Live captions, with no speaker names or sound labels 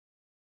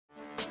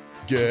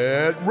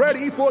Get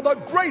ready for the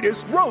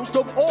greatest roast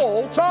of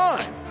all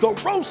time, the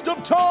Roast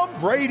of Tom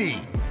Brady,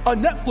 a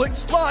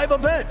Netflix live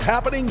event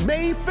happening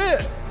May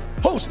 5th.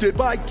 Hosted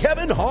by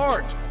Kevin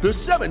Hart, the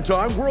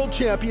 7-time world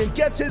champion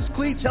gets his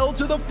cleats held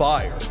to the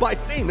fire by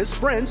famous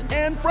friends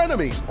and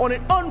frenemies on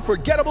an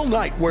unforgettable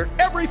night where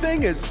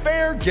everything is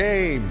fair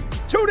game.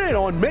 Tune in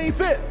on May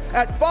 5th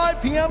at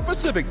 5 p.m.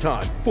 Pacific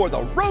time for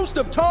the Roast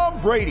of Tom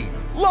Brady,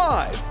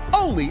 live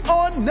only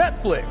on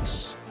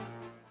Netflix.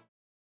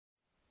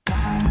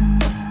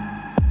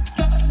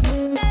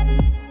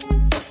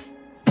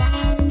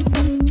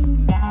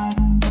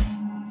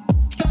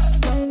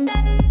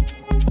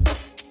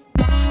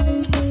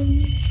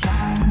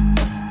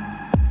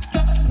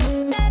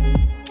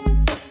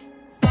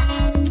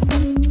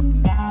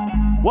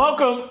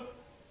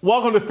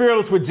 Welcome to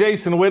Fearless with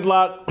Jason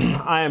Whitlock.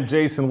 I am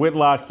Jason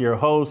Whitlock, your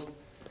host.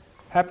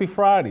 Happy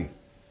Friday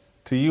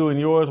to you and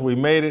yours. We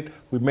made it.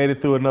 We made it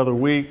through another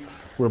week.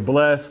 We're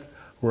blessed.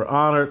 We're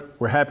honored.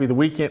 We're happy the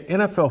weekend.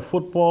 NFL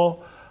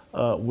football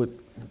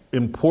with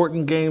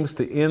important games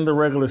to end the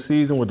regular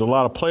season with a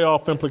lot of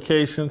playoff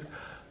implications.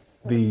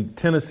 The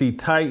Tennessee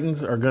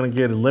Titans are going to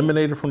get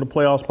eliminated from the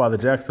playoffs by the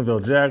Jacksonville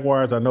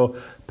Jaguars. I know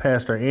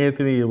Pastor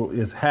Anthony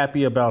is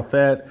happy about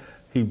that.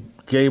 He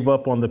gave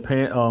up on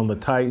the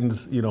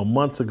Titans,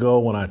 months ago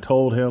when I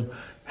told him.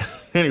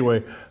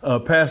 Anyway,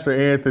 Pastor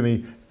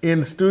Anthony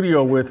in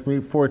studio with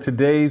me for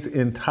today's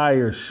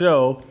entire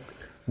show.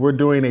 We're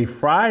doing a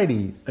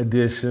Friday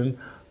edition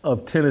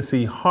of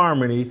Tennessee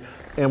Harmony,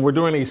 and we're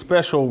doing a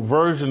special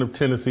version of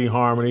Tennessee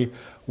Harmony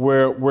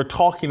where we're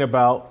talking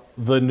about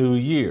the new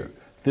year.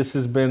 This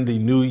has been the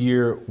New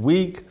Year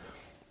week.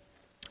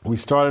 We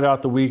started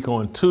out the week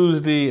on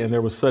Tuesday, and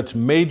there was such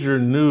major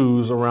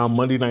news around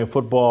Monday Night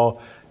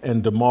Football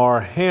and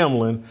Damar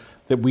Hamlin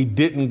that we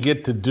didn't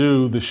get to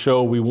do the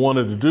show we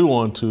wanted to do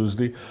on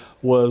Tuesday,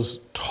 was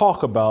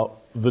talk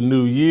about the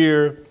new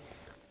year,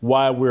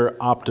 why we're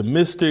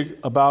optimistic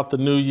about the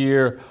new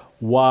year,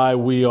 what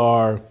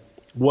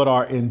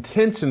our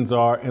intentions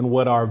are, and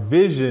what our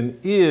vision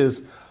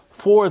is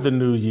for the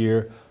new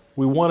year.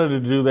 We wanted to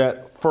do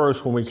that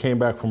first when we came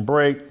back from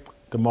break.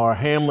 Damar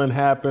Hamlin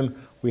happened.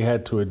 We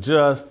had to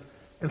adjust.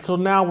 And so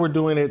now we're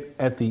doing it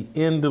at the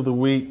end of the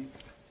week.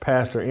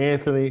 Pastor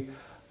Anthony,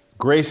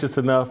 gracious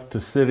enough to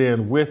sit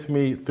in with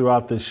me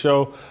throughout this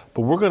show.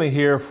 But we're going to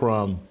hear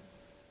from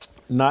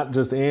not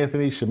just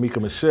Anthony,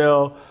 Shamika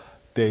Michelle,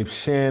 Dave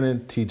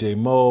Shannon, TJ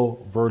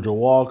Moe, Virgil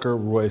Walker,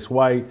 Royce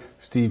White,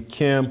 Steve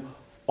Kim.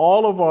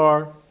 All of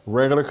our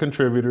regular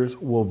contributors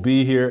will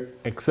be here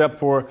except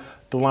for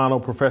Delano.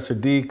 Professor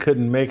D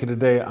couldn't make it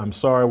today. I'm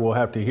sorry. We'll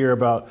have to hear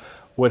about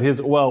what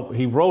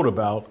he wrote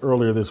about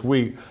earlier this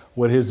week,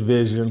 what his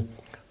vision.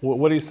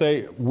 What did he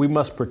say? We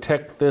must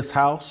protect this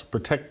house.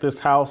 Protect this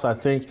house, I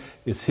think,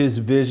 is his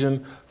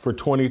vision for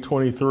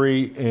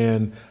 2023.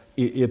 And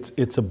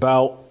it's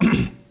about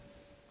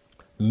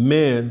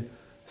men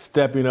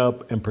stepping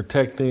up and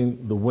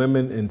protecting the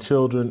women and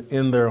children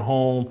in their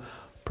home,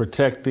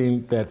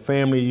 protecting that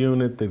family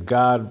unit that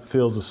God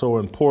feels is so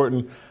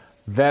important.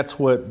 That's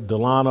what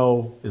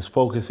Delano is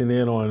focusing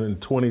in on in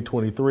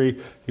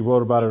 2023. He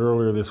wrote about it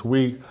earlier this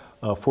week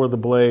for The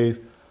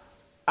Blaze.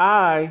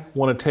 I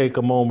want to take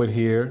a moment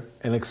here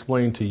and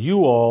explain to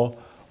you all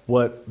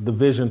what the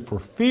vision for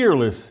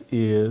Fearless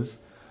is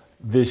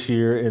this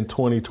year in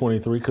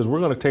 2023, because we're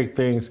going to take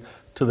things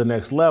to the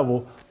next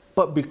level.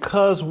 But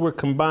because we're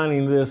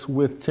combining this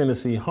with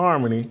Tennessee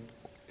Harmony,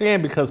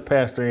 and because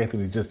Pastor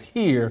Anthony's just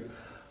here,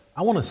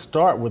 I want to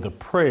start with a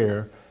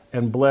prayer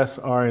and bless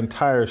our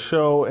entire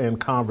show and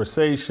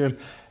conversation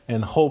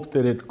and hope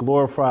that it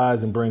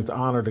glorifies and brings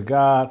honor to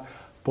God.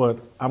 But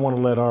I want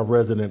to let our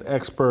resident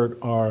expert,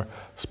 our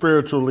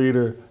spiritual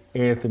leader,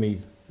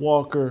 Anthony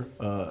Walker,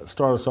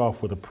 start us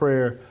off with a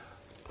prayer.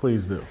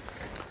 Please do.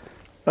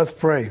 Let's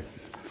pray.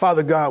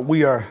 Father God,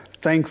 we are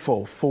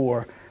thankful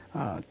for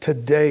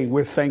today.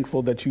 We're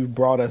thankful that you've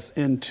brought us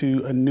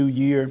into a new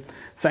year.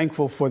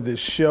 Thankful for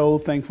this show.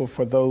 Thankful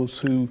for those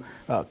who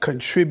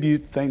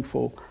contribute.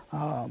 Thankful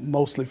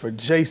mostly for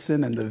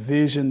Jason and the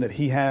vision that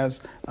he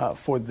has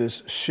for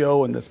this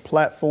show and this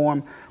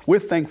platform. We're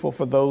thankful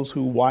for those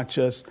who watch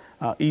us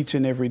each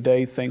and every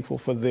day, thankful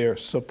for their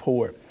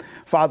support.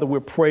 Father, we're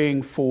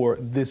praying for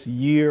this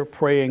year,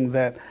 praying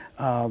that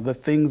the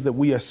things that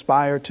we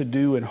aspire to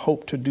do and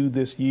hope to do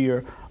this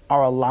year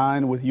are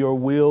aligned with your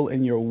will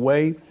and your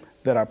way,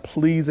 that are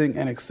pleasing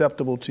and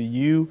acceptable to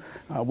you.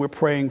 We're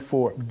praying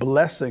for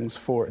blessings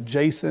for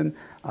Jason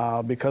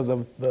because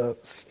of the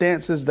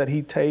stances that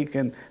he takes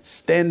and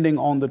standing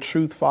on the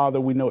truth, Father.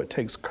 We know it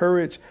takes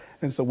courage.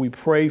 And so we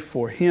pray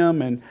for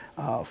him and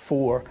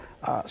for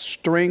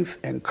strength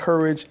and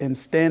courage in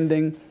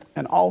standing,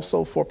 and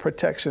also for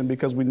protection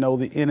because we know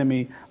the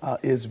enemy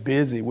is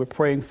busy. We're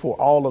praying for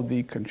all of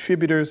the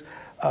contributors,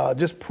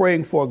 just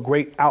praying for a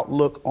great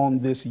outlook on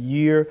this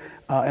year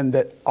and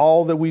that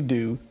all that we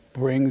do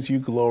brings you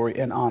glory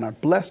and honor.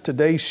 Bless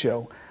today's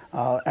show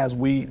as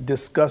we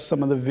discuss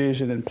some of the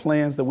vision and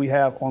plans that we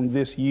have on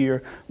this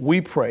year.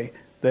 We pray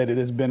that it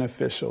is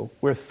beneficial.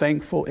 We're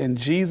thankful in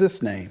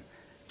Jesus' name.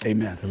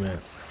 Amen. Amen.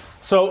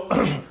 So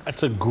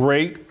that's a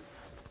great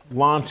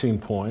launching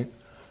point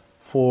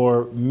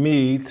for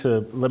me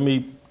to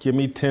give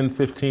me 10,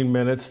 15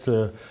 minutes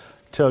to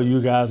tell you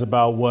guys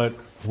about what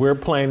we're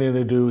planning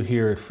to do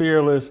here at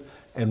Fearless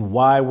and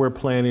why we're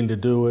planning to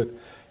do it.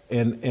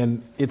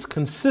 And it's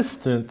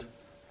consistent,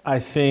 I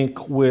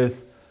think,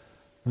 with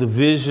the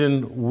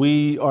vision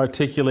we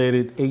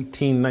articulated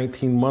 18,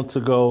 19 months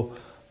ago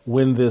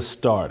when this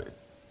started.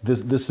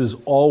 This has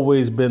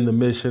always been the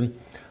mission,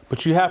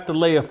 but you have to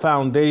lay a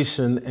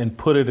foundation and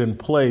put it in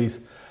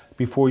place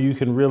before you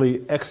can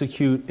really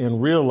execute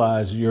and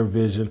realize your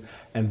vision.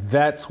 And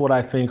that's what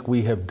I think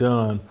we have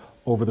done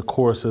over the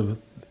course of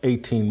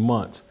 18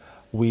 months.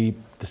 We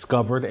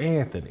discovered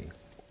Anthony.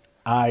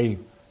 I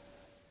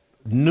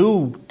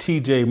knew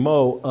TJ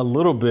Moe a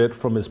little bit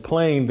from his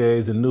playing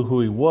days and knew who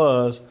he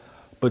was,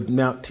 but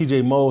now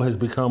TJ Moe has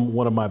become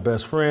one of my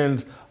best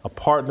friends, a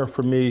partner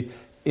for me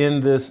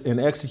in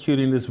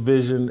executing this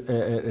vision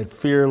at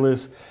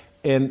Fearless.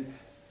 And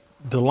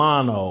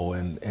Delano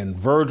and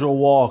Virgil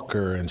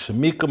Walker and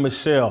Shamika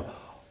Michelle,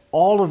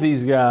 all of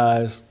these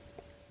guys,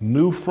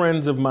 new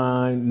friends of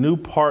mine, new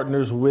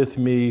partners with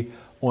me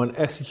on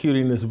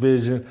executing this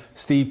vision.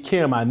 Steve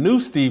Kim, I knew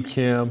Steve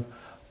Kim,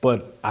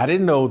 but I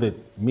didn't know that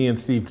me and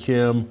Steve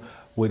Kim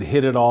would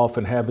hit it off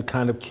and have the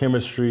kind of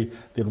chemistry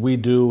that we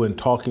do in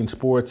talking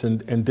sports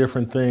and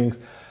different things.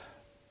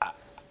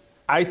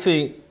 I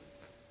think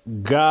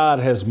God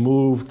has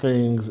moved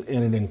things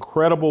in an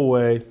incredible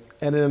way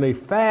and in a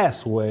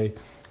fast way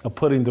of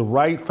putting the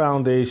right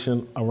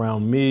foundation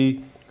around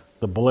me,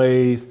 the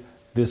Blaze,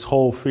 this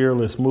whole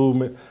Fearless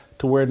movement,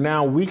 to where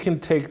now we can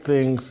take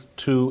things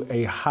to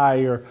a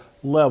higher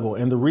level.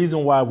 And the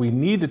reason why we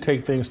need to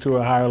take things to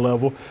a higher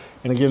level,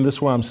 and again, this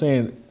is what I'm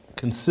saying,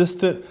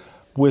 consistent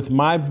with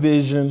my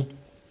vision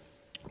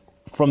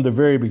from the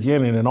very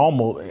beginning,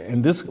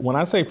 and this, when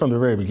I say from the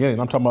very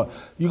beginning, I'm talking about,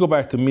 you go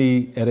back to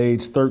me at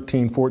age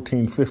 13,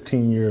 14,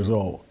 15 years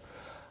old.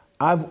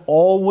 I've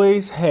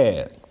always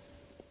had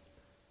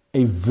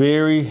a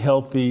very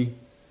healthy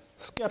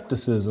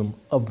skepticism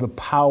of the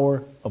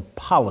power of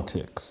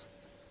politics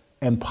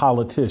and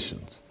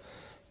politicians.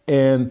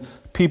 And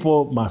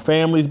people, my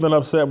family's been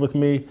upset with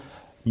me.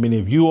 Many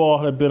of you all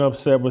have been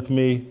upset with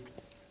me.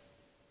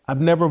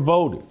 I've never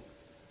voted.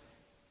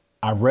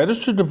 I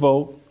registered to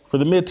vote for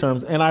the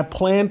midterms, and I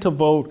plan to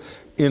vote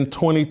in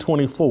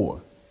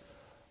 2024.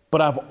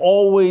 But I've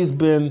always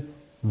been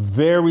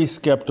very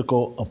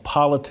skeptical of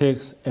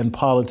politics and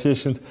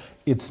politicians.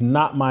 It's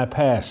not my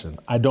passion.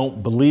 I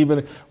don't believe in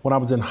it. When I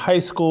was in high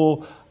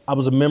school, I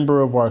was a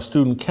member of our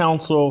student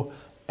council,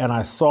 and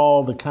I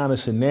saw the kind of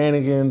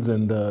shenanigans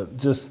and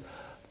just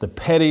the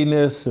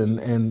pettiness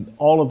and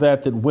all of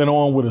that went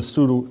on with a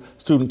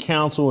student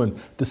council,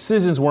 and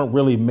decisions weren't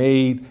really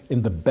made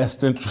in the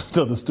best interest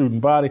of the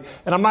student body.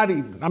 And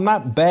I'm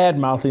not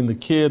bad-mouthing the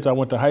kids I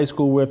went to high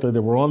school with or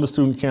that were on the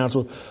student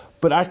council,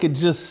 but I could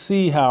just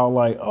see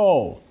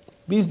how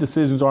these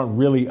decisions aren't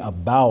really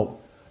about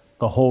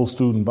the whole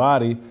student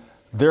body.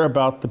 They're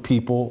about the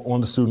people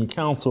on the student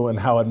council and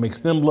how it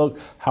makes them look,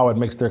 how it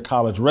makes their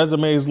college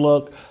resumes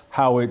look,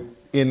 how it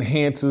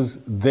enhances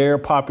their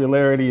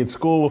popularity at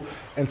school.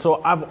 And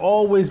so I've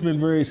always been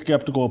very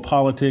skeptical of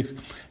politics.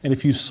 And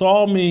if you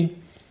saw me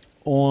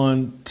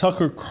on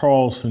Tucker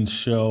Carlson's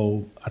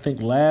show, I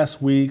think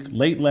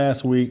late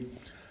last week,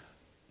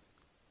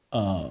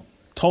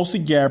 Tulsi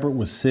Gabbard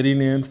was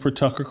sitting in for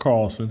Tucker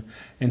Carlson,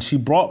 and she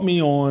brought me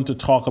on to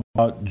talk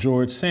about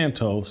George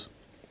Santos,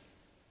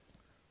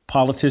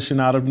 politician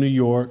out of New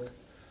York,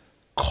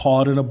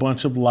 caught in a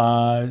bunch of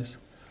lies,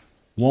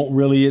 won't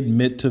really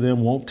admit to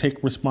them, won't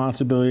take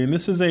responsibility. And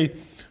this is a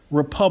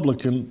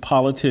Republican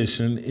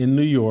politician in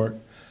New York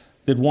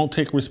that won't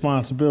take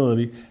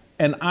responsibility.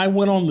 And I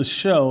went on the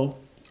show,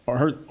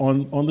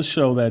 on the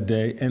show that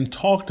day, and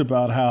talked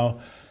about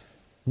how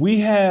we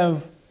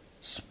have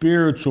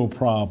spiritual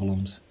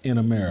problems in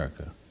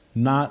America,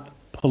 not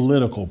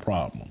political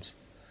problems.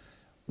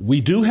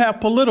 We do have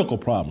political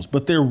problems,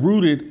 but they're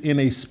rooted in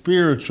a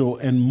spiritual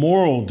and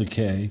moral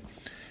decay.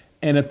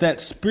 And if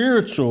that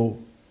spiritual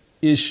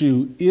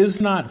issue is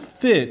not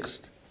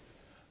fixed,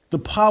 the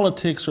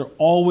politics are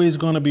always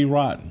going to be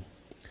rotten.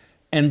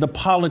 And the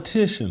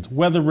politicians,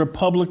 whether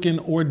Republican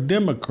or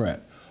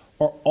Democrat,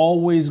 are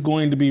always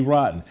going to be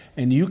rotten.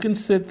 And you can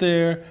sit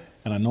there,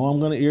 and I know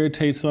I'm going to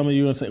irritate some of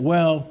you and say,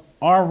 well,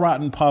 our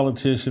rotten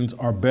politicians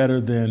are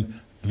better than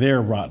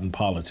their rotten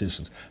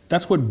politicians.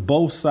 That's what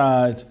both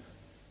sides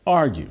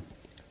argue.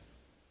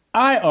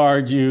 I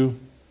argue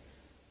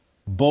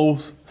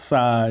both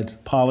sides'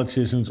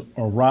 politicians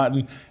are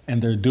rotten,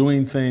 and they're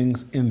doing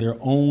things in their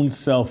own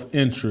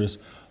self-interest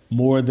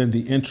more than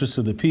the interests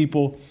of the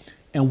people.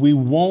 And we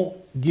won't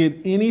get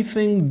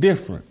anything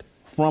different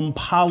from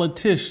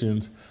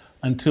politicians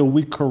until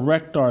we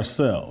correct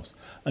ourselves,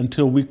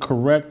 until we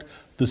correct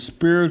the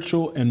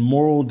spiritual and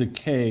moral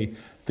decay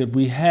that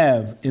we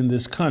have in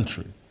this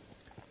country.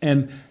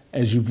 And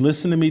as you've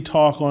listened to me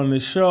talk on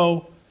this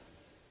show,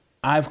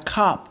 I've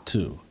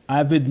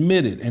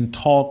admitted and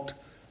talked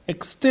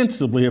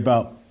extensively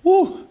about,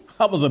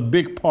 I was a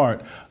big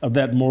part of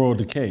that moral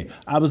decay.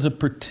 I was a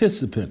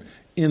participant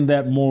in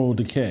that moral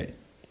decay.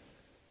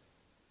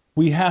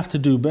 We have to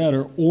do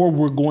better, or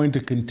we're going to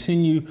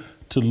continue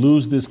to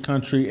lose this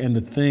country and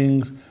the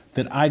things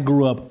that I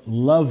grew up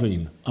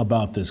loving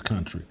about this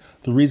country.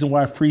 The reason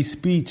why free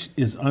speech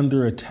is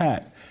under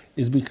attack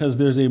is because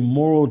there's a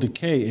moral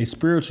decay, a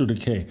spiritual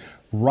decay,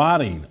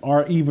 rotting,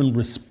 or even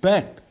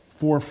respect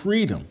for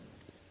freedom.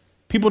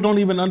 People don't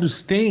even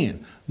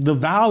understand the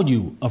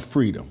value of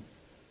freedom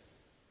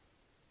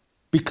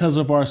because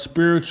of our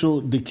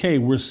spiritual decay.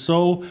 We're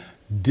so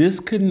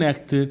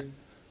disconnected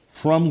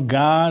from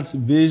God's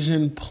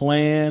vision,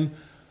 plan,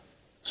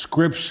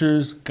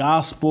 scriptures,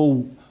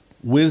 gospel,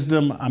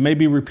 wisdom. I may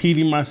be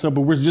repeating myself,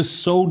 but we're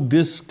just so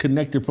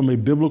disconnected from a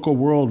biblical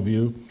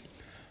worldview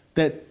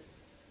that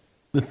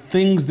the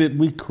things that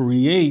we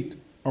create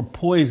are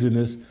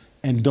poisonous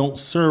and don't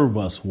serve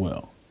us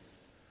well.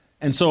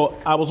 And so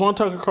I was on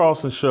Tucker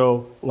Carlson's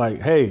show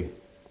like, hey,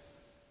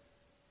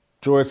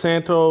 George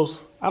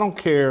Santos, I don't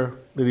care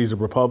that he's a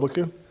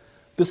Republican.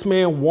 This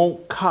man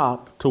won't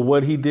cop to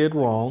what he did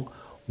wrong,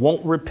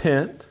 won't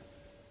repent,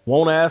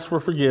 won't ask for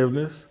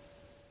forgiveness,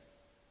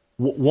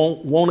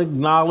 won't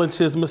acknowledge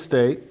his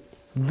mistake.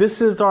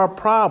 This is our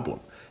problem.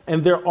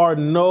 And there are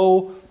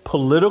no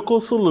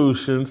political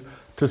solutions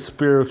to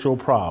spiritual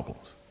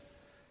problems.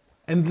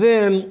 And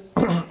then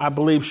I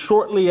believe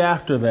shortly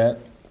after that,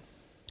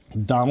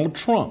 Donald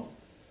Trump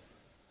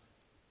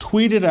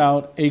tweeted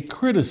out a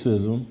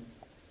criticism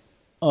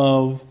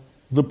of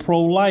the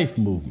pro-life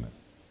movement,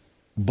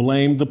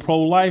 blamed the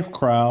pro-life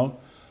crowd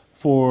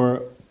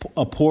for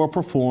a poor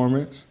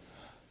performance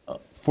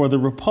for the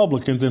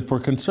Republicans and for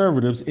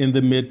conservatives in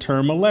the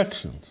midterm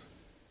elections.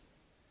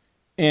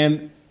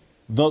 And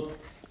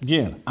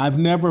again, I've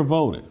never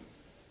voted,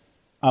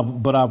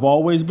 but I've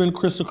always been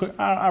crystal clear.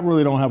 I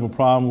really don't have a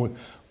problem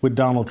with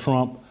Donald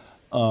Trump.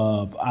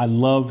 I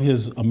love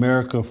his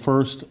America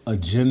First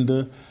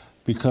agenda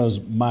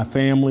because my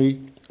family,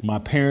 my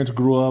parents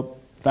grew up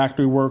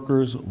factory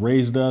workers,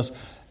 raised us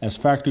as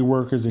factory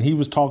workers, and he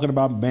was talking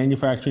about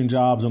manufacturing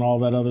jobs and all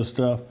that other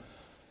stuff.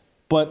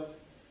 But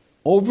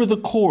over the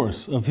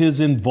course of his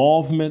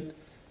involvement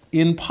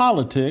in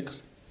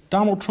politics,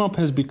 Donald Trump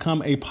has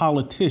become a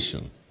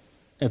politician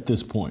at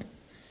this point,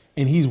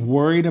 and he's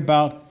worried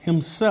about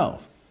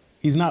himself.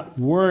 He's not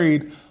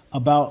worried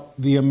about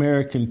the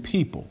American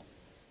people.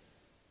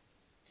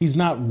 He's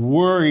not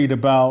worried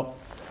about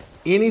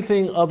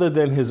anything other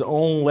than his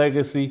own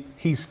legacy.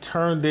 He's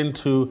turned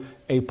into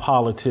a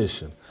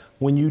politician.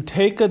 When you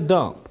take a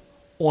dump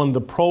on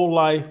the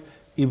pro-life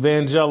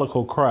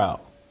evangelical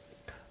crowd,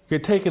 you're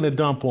taking a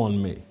dump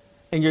on me.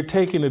 And you're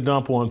taking a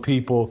dump on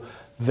people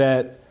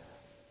that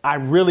I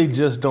really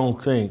just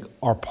don't think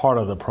are part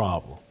of the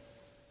problem.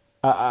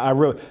 I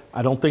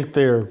don't think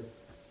they're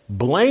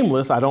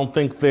blameless. I don't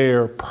think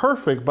they're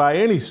perfect by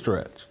any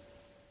stretch.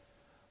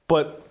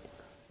 But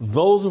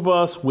those of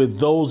us with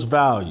those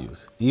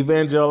values,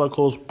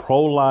 evangelicals,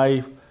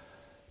 pro-life,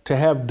 to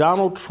have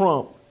Donald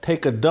Trump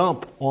take a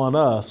dump on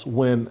us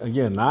when,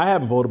 again, I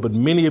haven't voted, but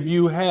many of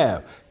you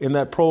have in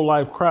that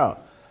pro-life crowd,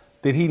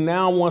 that he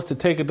now wants to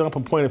take a dump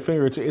and point a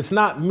finger at you. It's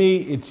not me,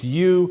 it's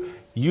you.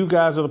 You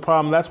guys are the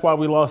problem. That's why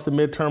we lost the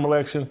midterm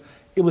election.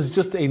 It was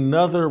just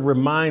another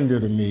reminder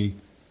to me,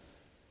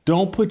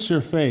 don't put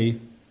your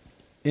faith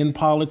in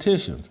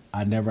politicians.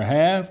 I never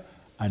have,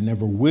 I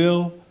never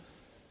will.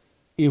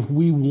 If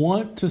we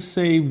want to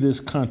save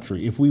this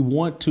country, if we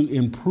want to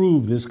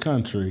improve this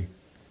country,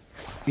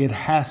 it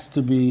has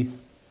to be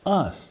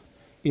us.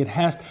 It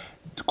has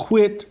to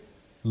quit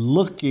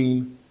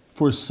looking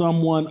for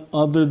someone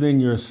other than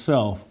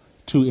yourself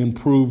to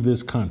improve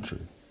this country.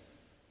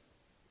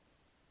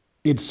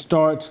 It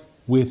starts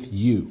with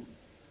you,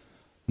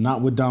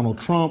 not with Donald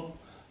Trump,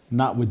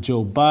 not with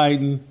Joe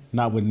Biden,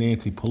 not with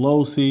Nancy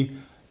Pelosi,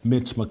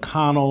 Mitch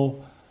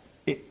McConnell,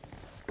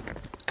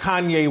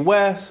 Kanye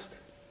West.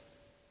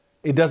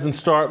 It doesn't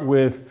start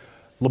with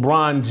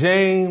LeBron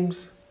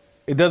James.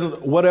 It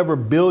doesn't, whatever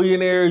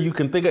billionaire you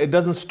can think of, it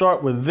doesn't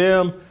start with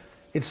them.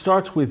 It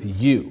starts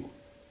with you.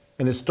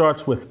 And it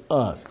starts with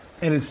us.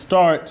 And it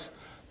starts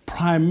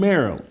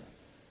primarily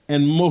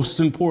and most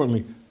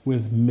importantly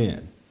with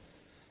men.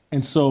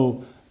 And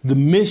so the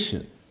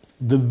mission,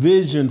 the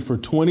vision for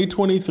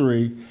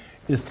 2023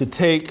 is to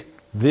take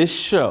this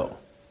show,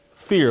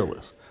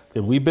 Fearless,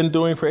 that we've been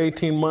doing for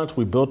 18 months.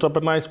 We built up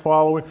a nice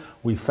following.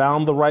 We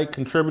found the right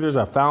contributors.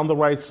 I found the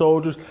right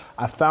soldiers.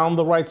 I found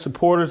the right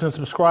supporters and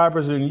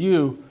subscribers in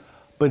you.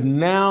 But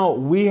now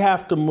we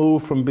have to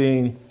move from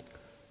being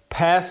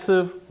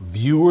passive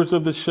viewers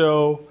of the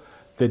show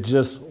that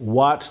just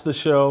watch the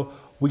show.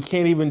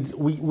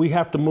 We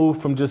have to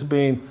move from just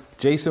being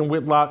Jason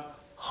Whitlock,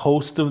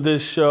 host of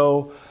this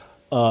show,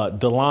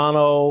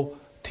 Delano,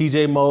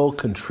 TJ Moe,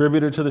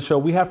 contributor to the show.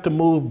 We have to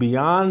move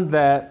beyond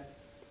that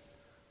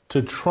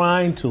to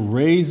trying to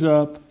raise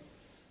up,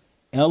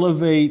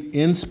 elevate,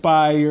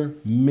 inspire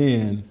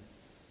men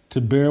to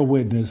bear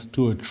witness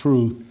to a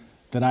truth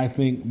that I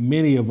think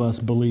many of us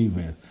believe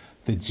in,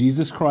 that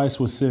Jesus Christ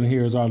was sent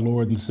here as our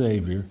Lord and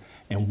Savior,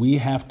 And we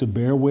have to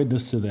bear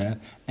witness to that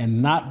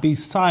and not be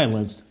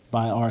silenced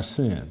by our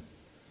sin.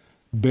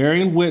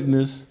 Bearing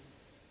witness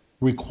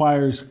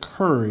requires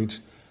courage,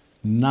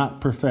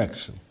 not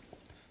perfection.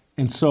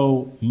 And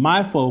so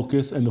my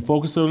focus and the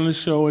focus on the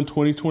show in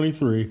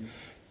 2023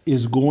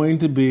 is going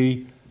to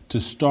be to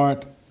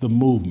start the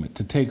movement,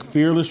 to take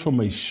Fearless from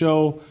a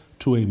show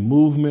to a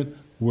movement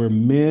where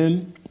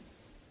men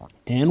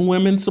and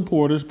women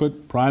supporters,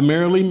 but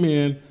primarily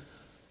men,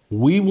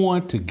 we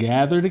want to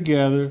gather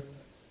together,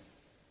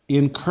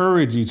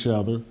 encourage each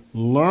other,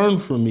 learn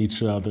from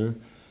each other,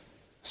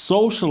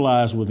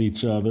 socialize with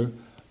each other,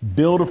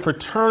 build a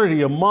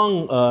fraternity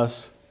among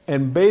us,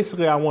 and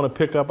basically I want to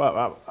pick up,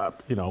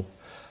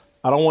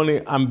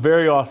 I'm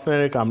very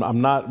authentic.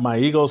 I'm not, my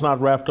ego's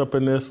not wrapped up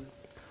in this.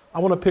 I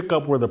want to pick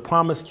up where the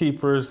Promise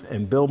Keepers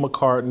and Bill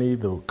McCartney,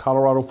 the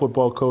Colorado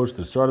football coach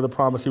that started the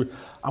Promise Keepers,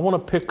 I want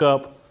to pick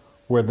up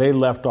where they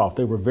left off.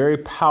 They were very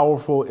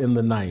powerful in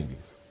the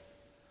 90s.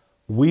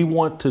 We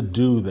want to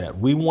do that.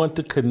 We want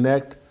to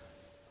connect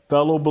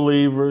fellow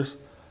believers,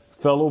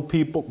 fellow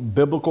people,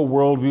 biblical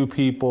worldview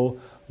people.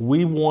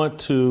 We want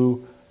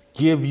to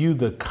give you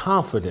the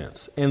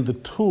confidence and the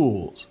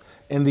tools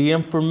and the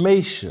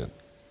information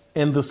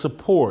and the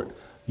support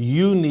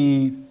you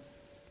need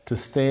to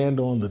stand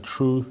on the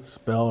truth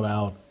spelled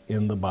out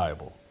in the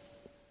Bible.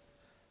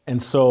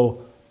 And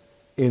so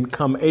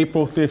come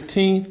April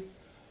 15th,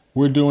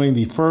 we're doing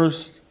the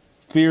first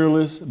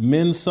Fearless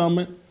Men's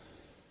Summit.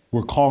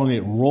 We're calling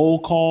it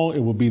Roll Call. It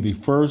will be the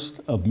first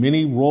of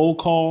many roll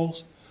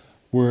calls.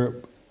 We're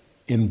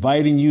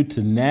inviting you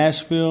to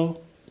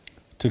Nashville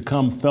to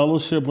come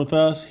fellowship with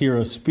us, hear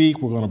us speak.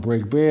 We're going to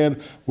break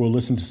bread. We'll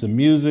listen to some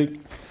music.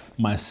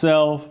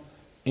 Myself,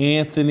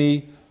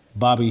 Anthony,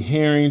 Bobby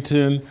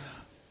Harrington,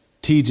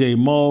 TJ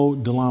Moe,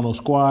 Delano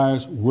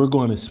Squires, we're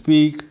going to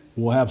speak.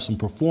 We'll have some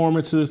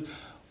performances,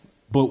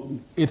 but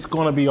it's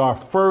going to be our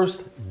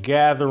first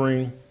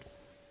gathering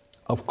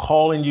of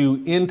calling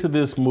you into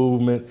this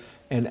movement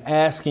and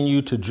asking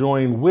you to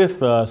join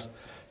with us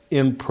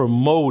in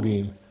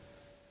promoting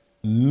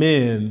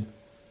men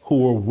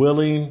who are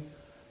willing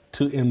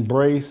to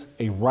embrace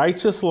a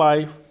righteous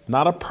life,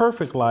 not a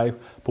perfect life,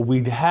 but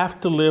we have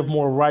to live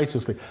more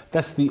righteously.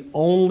 That's the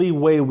only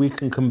way we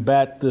can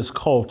combat this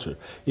culture.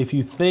 If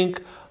you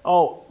think,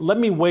 oh, let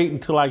me wait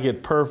until I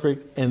get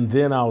perfect and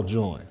then I'll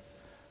join.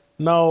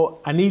 No,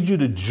 I need you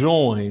to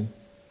join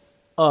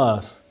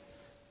us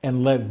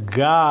and let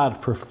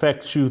God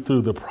perfect you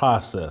through the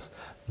process.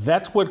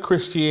 That's what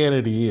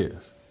Christianity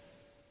is.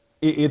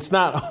 It's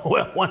not,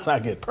 well, once I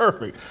get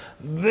perfect,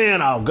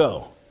 then I'll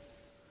go.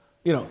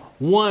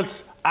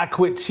 Once I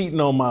quit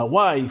cheating on my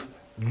wife,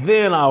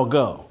 then I'll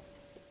go.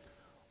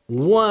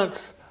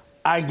 Once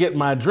I get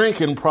my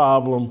drinking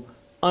problem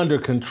under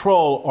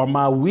control or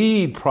my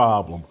weed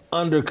problem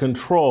under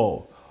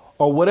control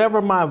or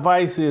whatever my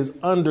vice is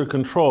under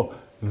control,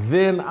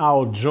 then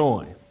I'll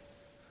join.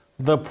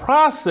 The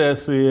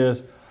process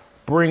is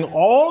bring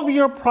all of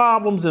your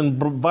problems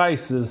and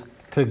vices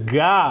to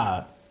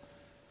God.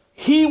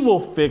 He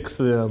will fix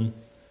them,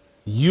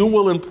 you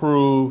will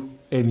improve,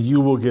 and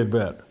you will get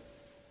better.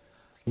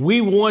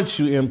 We want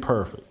you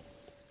imperfect.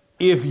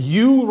 If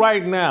you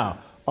right now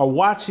are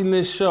watching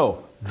this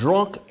show,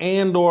 drunk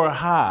and or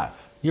high,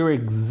 you're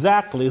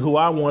exactly who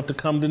I want to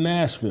come to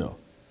Nashville,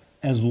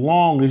 as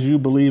long as you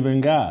believe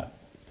in God.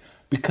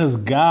 Because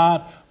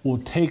God will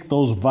take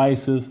those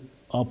vices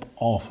up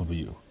off of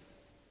you.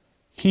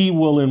 He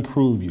will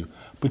improve you.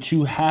 But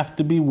you have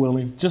to be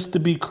willing just to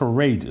be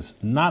courageous,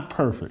 not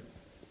perfect.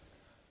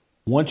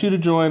 Want you to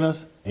join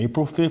us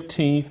April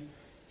 15th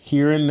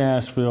here in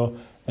Nashville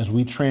as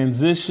we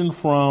transition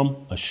from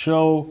a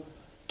show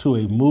to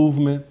a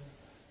movement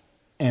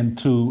and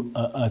to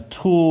a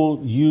tool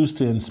used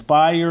to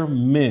inspire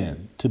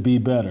men to be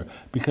better.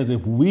 Because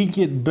if we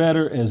get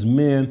better as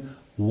men,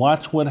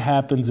 watch what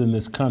happens in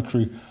this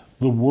country.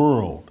 The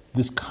world,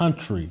 this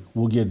country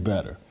will get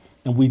better.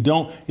 And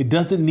it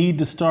doesn't need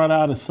to start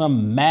out as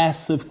some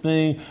massive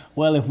thing.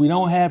 Well, if we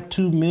don't have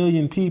 2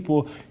 million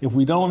people, if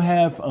we don't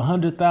have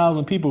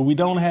 100,000 people, we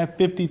don't have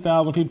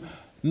 50,000 people.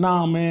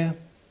 Nah, man,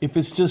 if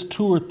it's just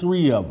 2 or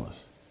 3 of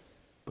us,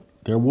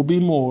 there will be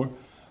more.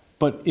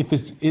 But if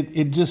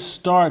it just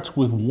starts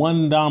with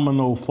one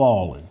domino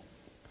falling.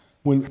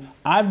 When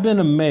I've been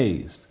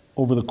amazed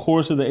over the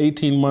course of the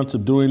 18 months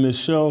of doing this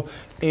show,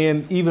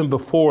 and even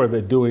before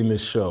that doing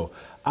this show,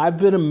 I've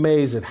been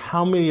amazed at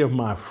how many of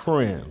my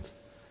friends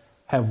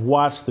have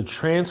watched the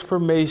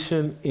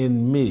transformation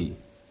in me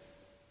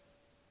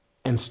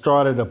and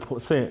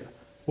started saying,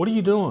 what are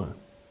you doing?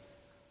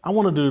 I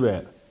want to do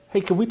that.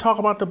 Hey, can we talk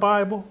about the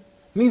Bible?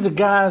 And these are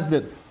guys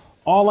that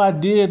all I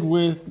did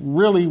with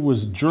really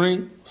was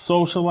drink,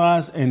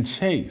 socialize, and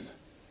chase.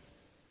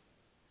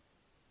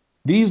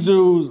 These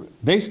dudes,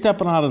 they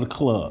stepping out of the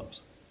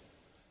clubs.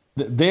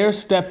 They're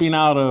stepping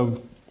out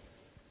of,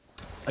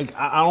 like,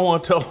 I don't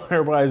want to tell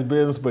everybody's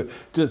business, but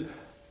just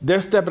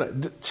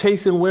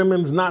chasing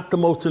women's not the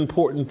most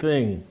important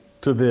thing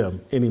to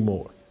them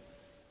anymore.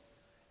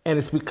 And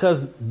it's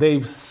because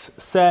they've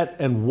sat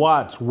and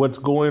watched what's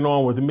going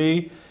on with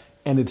me,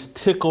 and it's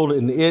tickled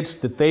an itch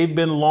that they've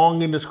been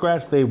longing to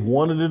scratch. They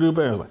wanted to do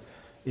better. I was like,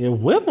 if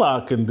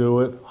Whitlock can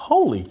do it,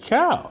 holy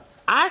cow,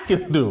 I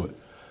can do it.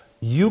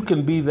 You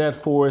can be that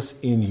force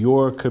in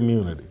your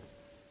community.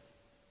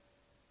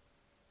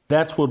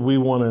 That's what we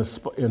want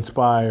to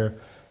inspire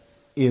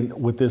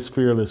with this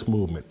Fearless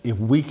movement. If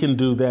we can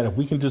do that, if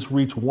we can just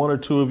reach one or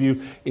two of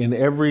you in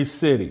every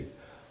city,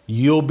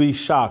 you'll be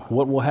shocked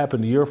what will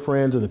happen to your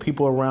friends and the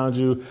people around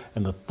you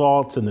and the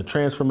thoughts and the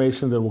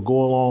transformations that will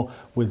go along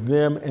with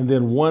them. And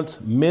then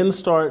once men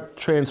start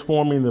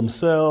transforming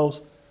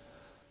themselves,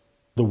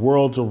 the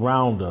worlds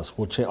around us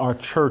will change. Our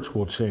church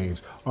will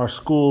change. Our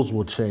schools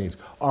will change.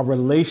 Our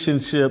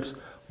relationships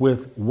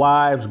with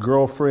wives,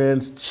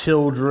 girlfriends,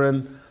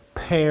 children,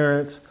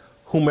 parents,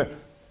 whomever,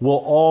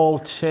 will all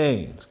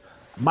change.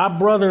 My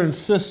brother and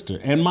sister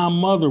and my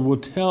mother will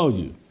tell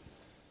you,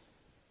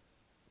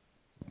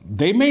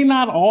 they may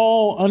not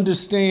all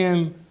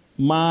understand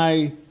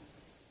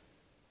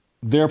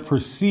their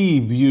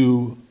perceived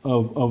view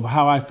of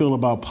how I feel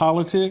about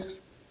politics,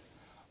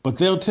 but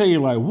they'll tell you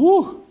like,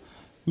 whoo,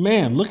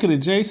 man, look at it,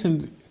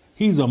 Jason.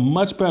 He's a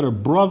much better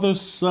brother,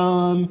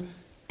 son,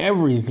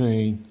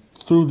 everything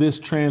through this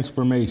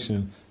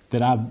transformation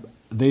that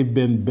they've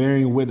been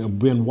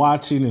been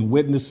watching and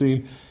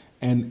witnessing,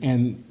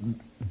 and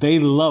they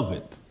love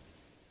it.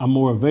 I'm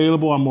more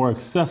available, I'm more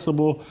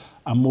accessible,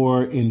 I'm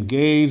more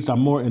engaged, I'm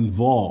more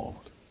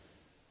involved.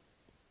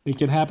 It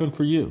can happen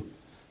for you.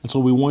 And so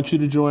we want you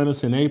to join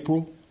us in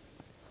April.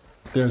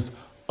 There's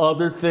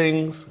other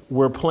things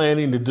we're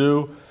planning to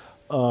do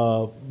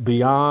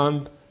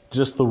beyond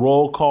just the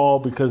roll call,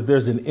 because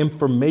there's an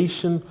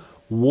information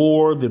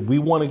war that we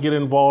want to get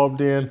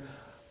involved in.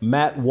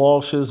 Matt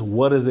Walsh's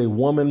What is a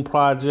Woman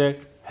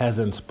project has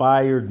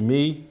inspired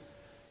me.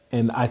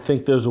 And I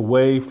think there's a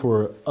way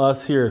for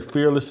us here at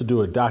Fearless to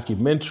do a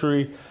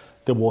documentary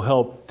that will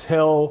help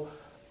tell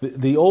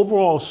the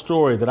overall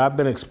story that I've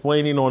been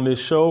explaining on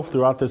this show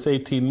throughout this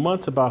 18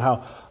 months about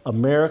how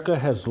America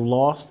has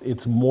lost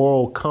its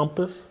moral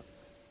compass.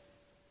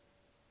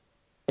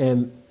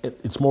 And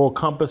its moral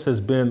compass has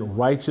been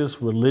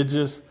righteous,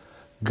 religious,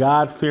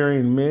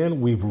 God-fearing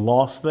men. We've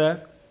lost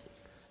that.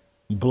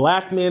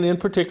 Black men in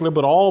particular,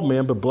 but all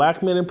men, but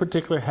black men in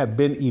particular, have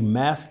been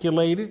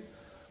emasculated.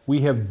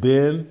 We have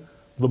been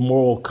the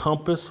moral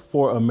compass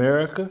for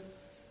America.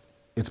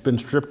 It's been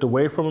stripped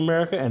away from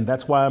America, and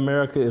that's why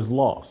America is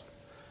lost.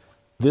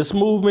 This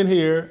movement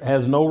here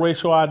has no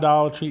racial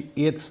idolatry.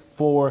 It's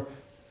for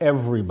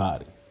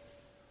everybody.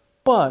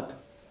 But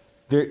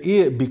there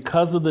is,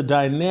 because of the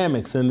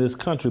dynamics in this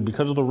country,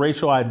 because of the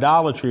racial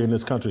idolatry in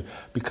this country,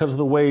 because of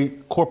the way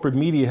corporate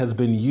media has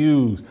been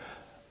used,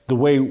 the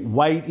way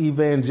white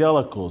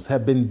evangelicals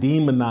have been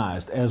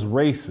demonized as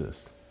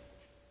racist,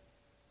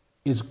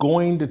 it's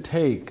going to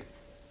take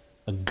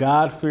a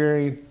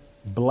God-fearing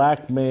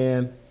black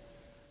man,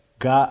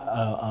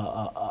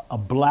 a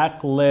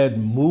black-led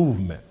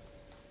movement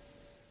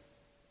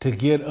to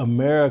get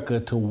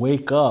America to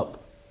wake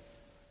up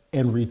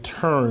and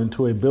return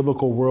to a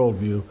biblical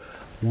worldview.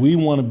 We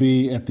want to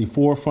be at the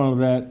forefront of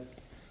that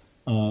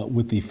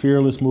with the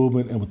Fearless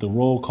movement and with the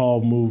Roll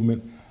Call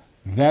movement.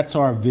 That's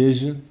our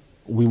vision.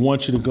 We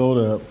want you to go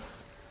to,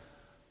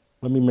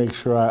 let me make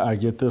sure I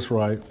get this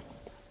right.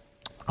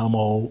 I'm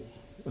old,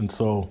 and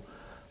so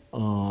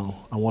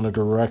I want to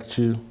direct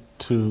you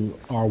to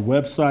our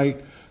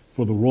website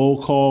for the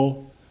Roll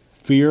Call,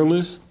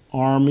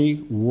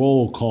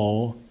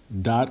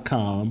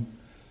 fearlessarmyrollcall.com,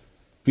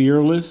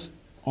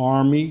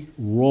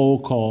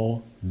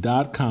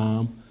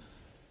 fearlessarmyrollcall.com.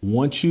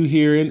 Once you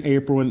hear in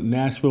April,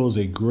 Nashville is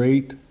a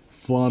great,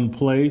 fun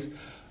place.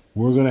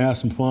 We're going to have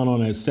some fun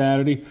on that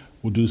Saturday.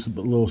 We'll do some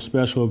little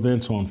special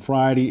events on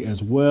Friday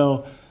as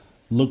well.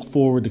 Look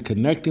forward to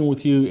connecting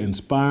with you,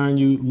 inspiring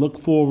you. Look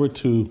forward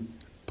to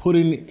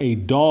putting a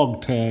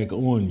dog tag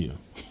on you.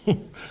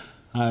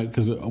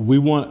 Because we're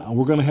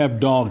going to have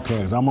dog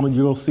tags.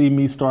 You'll see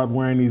me start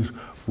wearing these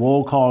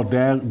roll call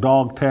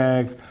dog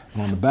tags.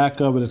 And on the back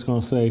of it, it's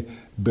going to say,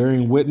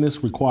 bearing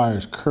witness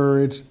requires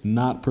courage,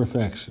 not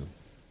perfection.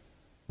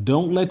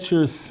 Don't let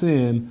your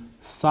sin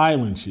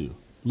silence you.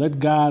 Let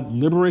God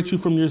liberate you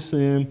from your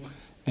sin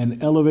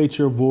and elevate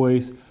your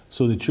voice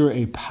so that you're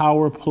a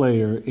power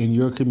player in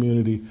your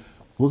community.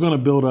 We're going to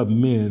build up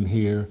men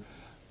here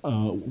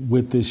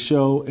with this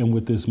show and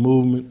with this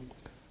movement.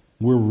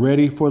 We're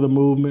ready for the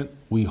movement.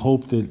 We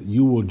hope that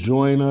you will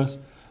join us.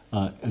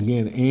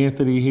 Again,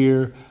 Anthony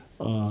here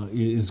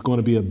is going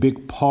to be a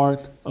big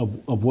part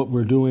of what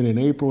we're doing in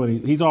April, and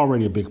he's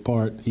already a big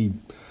part. He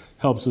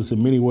helps us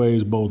in many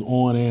ways, both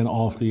on and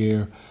off the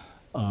air.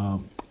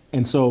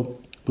 And so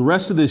the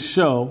rest of this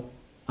show,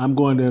 I'm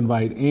going to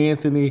invite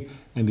Anthony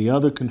and the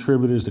other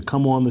contributors to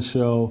come on the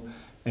show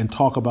and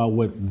talk about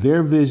what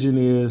their vision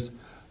is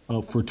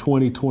for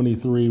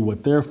 2023,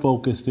 what they're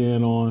focused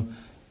in on.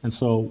 And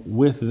so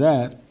with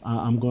that,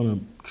 I'm going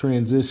to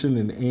transition,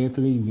 and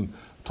Anthony, you can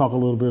talk a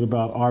little bit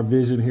about our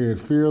vision here at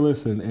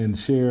Fearless and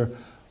share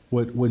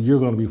what you're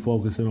going to be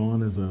focusing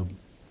on as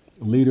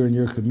leader in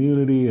your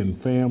community and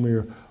family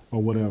or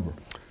whatever?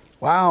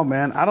 Wow,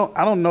 man. I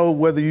don't know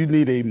whether you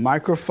need a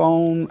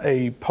microphone,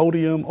 a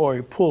podium, or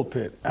a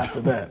pulpit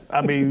after that.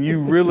 I mean, you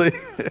really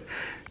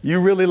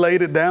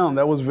laid it down.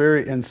 That was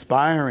very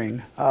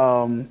inspiring.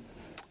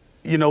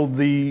 You know,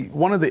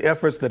 one of the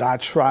efforts that I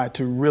try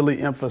to really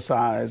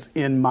emphasize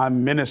in my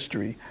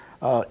ministry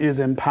is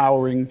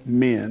empowering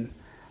men.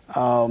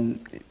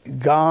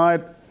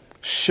 God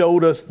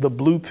showed us the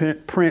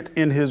blueprint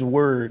in His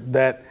Word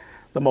that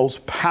the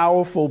most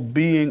powerful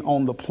being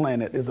on the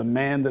planet is a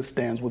man that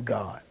stands with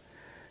God.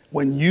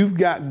 When you've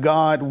got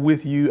God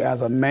with you as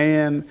a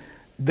man,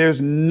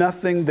 there's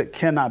nothing that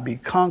cannot be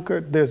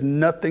conquered. There's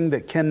nothing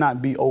that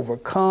cannot be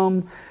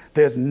overcome.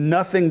 There's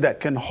nothing that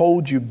can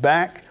hold you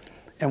back.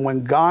 And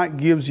when God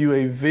gives you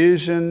a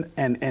vision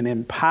and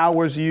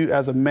empowers you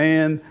as a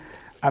man,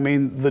 I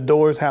mean, the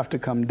doors have to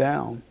come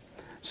down.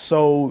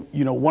 So,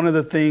 you know, one of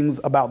the things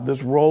about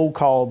this roll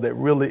call that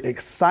really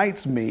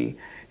excites me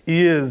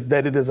is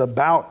that it is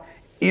about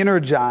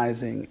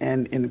energizing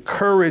and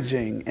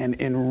encouraging and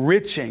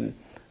enriching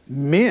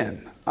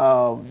men.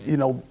 You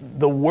know,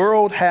 the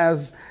world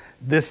has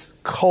this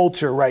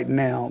culture right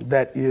now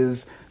that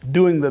is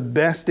doing the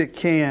best it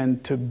can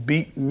to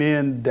beat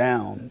men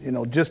down, you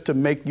know, just to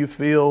make you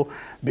feel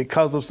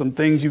because of some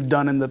things you've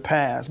done in the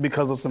past,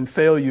 because of some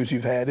failures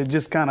you've had. It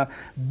just kind of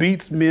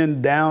beats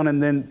men down,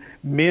 and then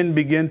men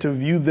begin to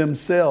view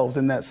themselves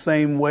in that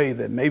same way,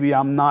 that maybe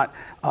I'm not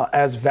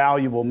as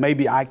valuable,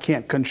 maybe I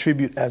can't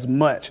contribute as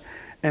much.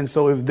 And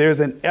so if there's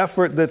an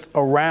effort that's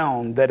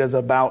around that is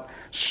about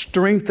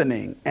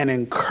strengthening and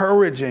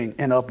encouraging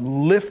and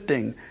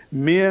uplifting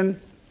men,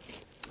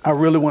 I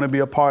really want to be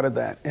a part of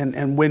that.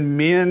 And when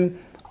men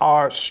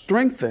are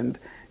strengthened,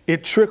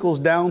 it trickles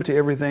down to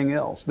everything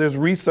else. There's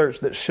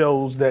research that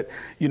shows that,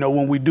 you know,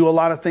 when we do a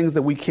lot of things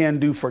that we can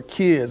do for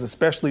kids,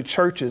 especially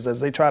churches, as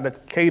they try to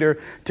cater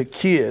to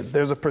kids,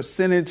 there's a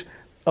percentage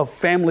of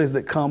families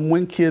that come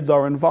when kids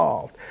are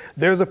involved.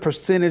 There's a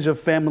percentage of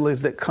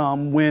families that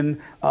come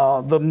when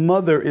the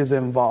mother is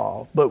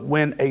involved. But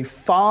when a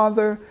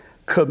father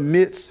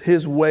commits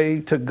his way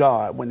to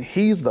God, when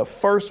he's the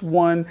first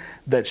one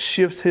that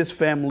shifts his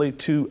family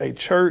to a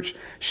church,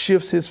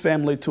 shifts his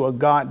family to a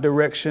God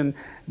direction,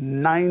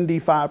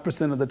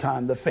 95% of the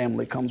time the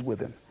family comes with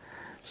him.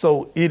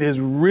 So it is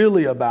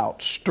really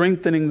about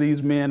strengthening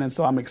these men. And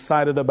so I'm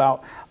excited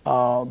about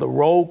the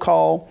roll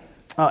call.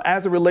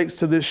 As it relates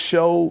to this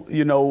show,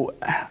 you know,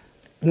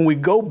 when we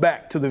go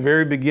back to the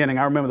very beginning,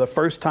 I remember the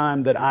first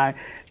time that I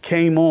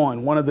came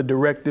on, one of the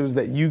directives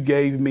that you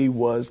gave me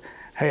was,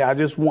 hey, I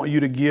just want you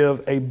to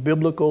give a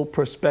biblical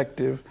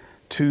perspective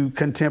to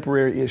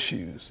contemporary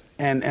issues.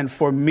 And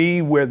for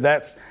me, where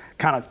that's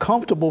kind of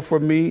comfortable for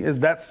me is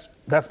that's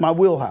my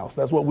wheelhouse.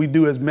 That's what we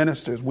do as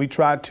ministers. We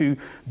try to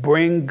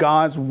bring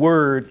God's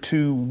word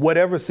to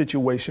whatever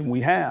situation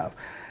we have.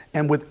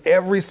 And with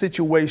every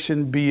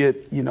situation, be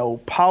it, you know,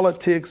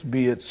 politics,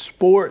 be it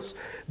sports,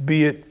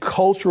 be it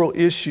cultural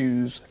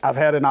issues, I've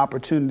had an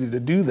opportunity to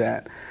do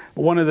that.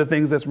 But one of the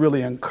things that's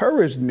really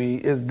encouraged me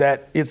is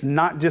that it's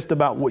not just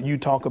about what you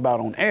talk about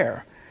on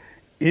air.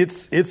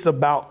 It's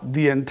about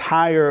the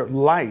entire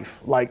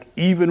life. Like,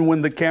 even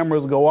when the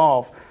cameras go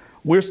off,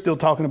 we're still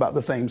talking about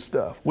the same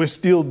stuff. We're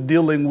still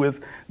dealing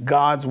with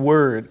God's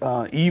word,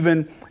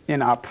 even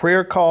in our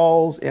prayer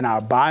calls, in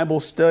our Bible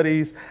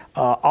studies,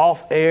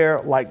 off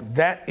air. Like,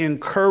 that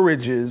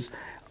encourages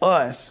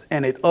us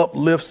and it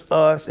uplifts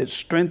us. It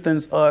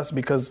strengthens us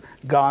because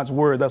God's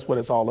word, that's what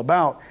it's all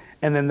about.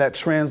 And then that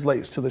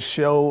translates to the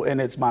show.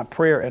 And it's my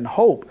prayer and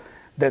hope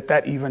that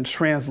that even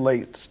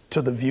translates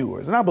to the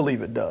viewers. And I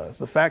believe it does.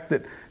 The fact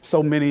that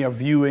so many are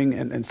viewing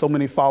and so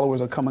many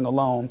followers are coming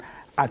along,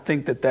 I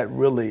think that that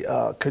really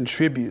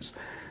contributes.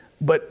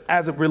 But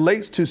as it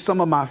relates to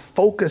some of my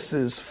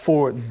focuses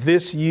for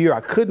this year, I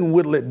couldn't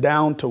whittle it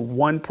down to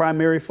one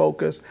primary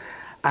focus.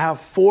 I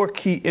have 4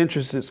 key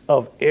interests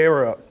of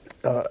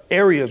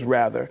areas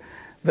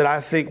that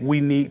I think we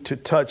need to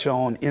touch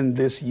on in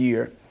this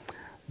year.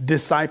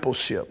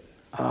 Discipleship.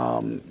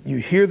 You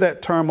hear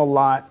that term a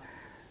lot,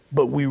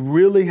 but we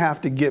really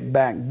have to get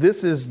back.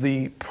 This is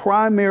the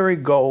primary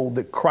goal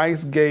that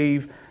Christ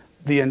gave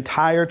the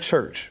entire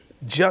church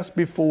just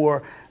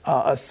before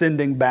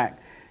ascending back.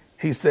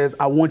 He says,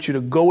 I want you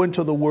to go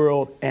into the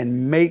world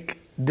and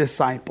make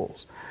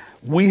disciples.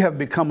 We have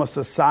become a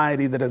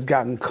society that has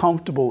gotten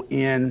comfortable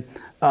in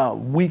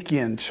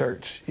weekend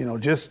church, you know,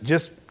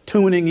 just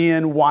tuning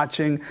in,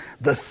 watching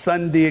the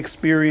Sunday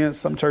experience.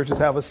 Some churches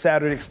have a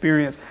Saturday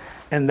experience,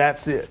 and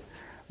that's it.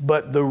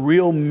 But the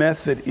real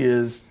method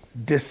is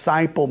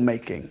disciple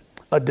making.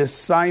 A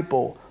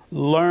disciple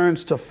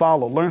learns to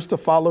follow. Learns to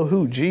follow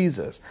who?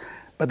 Jesus.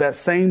 But that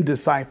same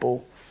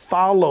disciple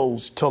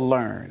follows to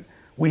learn.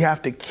 We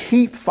have to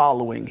keep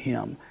following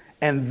him.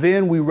 And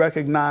then we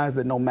recognize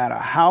that no matter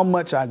how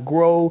much I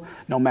grow,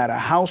 no matter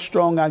how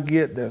strong I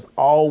get, there's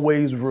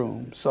always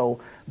room. So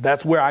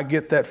that's where I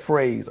get that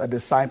phrase. A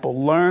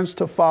disciple learns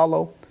to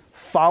follow,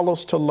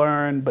 follows to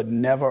learn, but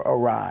never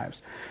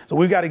arrives. So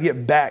we've got to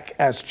get back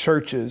as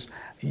churches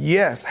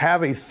Yes,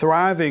 have a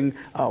thriving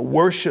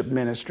worship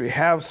ministry,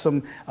 have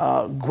some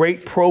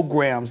great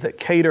programs that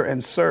cater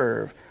and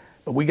serve,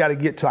 but we got to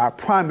get to our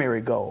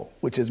primary goal,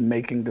 which is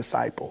making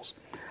disciples.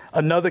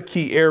 Another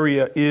key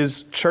area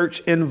is church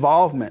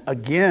involvement.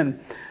 Again,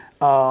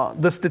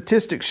 the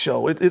statistics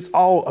show, it's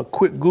all a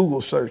quick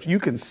Google search. You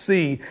can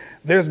see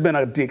there's been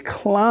a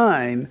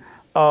decline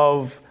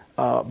of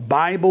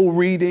Bible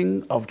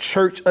reading, of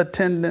church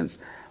attendance.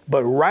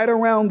 But right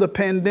around the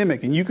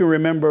pandemic, and you can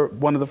remember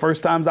one of the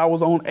first times I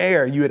was on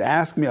air, you had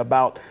asked me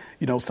about,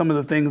 some of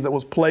the things that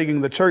was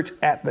plaguing the church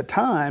at the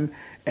time,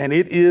 and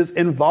it is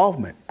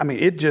involvement. I mean,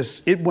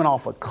 it went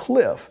off a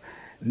cliff,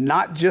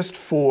 not just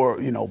for,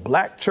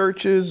 black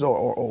churches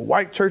or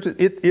white churches,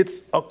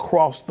 it's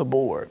across the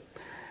board.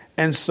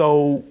 And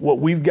so what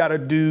we've got to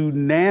do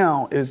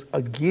now is,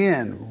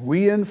 again,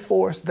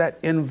 reinforce that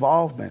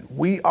involvement.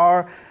 We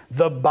are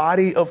the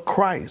body of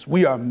Christ.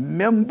 We are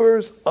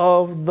members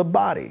of the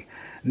body,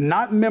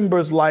 not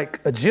members like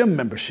a gym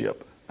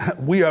membership.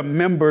 We are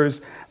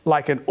members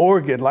like an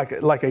organ, like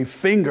a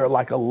finger,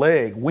 like a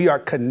leg. We are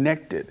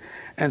connected.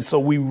 And so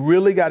we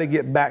really got to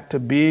get back to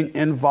being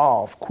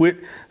involved. Quit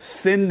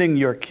sending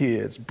your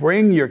kids,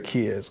 bring your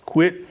kids,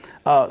 quit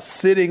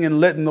sitting and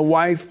letting the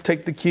wife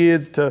take the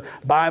kids to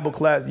Bible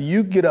class.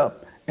 You get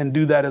up and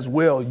do that as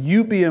well.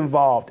 You be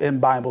involved in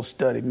Bible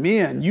study.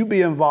 Men, you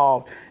be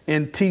involved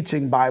in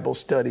teaching Bible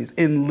studies,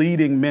 in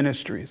leading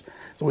ministries.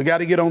 So we got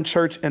to get on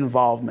church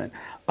involvement.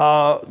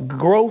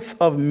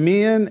 Growth of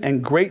men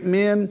and great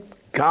men,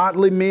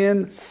 godly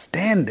men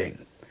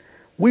standing.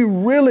 We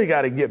really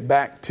got to get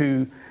back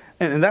to,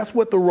 and that's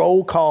what the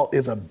roll call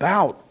is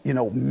about,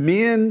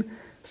 men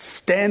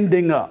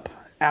standing up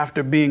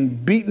after being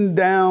beaten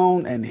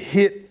down and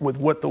hit with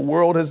what the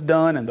world has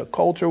done and the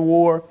culture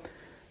war.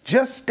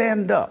 Just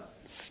stand up.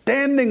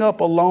 Standing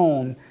up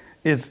alone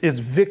is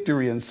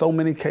victory in so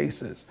many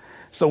cases.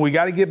 So we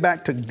got to get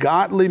back to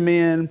godly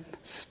men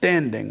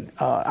standing.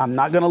 I'm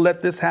not going to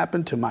let this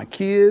happen to my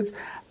kids.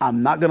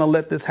 I'm not going to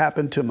let this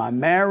happen to my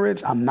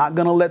marriage. I'm not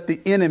going to let the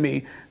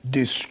enemy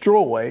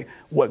destroy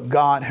what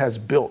God has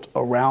built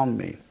around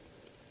me.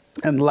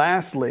 And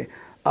lastly,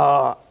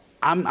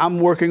 I'm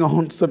working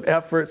on some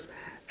efforts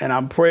and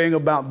I'm praying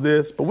about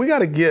this, but we got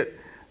to get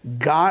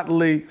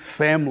godly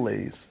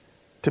families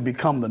to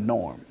become the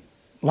norm.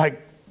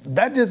 Like,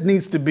 that just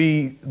needs to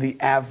be the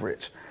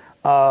average.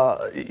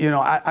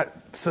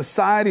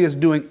 Society is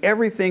doing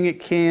everything it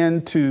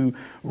can to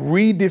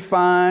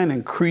redefine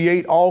and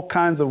create all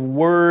kinds of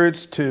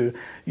words to,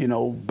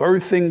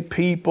 birthing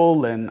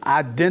people and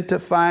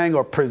identifying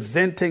or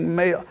presenting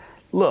male.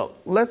 Look,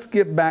 let's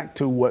get back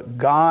to what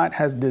God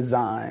has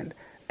designed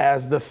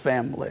as the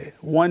family.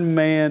 One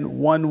man,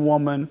 one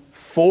woman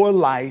for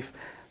life,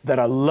 that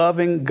are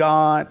loving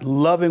God,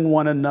 loving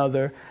one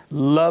another,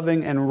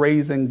 loving and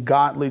raising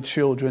godly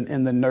children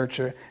in the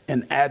nurture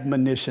and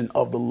admonition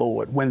of the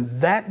Lord.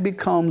 When that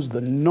becomes the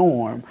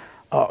norm,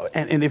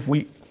 and if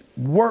we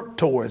work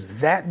towards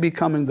that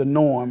becoming the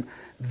norm,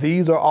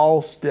 these are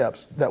all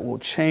steps that will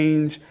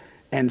change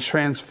and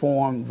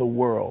transform the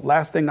world.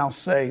 Last thing I'll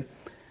say,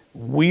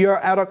 we are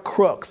at a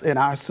crux in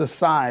our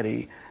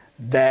society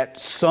that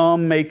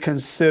some may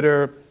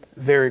consider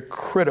very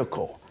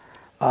critical.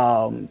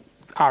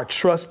 Our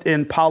trust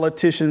in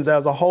politicians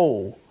as a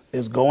whole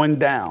is going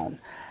down.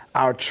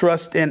 Our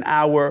trust in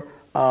our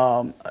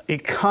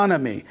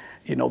economy,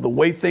 the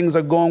way things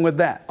are going with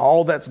that,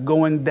 all that's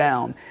going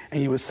down.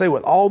 And you would say,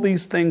 with all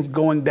these things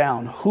going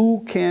down,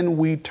 who can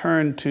we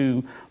turn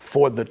to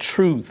for the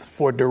truth,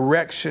 for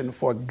direction,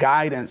 for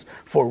guidance,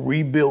 for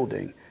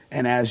rebuilding?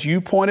 And as you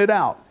pointed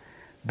out,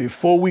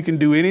 before we can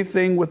do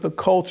anything with the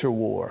culture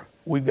war,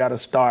 we've got to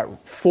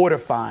start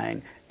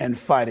fortifying and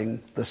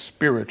fighting the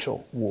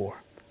spiritual war.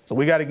 So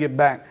we got to get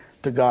back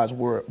to God's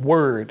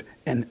word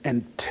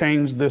and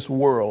change this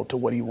world to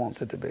what he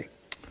wants it to be.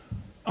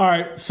 All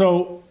right,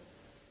 so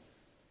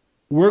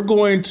we're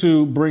going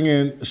to bring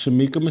in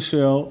Shamika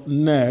Michelle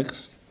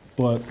next,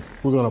 but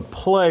we're going to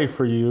play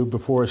for you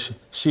before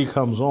she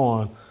comes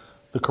on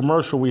the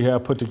commercial we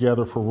have put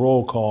together for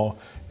Roll Call.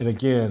 And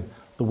again,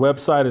 the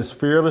website is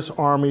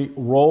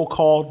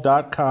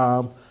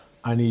fearlessarmyrollcall.com.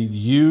 I need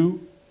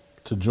you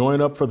to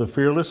join up for the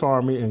Fearless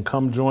Army and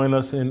come join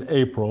us in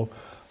April.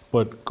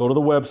 But go to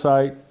the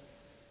website.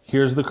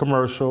 Here's the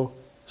commercial.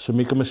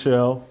 Shamika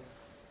Michelle,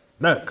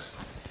 next.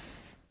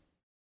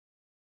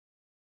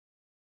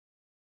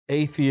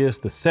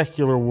 Atheists, the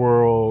secular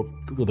world,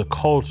 the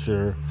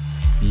culture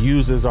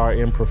uses our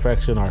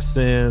imperfection, our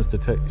sins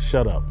to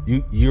shut up.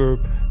 You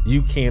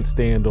can't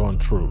stand on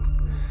truth.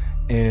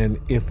 And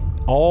if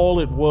all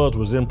it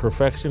was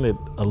imperfection, it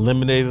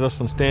eliminated us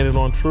from standing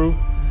on truth,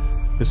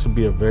 this would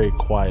be a very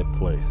quiet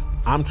place.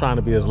 I'm trying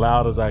to be as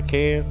loud as I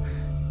can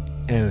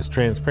and as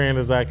transparent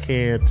as I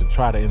can to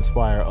try to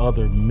inspire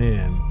other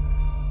men.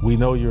 We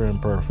know you're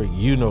imperfect.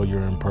 You know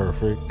you're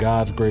imperfect.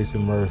 God's grace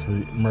and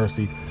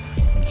mercy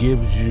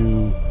gives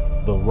you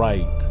the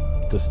right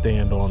to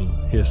stand on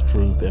his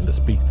truth and to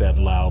speak that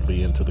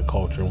loudly into the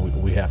culture,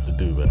 and we have to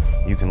do that.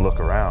 You can look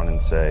around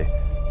and say,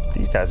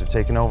 These guys have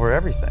taken over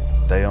everything.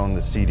 They own the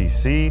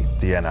CDC,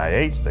 the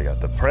NIH, they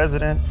got the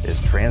president. Is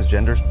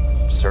transgender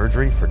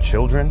surgery for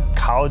children?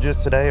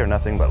 Colleges today are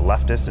nothing but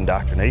leftist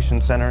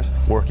indoctrination centers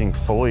working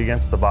fully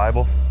against the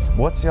Bible.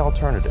 What's the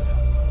alternative?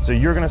 So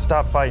you're gonna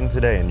stop fighting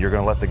today and you're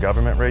gonna let the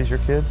government raise your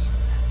kids?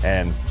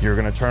 And you're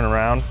gonna turn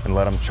around and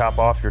let them chop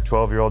off your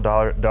 12-year-old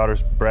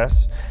daughter's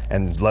breasts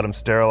and let them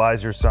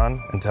sterilize your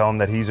son and tell him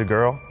that he's a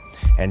girl?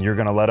 And you're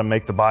gonna let them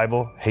make the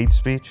Bible hate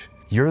speech?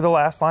 You're the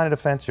last line of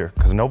defense here,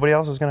 because nobody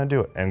else is going to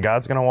do it, and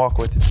God's going to walk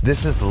with you.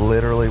 This is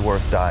literally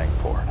worth dying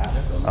for.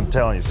 Absolutely. I'm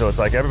telling you. So it's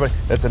like everybody,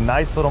 it's a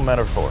nice little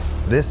metaphor.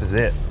 This is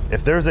it.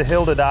 If there's a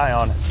hill to die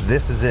on,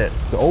 this is it.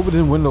 The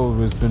Overton window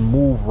has been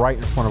moved right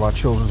in front of our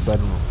children's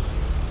bedrooms,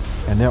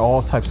 and there are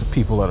all types of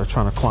people that are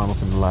trying to climb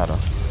up in the ladder.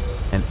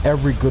 And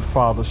every good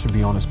father should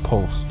be on his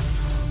post,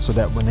 so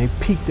that when they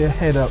peek their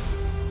head up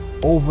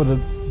over the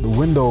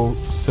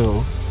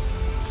windowsill,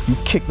 you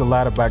kick the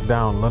ladder back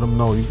down, let them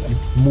know you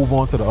move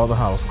on to the other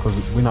house, because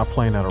we're not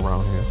playing that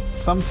around here.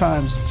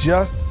 Sometimes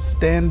just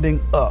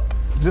standing up,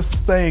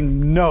 just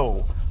saying,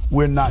 no,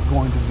 we're not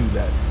going to do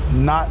that.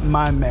 Not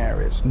my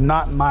marriage,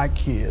 not my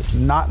kids,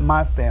 not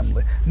my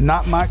family,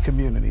 not my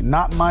community,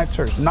 not my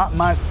church, not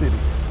my city.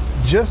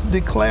 Just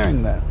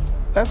declaring that,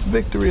 that's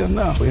victory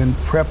enough. In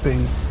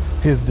prepping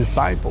his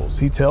disciples,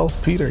 he tells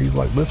Peter, he's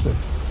like, listen,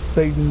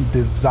 Satan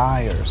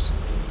desires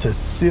to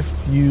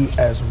sift you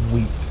as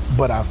wheat,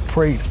 but I've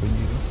prayed for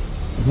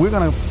you. We're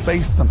gonna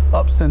face some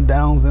ups and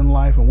downs in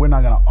life, and we're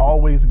not gonna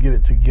always get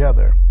it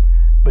together.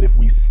 But if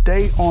we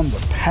stay on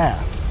the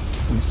path,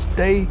 if we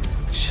stay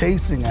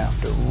chasing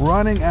after,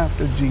 running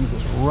after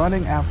Jesus,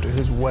 running after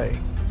his way,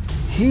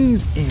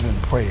 he's even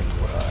praying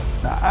for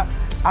us. Now,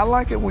 I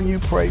like it when you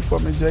pray for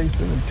me,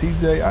 Jason and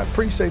TJ. I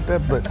appreciate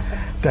that, but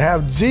to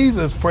have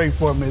Jesus pray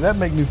for me, that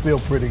makes me feel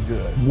pretty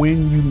good.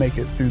 When you make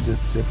it through this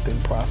sifting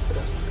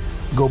process,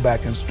 go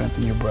back and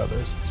strengthen your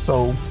brothers.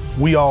 So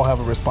we all have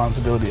a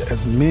responsibility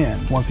as men.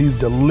 Once he's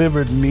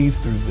delivered me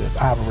through this,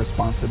 I have a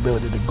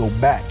responsibility to go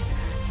back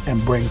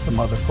and bring some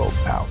other folk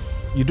out.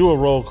 You do a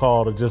roll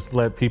call to just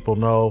let people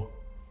know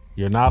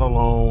you're not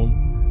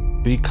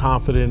alone, be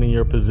confident in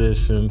your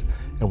positions,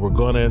 and we're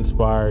gonna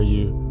inspire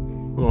you.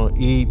 We're gonna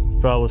eat,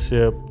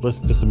 fellowship,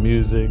 listen to some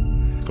music.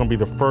 It's gonna be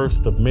the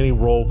first of many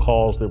roll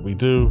calls that we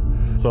do.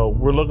 So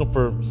we're looking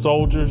for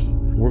soldiers.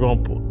 We're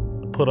gonna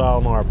put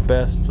out our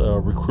best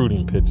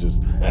recruiting pitches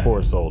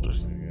for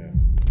soldiers.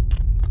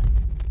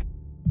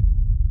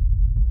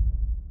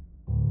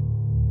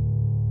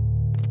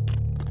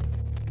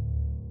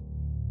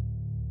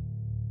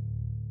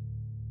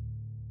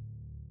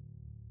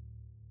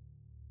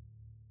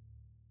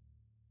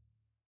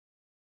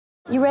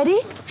 You ready?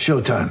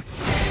 Showtime.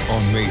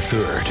 On May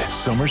 3rd,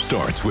 summer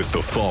starts with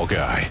The Fall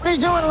Guy. Let's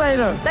do it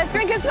later. Let's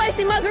drink a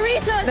spicy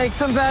margarita. Make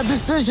some bad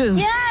decisions.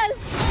 Yes.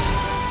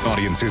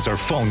 Audiences are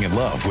falling in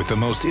love with the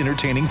most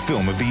entertaining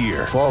film of the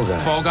year. Fall Guy.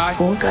 Fall Guy?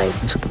 Fall Guy.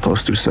 That's what the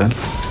poster said.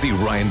 See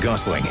Ryan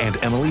Gosling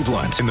and Emily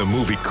Blunt in the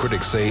movie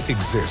critics say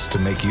exists to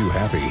make you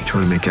happy.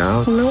 Trying to make it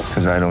out? Nope.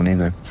 Because I don't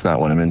either. It's not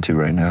what I'm into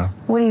right now.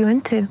 What are you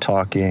into?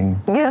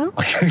 Talking. Yeah.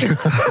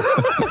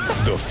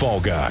 The Fall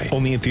Guy.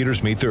 Only in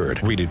theaters May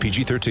 3rd. Rated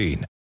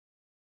PG-13.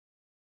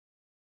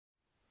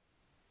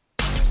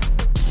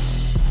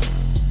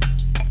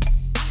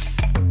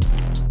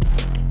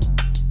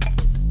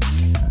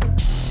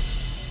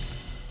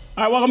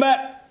 All right, welcome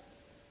back.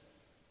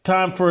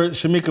 Time for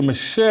Shamika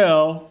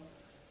Michelle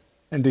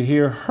and to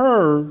hear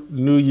her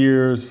New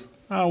Year's,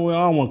 I don't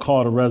want to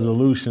call it a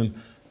resolution,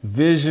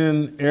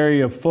 vision,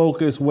 area of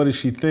focus. What does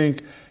she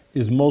think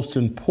is most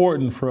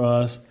important for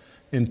us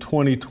in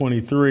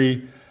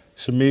 2023?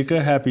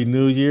 Shamika, Happy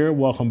New Year.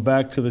 Welcome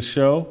back to the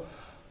show.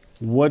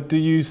 What do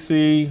you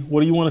see?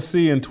 What do you want to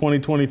see in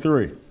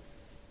 2023?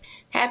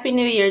 Happy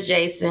New Year,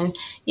 Jason.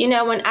 You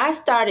know, when I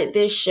started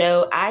this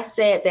show, I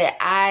said that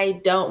I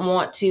don't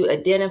want to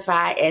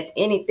identify as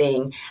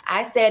anything.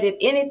 I said, if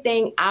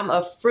anything, I'm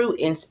a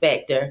fruit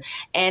inspector,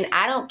 and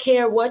I don't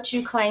care what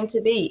you claim to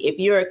be. If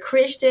you're a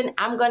Christian,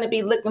 I'm going to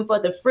be looking for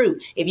the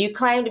fruit. If you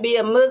claim to be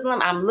a Muslim,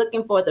 I'm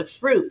looking for the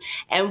fruit.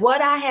 And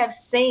what I have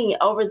seen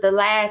over the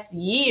last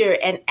year,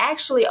 and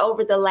actually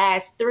over the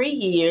last 3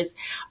 years,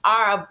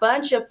 are a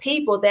bunch of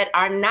people that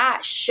are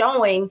not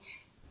showing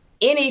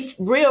any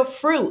real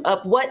fruit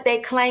of what they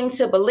claim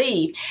to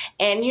believe.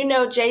 And you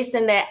know,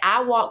 Jason, that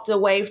I walked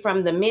away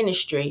from the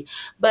ministry,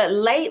 but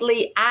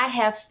lately I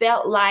have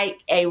felt like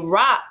a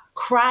rock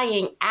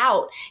crying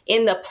out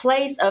in the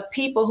place of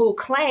people who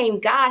claim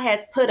God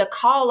has put a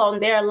call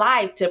on their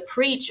life to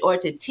preach or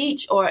to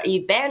teach or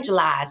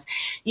evangelize,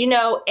 you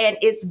know, and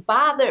it's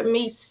bothered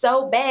me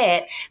so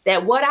bad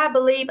that what I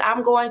believe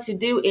I'm going to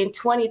do in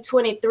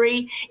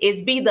 2023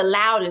 is be the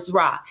loudest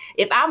rock.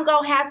 If I'm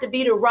going to have to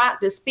be the rock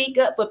to speak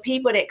up for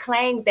people that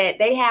claim that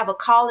they have a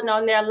calling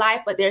on their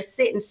life, but they're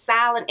sitting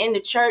silent in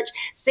the church,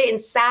 sitting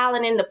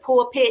silent in the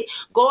pulpit,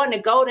 going to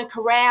Golden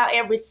Corral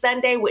every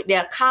Sunday with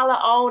their collar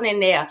on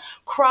and their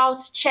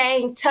cross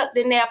chain tucked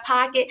in their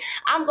pocket.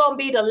 I'm going to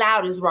be the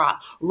loudest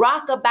rock.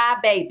 Rock-a-bye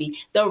baby,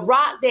 the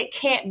rock that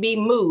can't be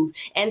moved.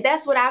 And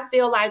that's what I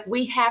feel like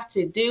we have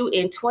to do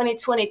in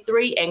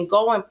 2023 and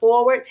going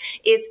forward,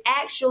 is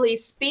actually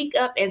speak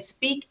up and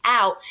speak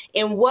out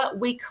in what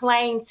we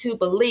claim to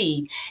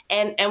believe.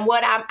 And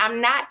what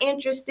I'm not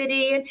interested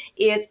in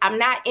is, I'm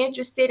not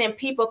interested in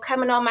people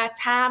coming on my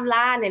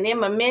timeline and in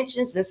my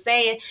mentions and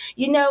saying,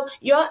 you know,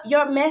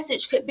 your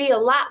message could be a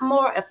lot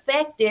more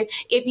effective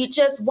if you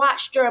just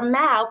watched your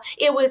mouth.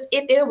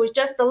 If it was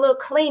just a little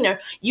cleaner.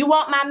 You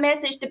want my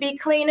message to be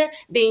cleaner,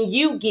 then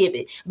you give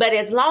it. But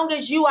as long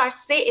as you are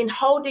sitting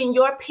holding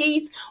your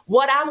peace,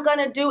 what I'm going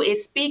to do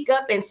is speak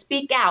up and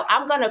speak out.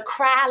 I'm going to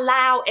cry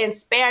loud and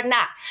spare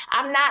not.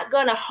 I'm not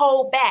going to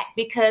hold back,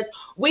 because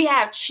we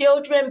have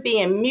children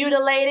being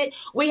mutilated.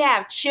 We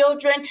have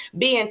children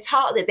being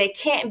taught that they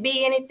can't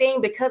be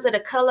anything because of the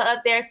color of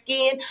their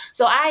skin.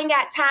 So I ain't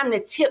got time to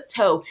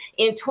tiptoe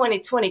in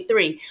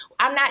 2023.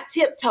 I'm not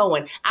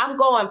tiptoeing. I'm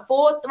going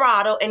full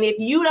throttle. And if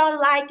you don't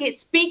like it,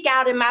 speak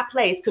out in my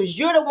place, because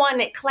you're the one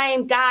that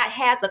claimed God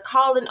has a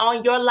calling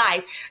on your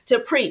life to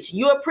preach.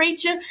 You're a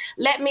preacher?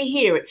 Let me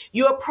hear it.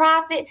 You're a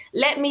prophet?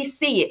 Let me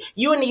see it.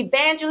 You're an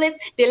evangelist?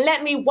 Then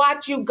let me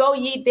watch you go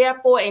ye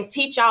therefore and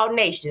teach all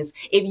nations.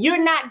 If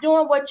you're not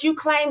doing what you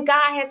claim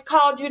God has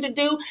called you to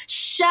do,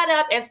 shut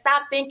up and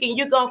stop thinking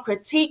you're going to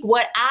critique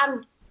what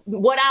I'm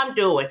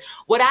doing,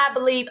 what I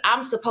believe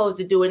I'm supposed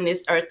to do in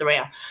this earth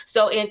realm.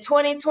 So in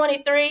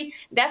 2023,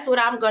 that's what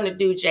I'm going to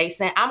do,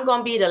 Jason. I'm going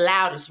to be the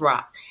loudest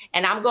rock,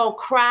 and I'm going to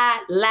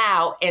cry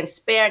loud and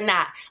spare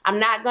not. I'm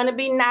not going to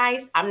be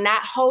nice. I'm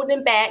not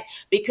holding back,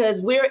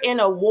 because we're in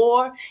a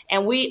war,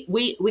 and we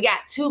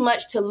got too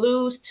much to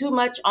lose, too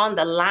much on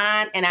the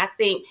line. And I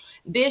think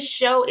this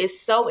show is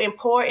so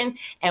important,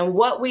 and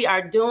what we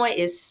are doing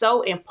is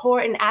so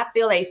important. I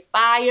feel a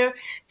fire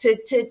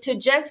to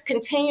just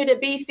continue to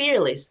be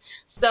fearless.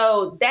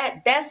 So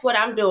that's what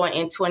I'm doing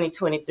in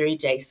 2023,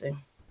 Jason.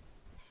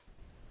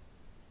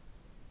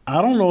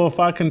 I don't know if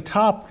I can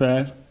top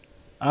that.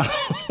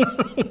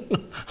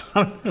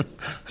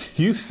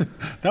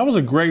 That was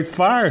a great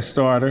fire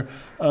starter.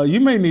 You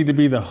may need to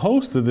be the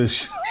host of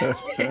this show.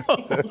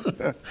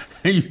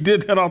 And you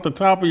did that off the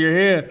top of your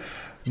head.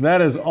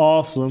 That is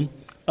awesome.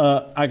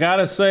 I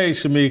gotta say,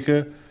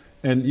 Shamika,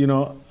 and you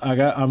know,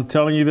 I'm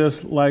telling you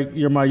this like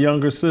you're my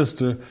younger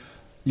sister.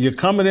 You're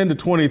coming into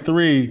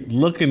 23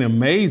 looking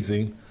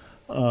amazing.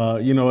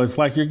 You know, it's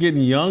like you're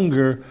getting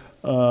younger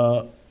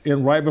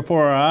right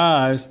before our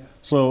eyes.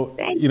 So,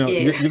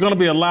 you're going to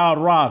be a loud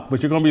rock,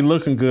 but you're going to be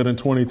looking good in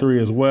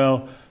 23 as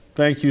well.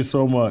 Thank you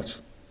so much.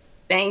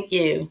 Thank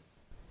you.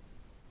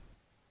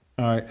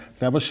 All right.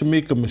 That was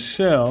Shamika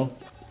Michelle.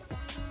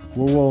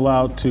 We'll roll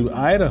out to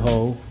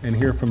Idaho and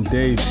hear from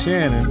Dave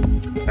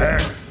Shannon.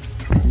 X.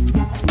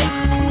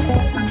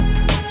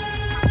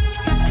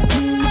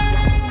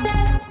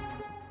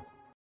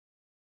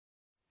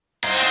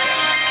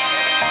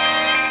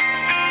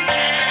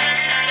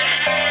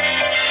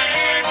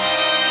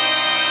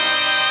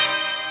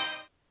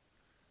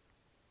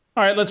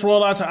 All right, let's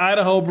roll out to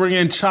Idaho, bring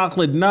in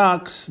Chocolate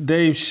Knox,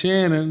 Dave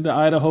Shannon, the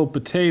Idaho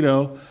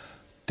Potato.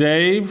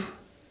 Dave,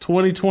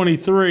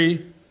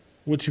 2023,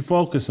 what you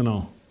focusing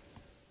on?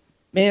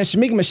 Man,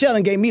 Shamika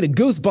Michelle gave me the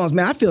goosebumps,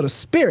 man. I feel the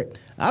spirit.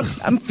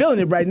 I'm feeling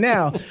it right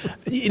now.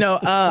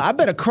 I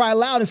better cry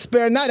loud and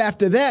spare not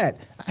after that.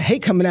 I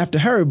hate coming after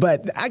her,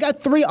 but I got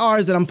 3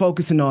 R's that I'm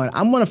focusing on.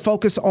 I'm going to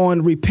focus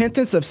on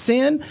repentance of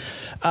sin,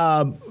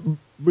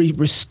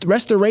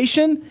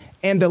 restoration,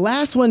 and the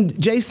last one,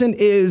 Jason,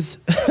 is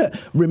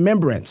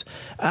remembrance.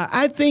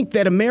 I think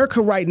that America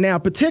right now,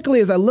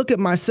 particularly as I look at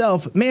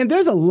myself, man,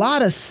 there's a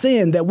lot of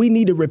sin that we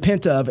need to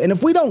repent of. And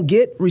if we don't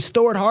get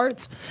restored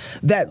hearts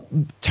that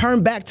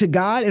turn back to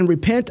God and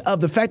repent of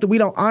the fact that we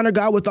don't honor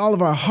God with all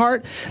of our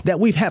heart, that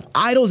we have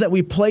idols that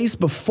we place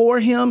before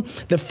him,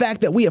 the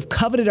fact that we have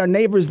coveted our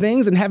neighbor's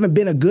things and haven't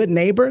been a good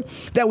neighbor,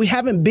 that we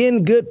haven't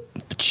been good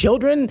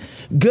children,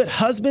 good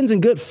husbands,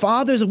 and good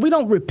fathers, if we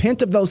don't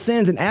repent of those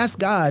sins and ask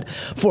God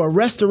for a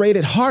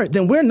restorated heart,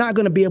 then we're not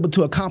going to be able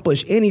to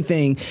accomplish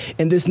anything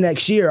in this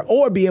next year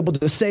or be able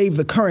to save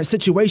the current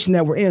situation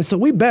that we're in. So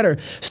we better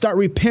start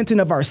repenting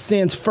of our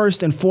sins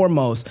first and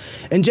foremost.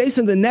 And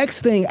Jason, the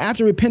next thing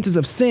after repentance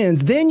of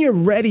sins, then you're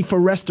ready for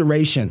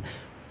restoration.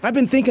 I've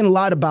been thinking a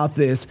lot about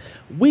this.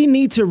 We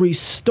need to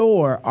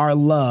restore our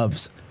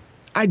loves.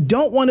 I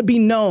don't want to be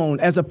known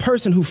as a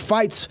person who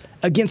fights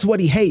against what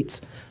he hates,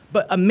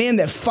 but a man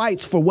that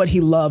fights for what he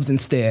loves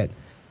instead.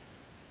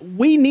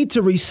 We need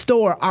to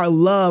restore our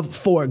love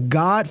for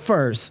God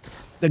first,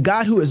 the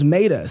God who has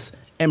made us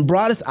and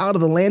brought us out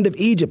of the land of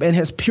Egypt and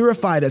has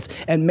purified us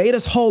and made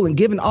us whole and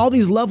given all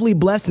these lovely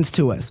blessings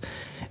to us.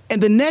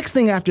 And the next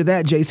thing after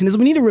that, Jason, is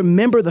we need to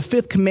remember the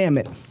 5th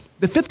commandment.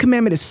 The 5th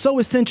commandment is so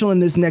essential in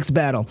this next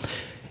battle.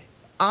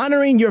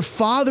 Honoring your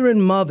father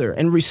and mother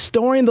and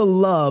restoring the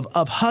love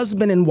of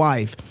husband and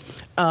wife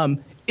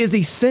is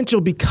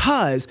essential,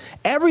 because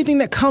everything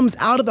that comes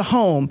out of the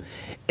home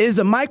is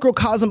a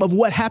microcosm of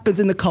what happens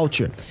in the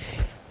culture.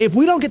 if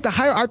we don't get the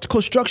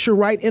hierarchical structure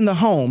right in the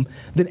home,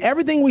 then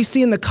everything we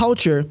see in the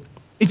culture,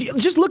 if you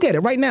just look at it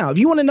right now, if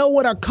you want to know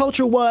what our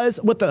culture was,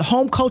 what the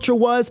home culture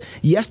was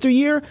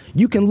yesteryear,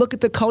 you can look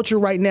at the culture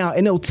right now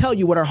and it'll tell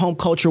you what our home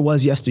culture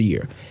was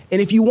yesteryear. And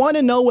if you want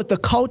to know what the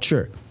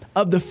culture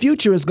of the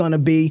future is going to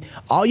be,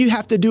 all you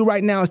have to do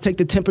right now is take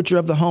the temperature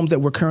of the homes that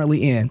we're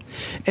currently in.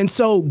 And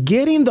so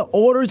getting the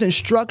orders and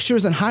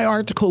structures and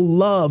hierarchical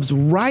loves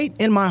right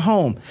in my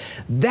home,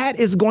 that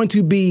is going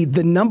to be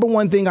the number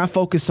one thing I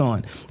focus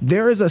on.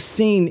 There is a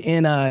scene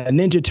in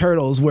Ninja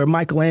Turtles where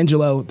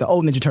Michelangelo, the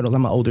old Ninja Turtles,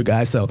 I'm an older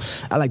guy, so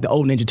I like the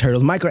old Ninja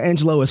Turtles.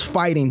 Michelangelo is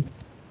fighting,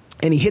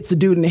 and he hits a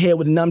dude in the head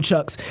with the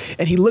nunchucks,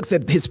 and he looks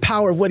at his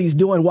power of what he's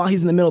doing while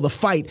he's in the middle of the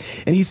fight,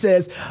 and he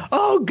says,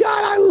 "Oh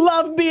God, I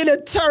love being a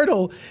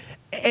turtle."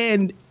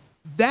 And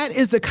that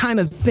is the kind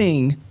of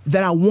thing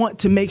that I want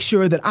to make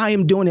sure that I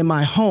am doing in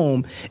my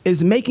home,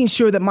 is making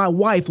sure that my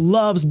wife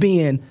loves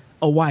being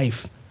a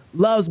wife,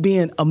 loves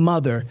being a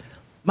mother.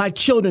 My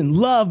children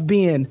love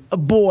being a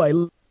boy,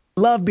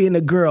 love being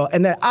a girl,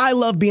 and that I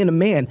love being a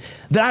man,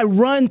 that I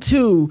run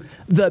to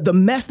the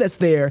mess that's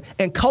there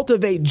and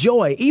cultivate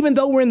joy. Even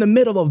though we're in the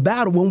middle of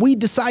battle, when we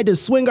decide to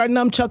swing our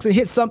nunchucks and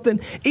hit something,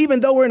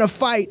 even though we're in a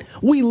fight,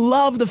 we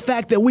love the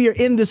fact that we are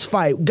in this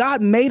fight.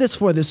 God made us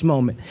for this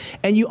moment.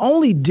 And you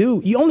only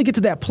get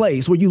to that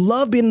place where you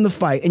love being in the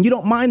fight and you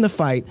don't mind the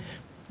fight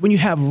when you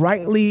have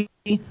rightly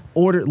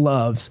ordered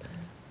loves.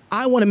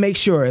 I want to make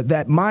sure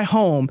that my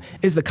home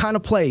is the kind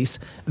of place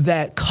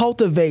that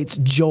cultivates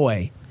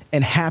joy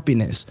and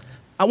happiness.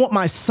 I want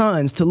my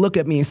sons to look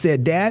at me and say,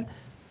 "Dad,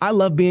 I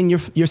love being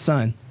your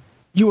son.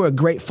 You are a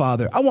great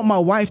father." I want my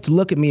wife to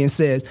look at me and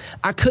say,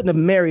 "I couldn't have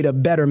married a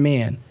better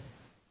man."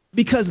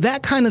 Because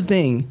that kind of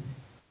thing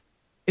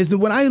is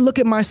when I look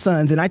at my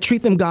sons and I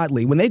treat them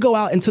godly, when they go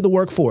out into the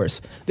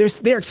workforce,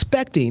 they're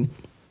expecting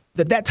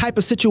that type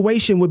of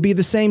situation would be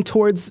the same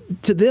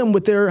to them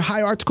with their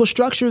hierarchical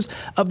structures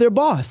of their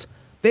boss.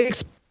 They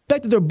expect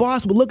that their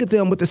boss would look at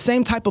them with the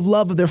same type of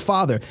love of their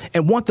father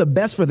and want the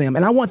best for them.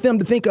 And I want them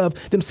to think of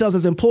themselves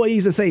as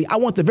employees and say, "I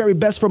want the very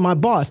best for my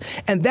boss."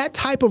 And that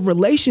type of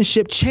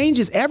relationship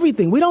changes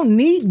everything. We don't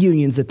need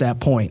unions at that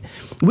point.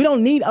 We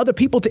don't need other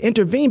people to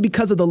intervene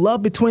because of the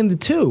love between the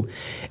two.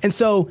 And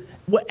so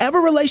whatever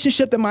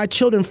relationship that my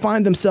children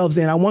find themselves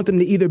in, I want them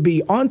to either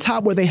be on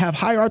top where they have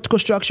hierarchical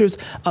structures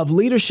of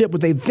leadership, where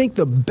they think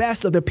the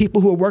best of the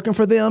people who are working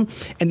for them,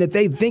 and that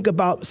they think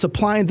about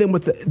supplying them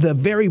with the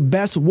very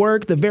best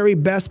work, the very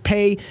best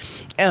pay.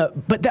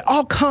 But that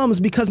all comes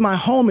because my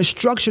home is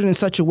structured in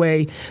such a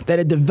way that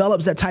it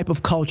develops that type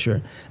of culture.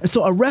 And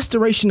so a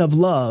restoration of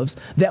loves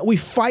that we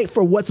fight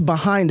for what's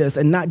behind us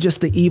and not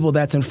just the evil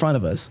that's in front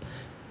of us.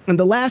 And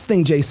the last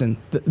thing, Jason,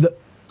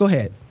 go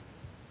ahead.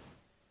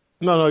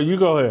 No, you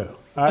go ahead.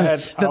 I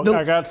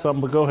got something,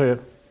 but go ahead.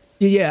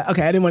 Yeah,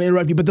 okay, I didn't want to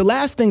interrupt you. But the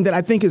last thing that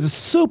I think is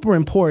super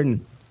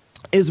important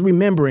is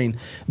remembering.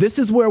 This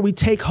is where we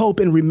take hope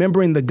in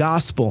remembering the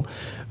gospel.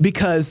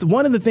 Because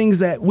one of the things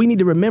that we need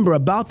to remember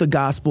about the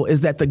gospel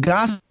is that the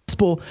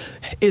gospel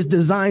is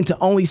designed to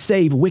only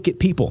save wicked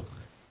people.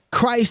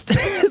 Christ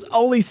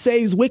only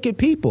saves wicked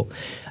people.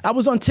 I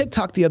was on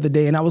TikTok the other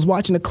day and I was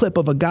watching a clip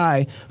of a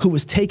guy who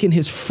was taking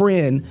his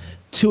friend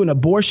to an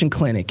abortion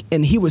clinic,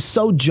 and he was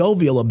so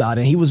jovial about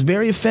it. He was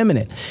very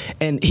effeminate,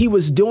 and he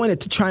was doing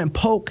it to try and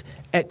poke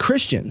at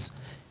Christians.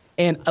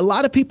 And a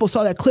lot of people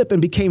saw that clip and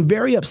became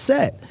very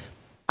upset.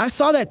 I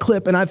saw that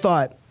clip and I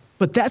thought,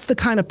 but that's the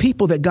kind of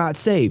people that God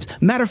saves.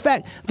 Matter of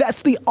fact,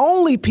 that's the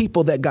only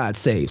people that God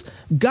saves.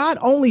 God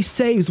only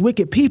saves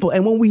wicked people.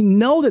 And when we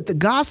know that the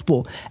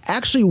gospel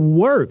actually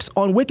works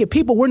on wicked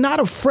people, we're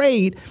not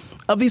afraid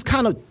of these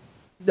kind of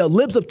the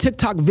libs of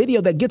TikTok video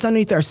that gets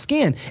underneath our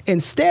skin.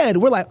 Instead,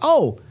 we're like,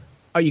 "Oh,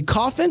 are you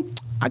coughing?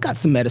 I got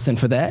some medicine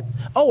for that.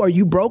 Oh, are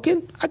you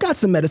broken? I got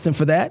some medicine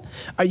for that.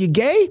 Are you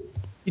gay?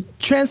 You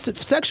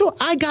transsexual?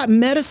 I got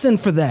medicine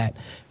for that."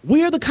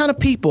 We are the kind of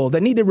people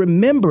that need to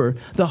remember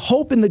the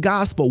hope in the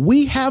gospel.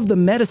 We have the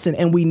medicine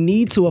and we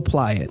need to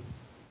apply it.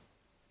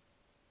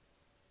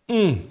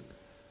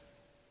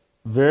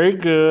 Very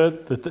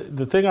good.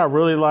 The thing I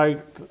really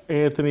liked,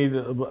 Anthony,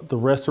 the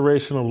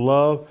restoration of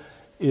love,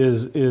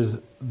 is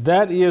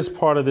that is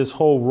part of this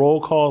whole roll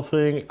call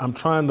thing. I'm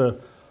trying to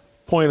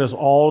point us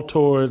all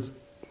towards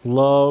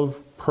love,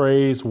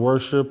 praise,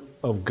 worship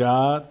of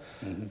God,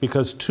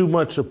 because too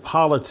much of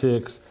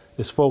politics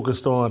is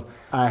focused on,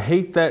 I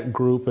hate that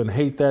group and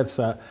hate that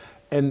side.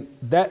 And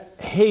that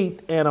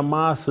hate,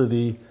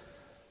 animosity,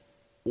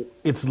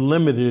 it's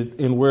limited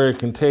in where it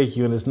can take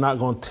you, and it's not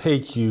going to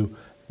take you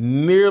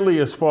nearly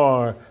as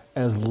far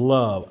as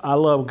love. I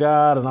love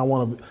God and I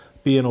want to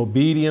be in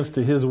obedience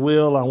to his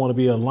will. I want to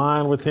be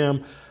aligned with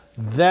him.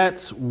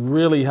 That's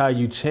really how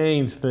you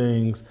change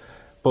things.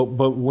 But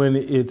when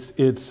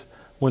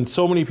when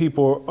so many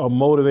people are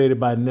motivated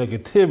by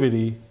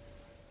negativity,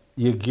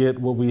 you get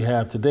what we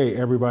have today.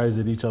 Everybody's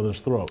at each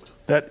other's throats.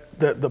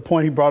 The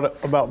point he brought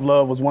up about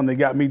love was one that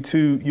got me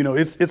too. You know,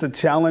 it's a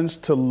challenge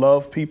to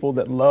love people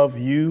that love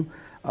you.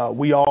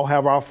 We all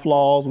have our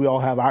flaws. We all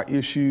have our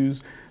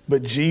issues.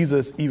 But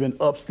Jesus even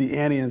ups the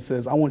ante and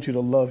says, I want you to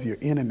love your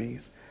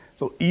enemies.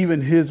 So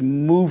even his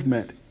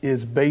movement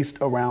is based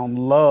around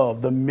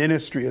love. The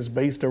ministry is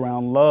based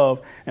around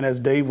love. And as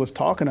Dave was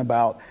talking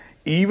about,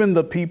 even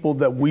the people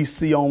that we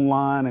see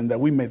online and that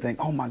we may think,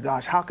 oh my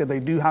gosh, how could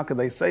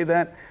they say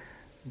that?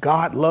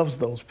 God loves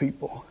those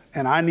people.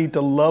 And I need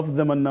to love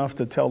them enough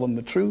to tell them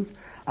the truth.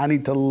 I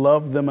need to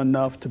love them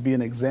enough to be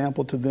an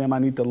example to them. I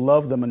need to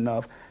love them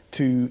enough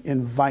to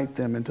invite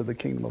them into the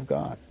kingdom of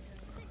God.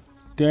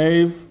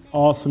 Dave,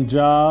 awesome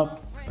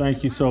job.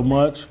 Thank you so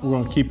much. We're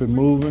going to keep it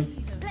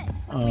moving.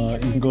 You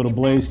can go to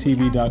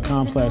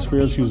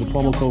blazetv.com/fearless. Use the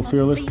promo code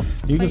fearless.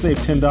 You can save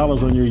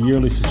 $10 on your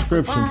yearly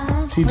subscription.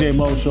 TJ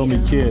Mo, Show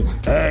Me Kid.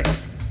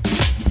 X.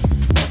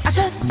 I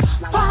just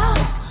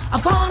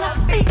wanna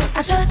be.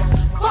 I just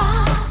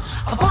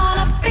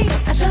wanna be.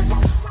 I just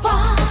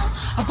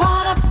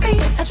wanna be.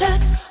 I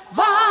just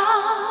want.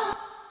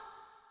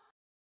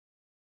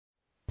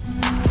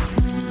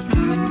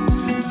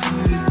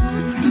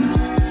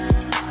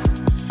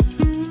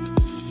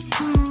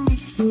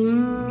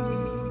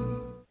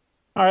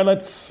 All right,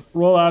 let's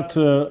roll out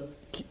to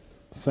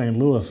St.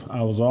 Louis.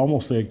 I was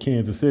almost saying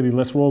Kansas City.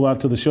 Let's roll out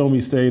to the Show Me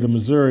State of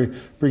Missouri.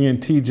 Bring in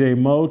TJ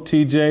Mo.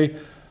 TJ,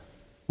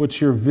 what's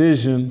your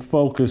vision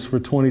focus for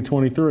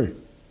 2023?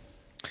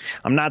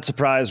 I'm not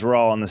surprised we're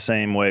all on the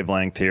same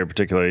wavelength here,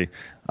 particularly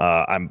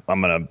I'm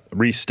going to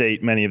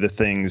restate many of the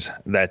things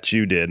that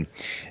you did.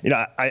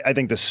 I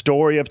think the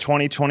story of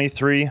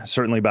 2023,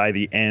 certainly by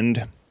the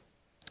end,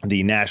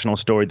 the national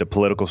story, the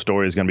political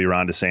story is going to be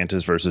Ron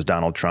DeSantis versus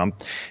Donald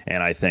Trump.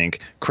 And I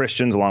think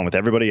Christians, along with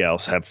everybody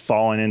else, have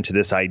fallen into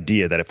this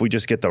idea that if we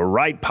just get the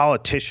right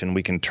politician,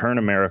 we can turn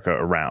America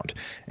around.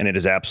 And it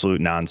is absolute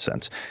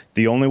nonsense.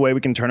 The only way we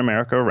can turn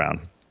America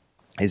around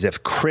is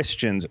if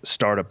Christians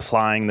start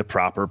applying the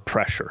proper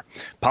pressure.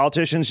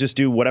 Politicians just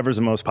do whatever's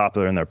the most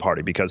popular in their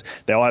party because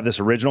they all have this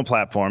original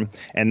platform,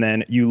 and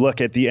then you look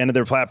at the end of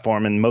their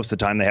platform, and most of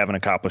the time they haven't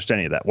accomplished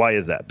any of that. Why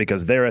is that?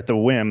 Because they're at the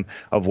whim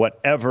of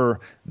whatever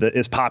that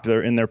is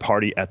popular in their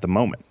party at the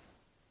moment.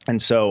 And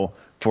so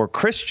for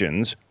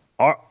Christians,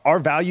 our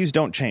values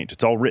don't change.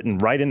 It's all written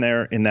right in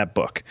there in that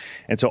book.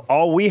 And so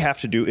all we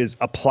have to do is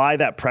apply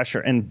that pressure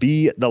and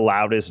be the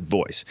loudest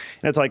voice.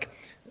 And it's like,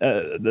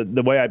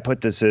 the way I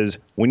put this is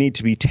we need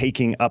to be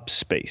taking up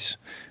space,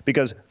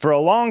 because for a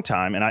long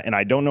time, and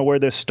I don't know where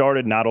this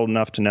started, not old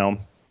enough to know,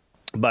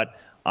 but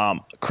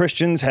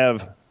Christians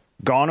have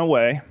gone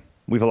away.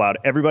 We've allowed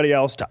everybody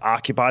else to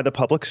occupy the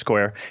public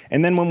square.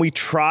 And then when we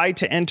try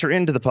to enter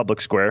into the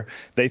public square,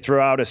 they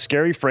throw out a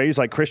scary phrase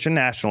like Christian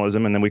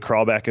nationalism, and then we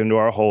crawl back into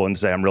our hole and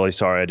say, I'm really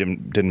sorry, I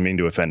didn't mean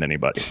to offend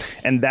anybody.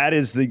 And that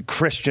is the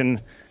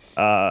Christian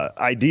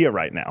idea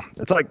right now.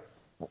 It's like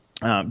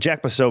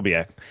Jack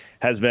Posobiec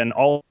has been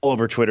all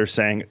over Twitter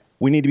saying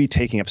we need to be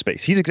taking up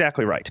space. He's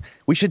exactly right.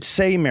 We should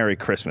say Merry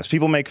Christmas.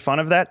 People make fun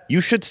of that. You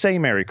should say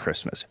Merry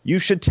Christmas. You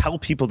should tell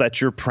people that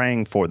you're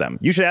praying for them.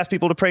 You should ask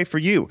people to pray for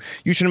you.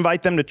 You should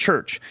invite them to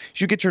church. You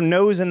should get your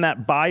nose in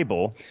that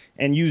Bible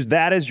and use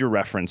that as your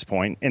reference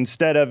point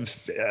instead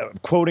of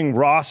quoting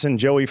Ross and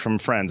Joey from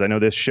Friends. I know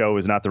this show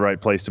is not the right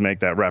place to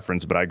make that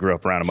reference, but I grew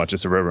up around a bunch of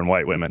suburban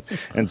white women.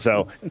 And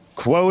so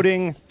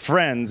quoting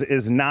Friends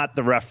is not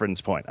the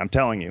reference point. I'm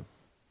telling you.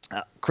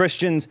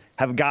 Christians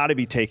have got to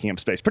be taking up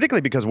space,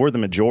 particularly because we're the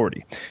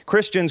majority.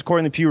 Christians,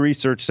 according to the Pew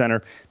Research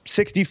Center,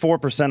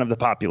 64% of the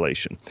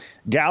population.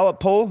 Gallup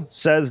poll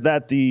says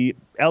that the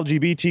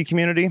LGBT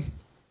community,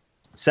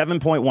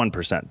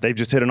 7.1%. They've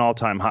just hit an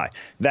all-time high.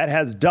 That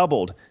has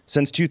doubled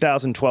since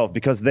 2012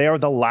 because they are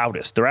the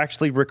loudest. They're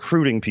actually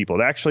recruiting people.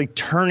 They're actually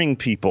turning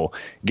people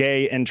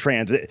gay and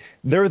trans.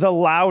 They're the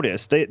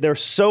loudest. They're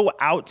so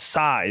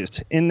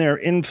outsized in their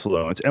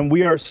influence, and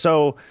we are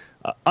so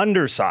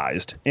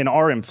undersized in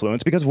our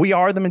influence because we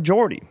are the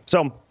majority.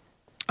 So I'm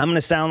going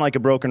to sound like a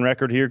broken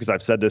record here because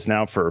I've said this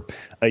now for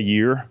a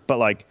year, but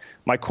like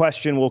my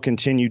question will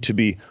continue to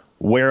be,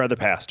 where are the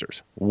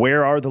pastors?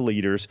 Where are the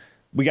leaders?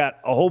 We got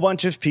a whole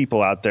bunch of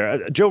people out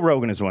there. Joe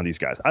Rogan is one of these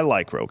guys. I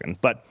like Rogan,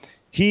 but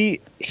he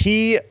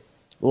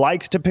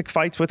likes to pick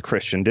fights with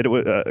Christians. Did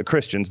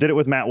it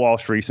with Matt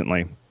Walsh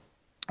recently.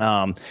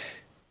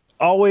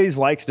 Always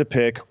likes to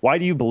pick, why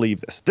do you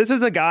believe this? This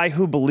is a guy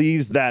who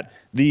believes that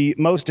the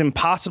most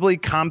impossibly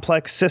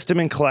complex system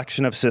and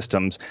collection of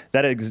systems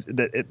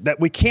that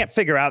we can't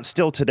figure out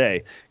still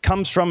today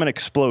comes from an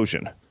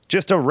explosion,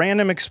 just a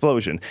random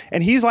explosion.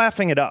 And he's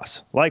laughing at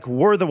us like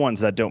we're the ones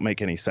that don't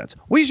make any sense.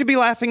 We should be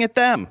laughing at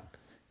them.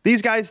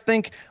 These guys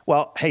think,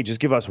 well, hey, just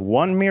give us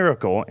one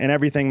miracle and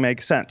everything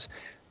makes sense.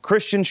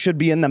 Christians should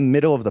be in the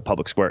middle of the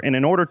public square. And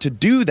in order to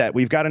do that,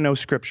 we've got to know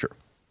Scripture.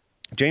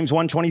 James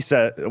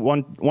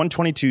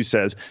 1:22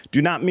 says,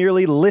 do not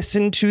merely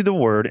listen to the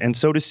word and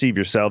so deceive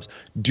yourselves.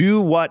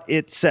 Do what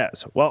it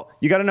says. Well,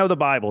 you got to know the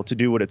Bible to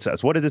do what it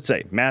says. What does it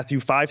say? Matthew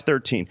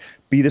 5:13,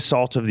 be the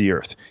salt of the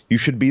earth. You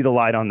should be the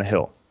light on the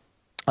hill.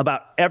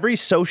 about every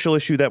social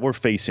issue that we're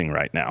facing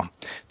right now,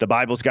 the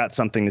Bible's got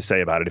something to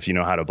say about it if you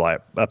know how to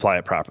apply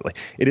it properly.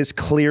 It is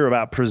clear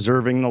about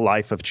preserving the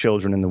life of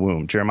children in the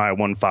womb, Jeremiah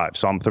 1:5,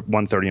 Psalm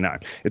 139.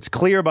 It's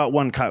clear about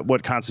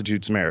what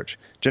constitutes marriage,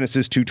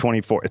 Genesis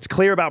 2:24. It's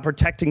clear about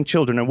protecting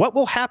children and what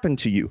will happen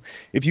to you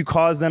if you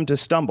cause them to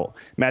stumble,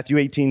 Matthew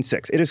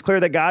 18:6. It is clear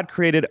that God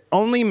created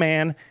only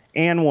man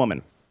and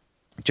woman,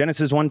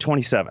 Genesis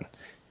 1:27.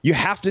 You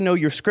have to know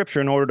your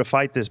scripture in order to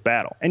fight this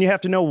battle, and you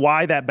have to know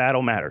why that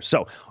battle matters.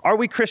 So are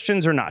we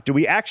Christians or not? Do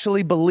we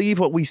actually believe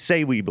what we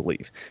say we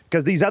believe?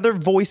 Because these other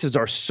voices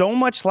are so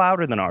much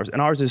louder than ours,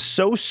 and ours is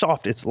so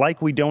soft, it's like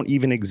we don't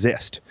even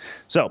exist.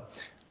 So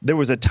there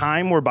was a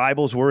time where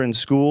Bibles were in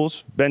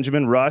schools.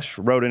 Benjamin Rush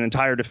wrote an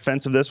entire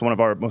defense of this, one of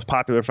our most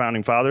popular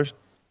founding fathers.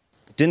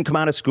 Didn't come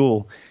out of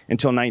school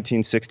until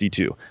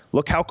 1962.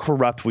 Look how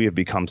corrupt we have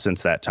become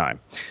since that time.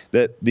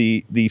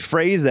 The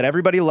phrase that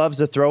everybody loves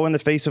to throw in the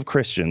face of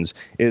Christians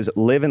is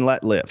live and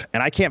let live.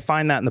 And I can't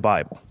find that in the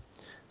Bible.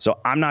 So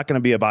I'm not going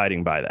to be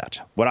abiding by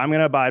that. What I'm going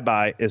to abide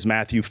by is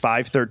Matthew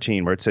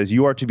 5:13, where it says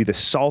you are to be the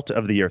salt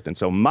of the earth. And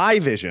so my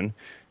vision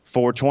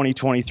for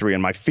 2023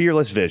 and my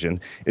fearless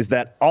vision is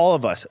that all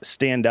of us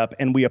stand up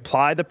and we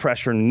apply the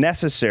pressure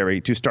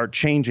necessary to start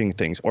changing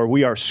things, or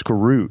we are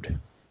screwed.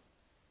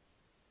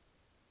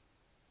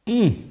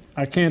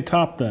 I can't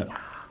top that.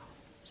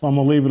 So I'm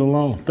going to leave it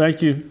alone.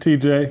 Thank you,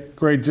 TJ.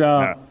 Great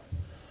job.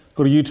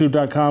 Go to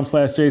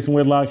youtube.com/Jason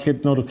Whitlock.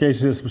 Hit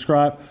notifications and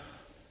subscribe.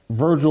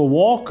 Virgil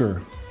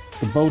Walker,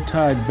 the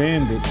bow-tied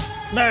bandit.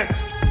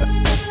 Next.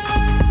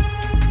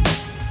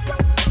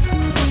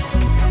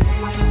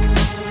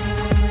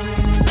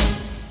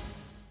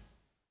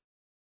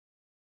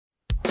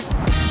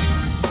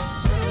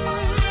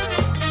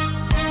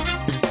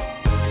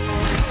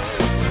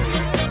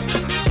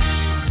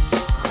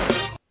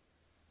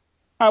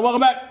 All right,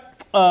 welcome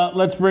back.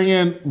 Let's bring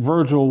in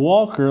Virgil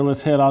Walker.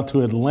 Let's head out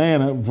to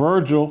Atlanta.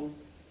 Virgil,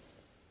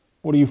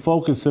 what are you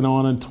focusing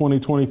on in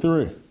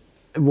 2023?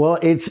 Well,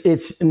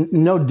 it's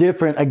no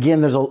different. Again,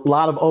 there's a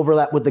lot of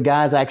overlap with the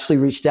guys. I actually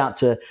reached out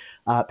to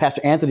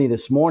Pastor Anthony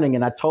this morning,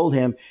 and I told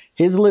him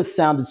his list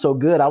sounded so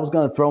good, I was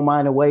going to throw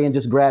mine away and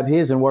just grab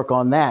his and work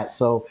on that.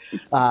 So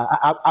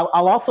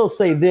I'll also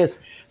say this.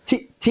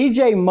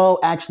 TJ Moe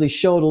actually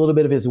showed a little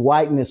bit of his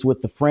whiteness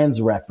with the Friends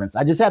reference.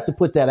 I just have to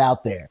put that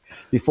out there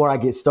before I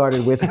get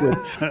started with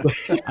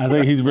I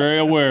think he's very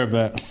aware of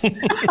that.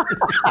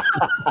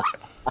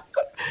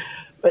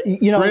 But,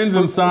 Friends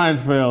and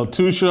Seinfeld,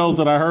 two shows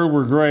that I heard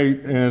were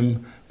great,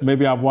 and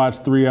maybe I've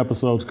watched 3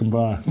 episodes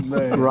combined.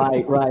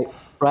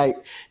 Right.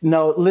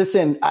 No,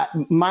 listen,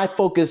 my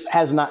focus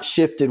has not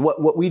shifted.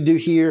 What we do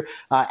here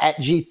at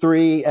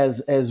G3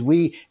 as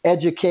we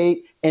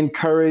educate,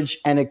 encourage,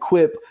 and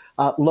equip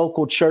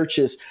local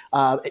churches.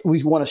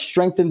 We want to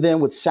strengthen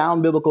them with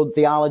sound biblical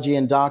theology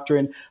and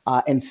doctrine,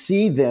 and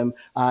see them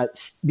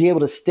be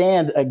able to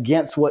stand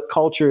against what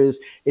culture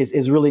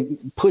is really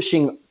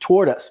pushing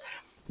toward us.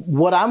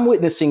 What I'm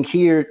witnessing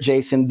here,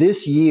 Jason,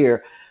 this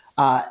year,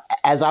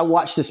 as I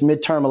watched this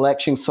midterm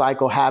election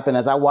cycle happen,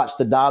 as I watched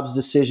the Dobbs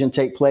decision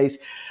take place,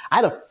 I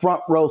had a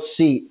front row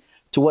seat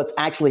to what's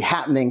actually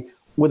happening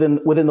within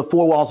the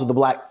 4 walls of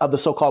the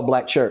so-called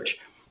black church.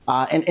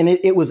 And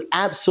it was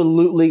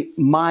absolutely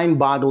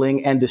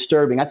mind-boggling and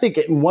disturbing. I think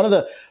one of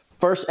the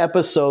first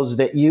episodes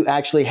that you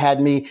actually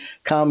had me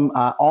come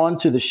on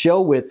to the show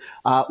with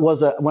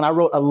was when I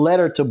wrote a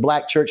letter to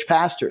black church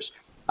pastors.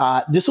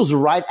 This was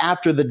right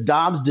after the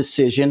Dobbs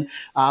decision,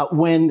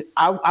 when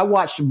I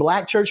watched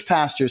black church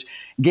pastors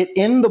get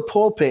in the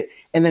pulpit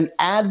and then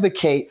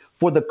advocate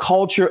for the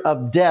culture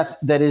of death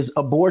that is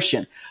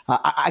abortion.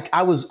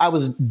 I was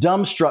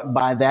dumbstruck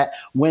by that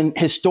when,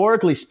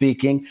 historically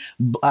speaking,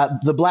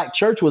 the black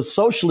church was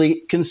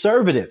socially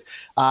conservative.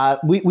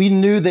 We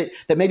knew that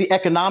maybe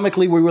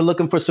economically we were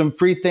looking for some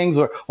free things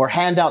or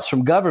handouts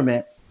from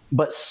government.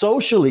 But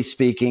socially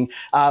speaking,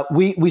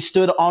 we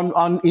stood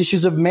on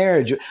issues of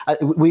marriage.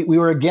 We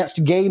were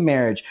against gay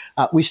marriage.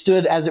 We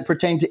stood as it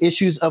pertained to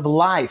issues of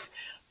life.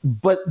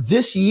 But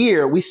this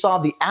year, we saw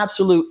the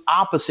absolute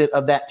opposite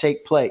of that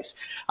take place.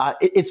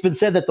 It's been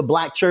said that the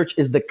black church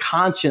is the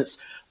conscience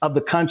of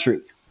the country.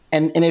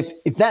 And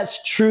if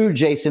that's true,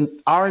 Jason,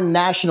 our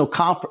national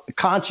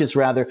conscience,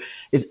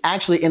 is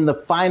actually in the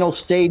final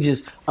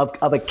stages of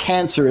a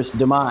cancerous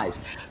demise.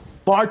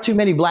 Far too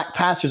many black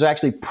pastors are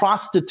actually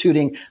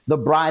prostituting the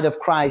bride of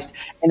Christ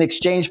in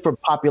exchange for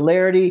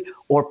popularity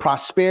or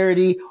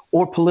prosperity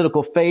or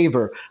political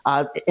favor.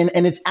 And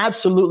it's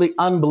absolutely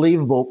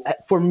unbelievable.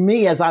 For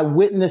me, as I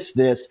witnessed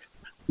this,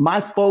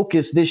 my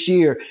focus this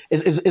year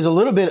is a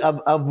little bit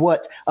of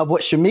what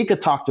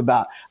Shamika talked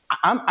about.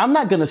 I'm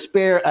not going to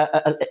spare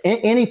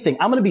anything.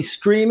 I'm going to be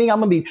screaming. I'm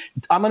going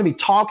to be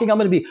talking. I'm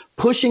going to be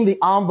pushing the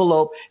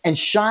envelope and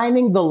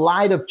shining the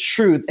light of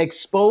truth,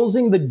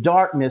 exposing the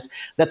darkness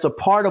that's a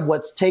part of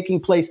what's taking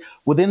place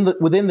within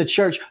the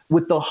church,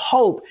 with the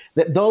hope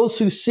that those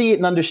who see it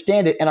and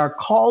understand it and are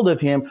called of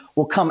him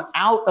will come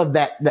out of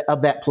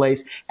that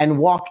place and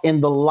walk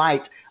in the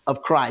light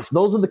of Christ.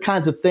 Those are the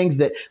kinds of things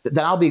that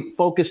I'll be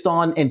focused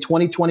on in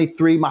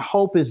 2023. My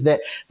hope is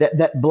that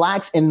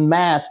blacks en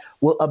masse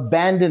will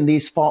abandon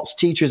these false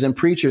teachers and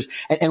preachers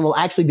and will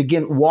actually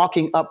begin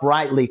walking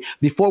uprightly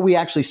before we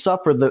actually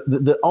suffer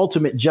the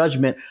ultimate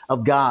judgment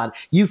of God.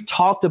 You've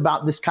talked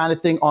about this kind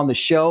of thing on the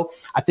show.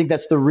 I think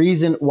that's the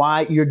reason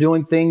why you're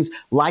doing things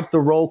like the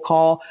roll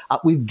call.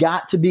 We've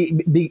got to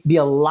be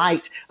a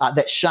light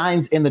that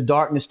shines in the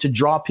darkness to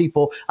draw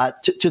people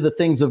to the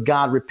things of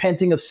God,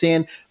 repenting of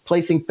sin,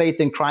 placing faith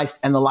in Christ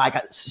and the like.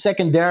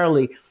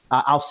 Secondarily,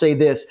 I'll say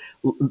this,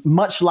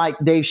 much like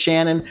Dave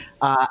Shannon,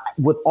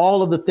 with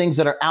all of the things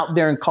that are out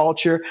there in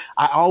culture,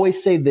 I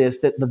always say this,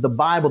 that the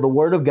Bible, the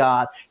Word of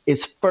God,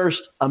 is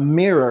first a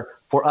mirror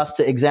for us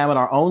to examine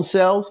our own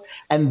selves,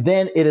 and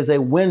then it is a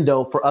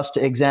window for us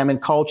to examine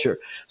culture.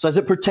 So as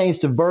it pertains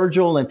to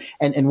Virgil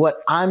and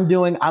what I'm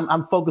doing,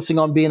 I'm focusing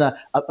on being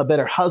a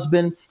better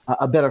husband,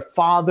 a better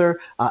father,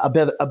 a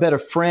better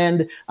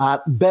friend,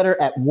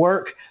 better at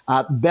work,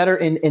 better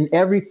in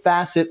every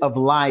facet of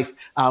life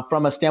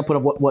from a standpoint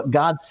of what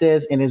God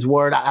says in his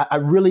word. I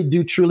really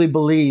do truly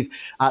believe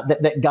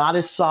that God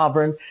is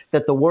sovereign,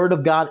 that the word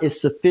of God is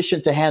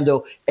sufficient to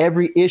handle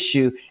every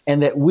issue,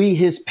 and that we,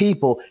 his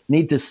people,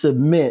 need to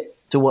submit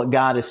to what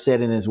God has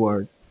said in his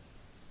word.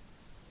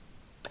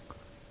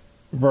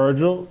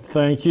 Virgil,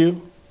 thank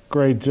you.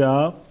 Great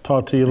job.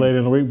 Talk to you later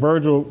in the week.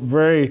 Virgil,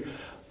 very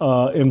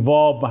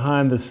involved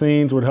behind the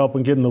scenes with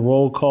helping getting the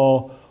roll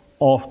call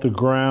off the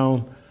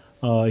ground.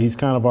 He's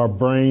kind of our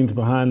brains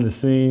behind the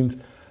scenes.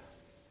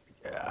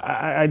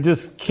 I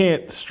just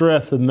can't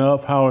stress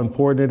enough how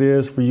important it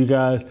is for you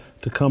guys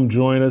to come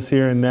join us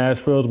here in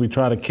Nashville as we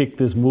try to kick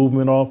this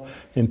movement off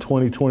in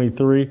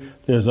 2023.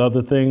 There's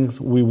other things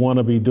we want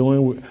to be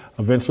doing.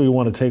 Eventually, we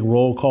want to take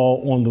roll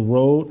call on the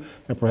road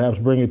and perhaps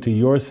bring it to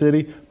your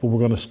city. But we're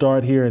going to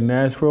start here in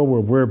Nashville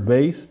where we're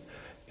based.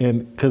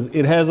 And because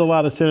it has a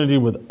lot of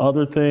synergy with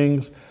other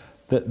things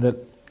that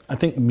I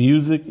think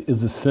music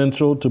is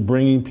essential to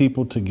bringing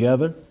people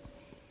together.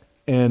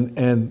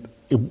 And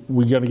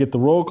we're going to get the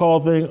roll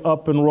call thing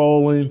up and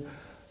rolling,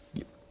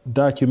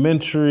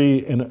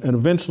 documentary, and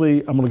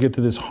eventually I'm going to get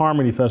to this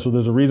Harmony Festival.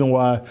 There's a reason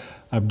why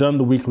I've done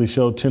the weekly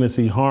show,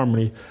 Tennessee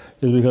Harmony,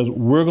 is because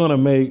we're going to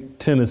make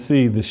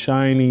Tennessee the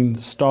shining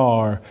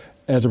star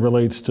as it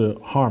relates to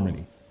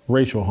harmony,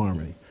 racial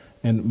harmony,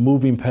 and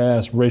moving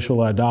past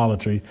racial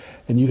idolatry.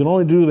 And you can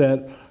only do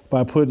that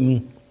by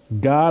putting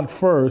God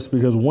first,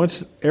 because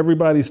once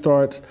everybody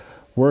starts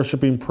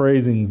worshiping,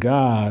 praising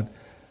God,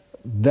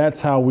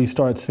 that's how we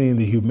start seeing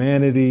the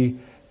humanity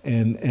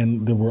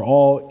and that we're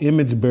all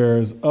image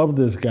bearers of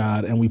this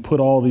God, and we put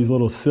all these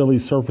little silly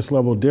surface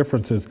level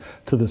differences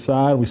to the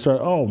side. We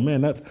start, oh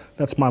man,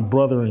 that's my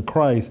brother in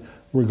Christ,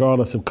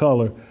 regardless of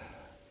color.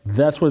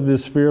 That's where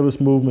this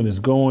fearless movement is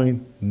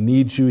going.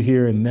 Need you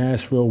here in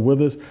Nashville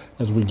with us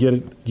as we get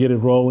it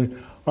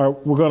rolling. All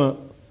right, we're gonna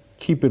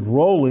keep it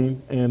rolling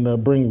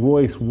and bring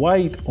Royce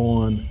White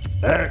on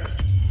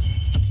next.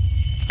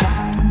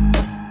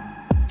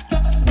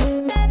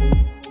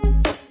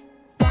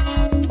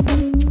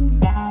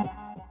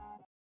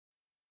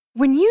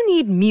 When you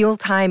need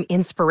mealtime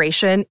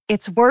inspiration,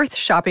 it's worth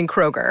shopping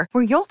Kroger,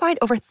 where you'll find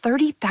over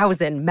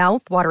 30,000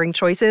 mouth-watering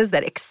choices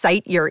that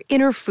excite your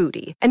inner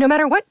foodie. And no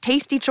matter what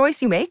tasty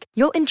choice you make,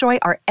 you'll enjoy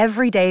our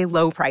everyday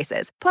low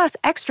prices, plus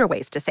extra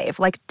ways to save,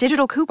 like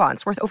digital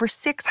coupons worth over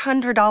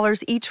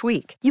 $600 each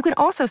week. You can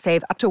also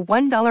save up to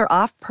 $1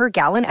 off per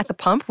gallon at the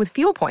pump with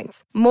fuel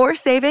points. More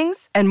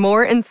savings and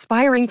more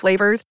inspiring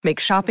flavors make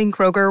shopping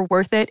Kroger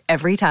worth it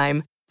every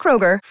time.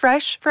 Kroger,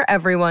 fresh for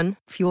everyone.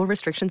 Fuel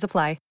restrictions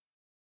apply.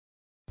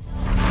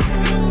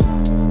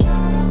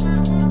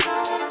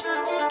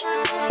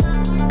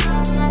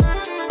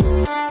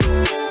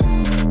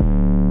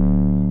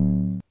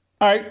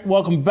 All right,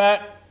 welcome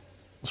back.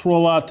 Let's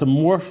roll out to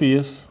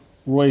Morpheus,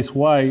 Royce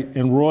White.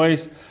 And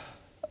Royce,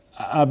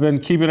 I've been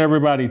keeping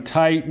everybody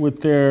tight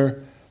with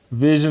their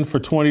vision for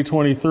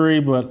 2023,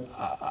 but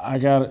I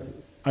got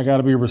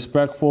to be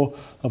respectful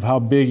of how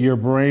big your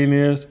brain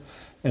is.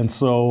 And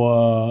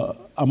so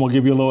I'm going to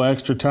give you a little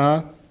extra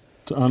time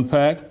to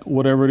unpack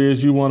whatever it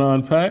is you want to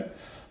unpack.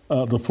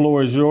 The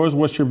floor is yours.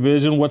 What's your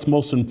vision? What's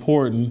most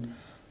important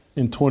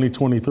in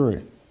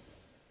 2023?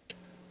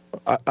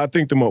 I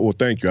think well,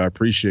 thank you. I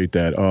appreciate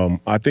that.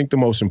 I think the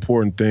most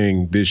important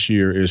thing this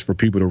year is for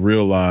people to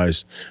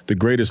realize the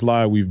greatest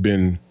lie we've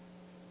been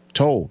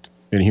told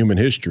in human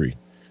history,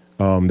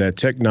 that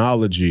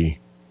technology,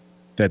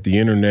 that the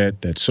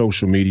internet, that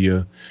social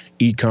media,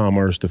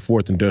 e-commerce, the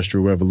fourth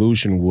industrial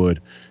revolution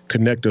would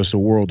connect us a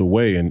world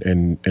away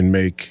and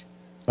make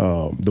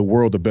the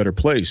world a better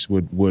place,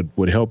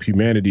 would help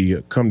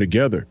humanity come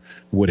together,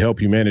 would help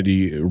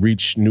humanity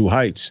reach new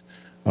heights.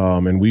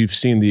 And we've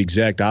seen the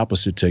exact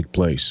opposite take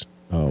place.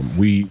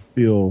 We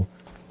feel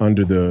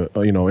under the,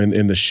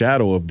 in the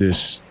shadow of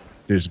this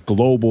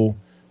global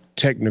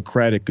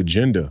technocratic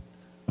agenda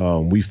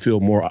We feel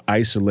more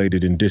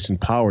isolated and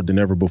disempowered than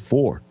ever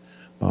before.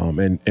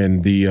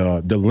 And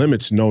the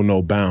limits know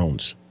no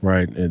bounds,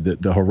 right? And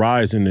the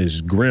horizon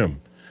is grim.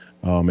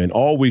 And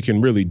all we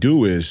can really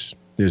do is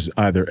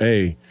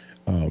either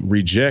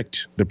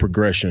reject the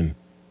progression,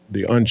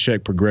 the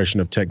unchecked progression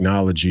of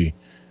technology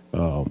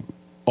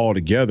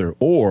altogether,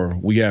 or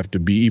we have to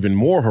be even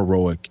more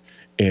heroic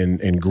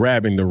in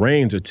grabbing the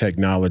reins of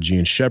technology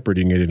and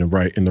shepherding it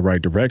in the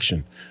right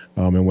direction.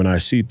 And when I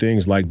see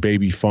things like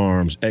baby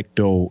farms,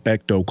 ecto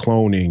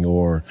cloning,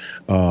 or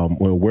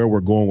where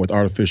we're going with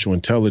artificial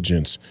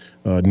intelligence,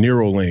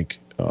 Neuralink,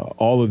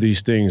 all of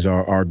these things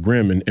are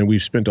grim. And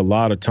we've spent a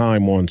lot of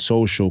time on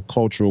social,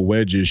 cultural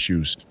wedge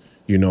issues,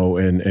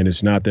 and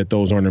it's not that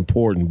those aren't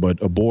important,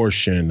 but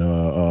abortion,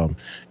 the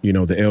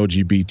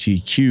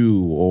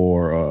LGBTQ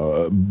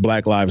or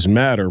Black Lives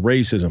Matter,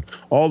 racism,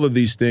 all of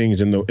these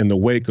things in the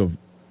wake of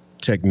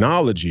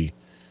technology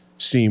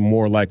seem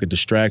more like a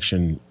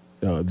distraction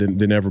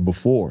than ever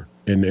before,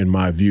 in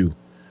my view.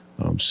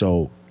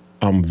 So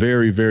I'm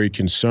very, very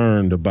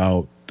concerned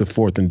about the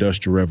fourth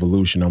industrial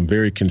revolution. I'm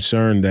very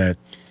concerned that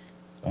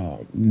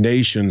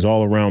nations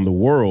all around the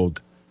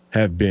world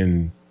have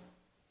been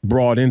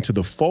brought into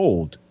the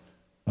fold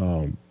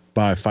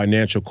by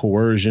financial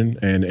coercion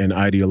and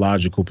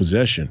ideological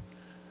possession.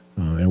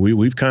 And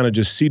we've kind of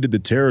just ceded the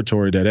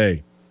territory that,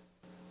 hey,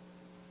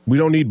 we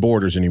don't need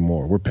borders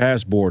anymore. We're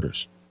past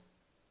borders.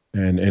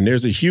 And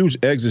there's a huge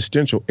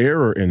existential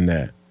error in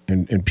that.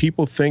 And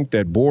people think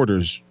that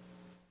borders,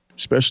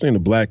 especially in the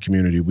Black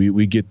community,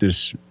 we get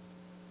this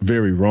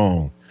very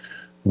wrong.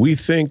 We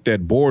think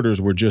that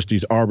borders were just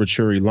these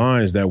arbitrary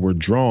lines that were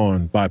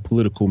drawn by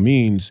political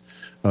means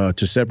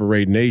to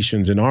separate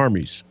nations and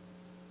armies.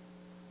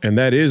 And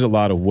that is a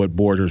lot of what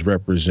borders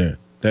represent.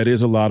 That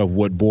is a lot of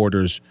what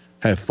borders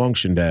have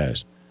functioned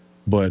as.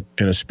 But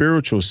in a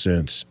spiritual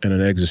sense and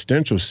an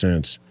existential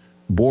sense,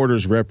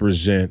 borders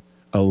represent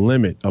a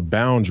limit, a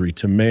boundary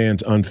to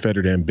man's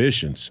unfettered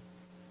ambitions.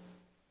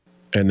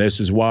 And this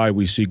is why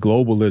we see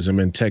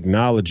globalism and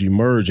technology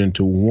merge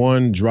into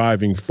one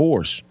driving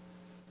force,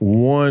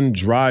 one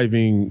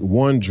driving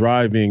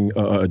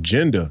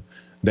agenda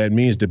that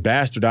means to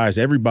bastardize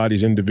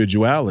everybody's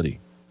individuality.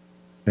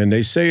 And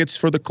they say it's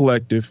for the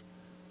collective,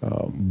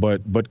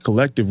 but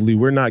collectively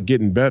we're not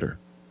getting better.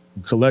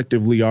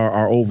 Collectively,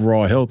 our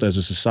overall health as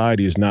a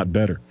society is not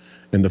better.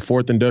 And the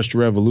fourth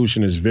industrial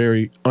revolution is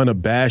very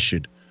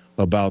unabashed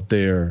about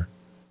their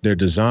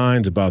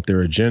designs, about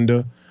their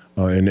agenda,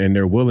 and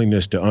their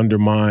willingness to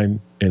undermine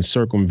and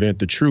circumvent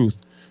the truth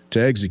to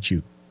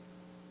execute.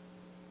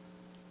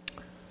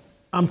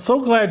 I'm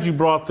so glad you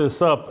brought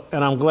this up,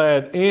 and I'm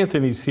glad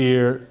Anthony's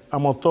here.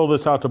 I'm going to throw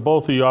this out to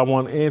both of you. I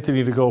want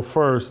Anthony to go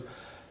first.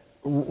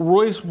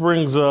 Royce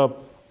brings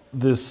up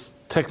this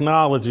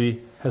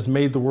technology has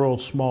made the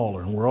world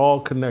smaller, and we're all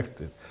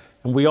connected.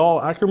 And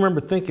I can remember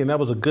thinking that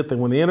was a good thing.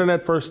 When the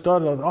internet first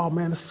started, I was, oh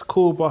man, this is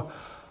cool.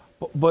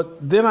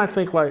 But then I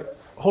think like,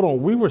 hold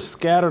on, we were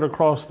scattered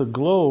across the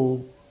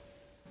globe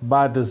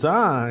by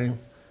design,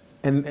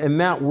 and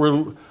now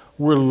we're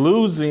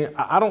losing.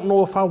 I don't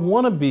know if I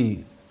want to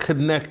be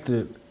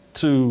connected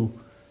to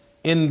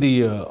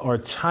India or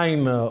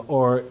China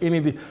or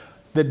any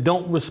that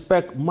don't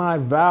respect my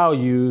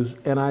values,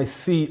 and I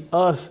see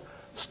us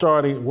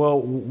starting, well,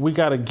 we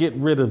got to get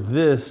rid of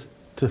this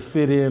to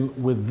fit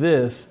in with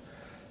this.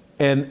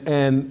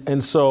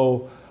 And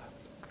so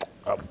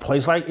a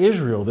place like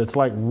Israel that's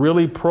like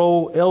really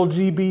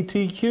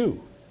pro-LGBTQ,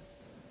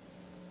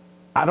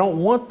 I don't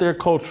want their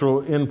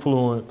cultural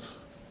influence.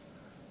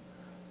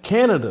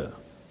 Canada,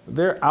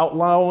 they're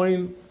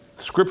outlawing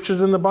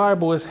scriptures in the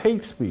Bible as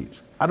hate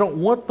speech. I don't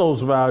want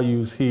those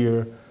values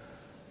here.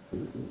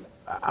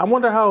 I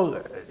wonder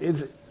how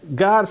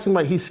God seemed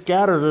like he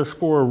scattered us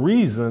for a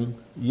reason,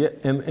 yet,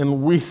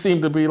 and we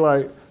seem to be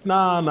like,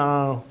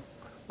 nah,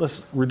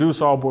 let's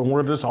reduce all,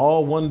 we're just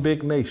all one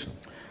big nation.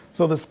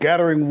 So the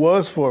scattering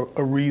was for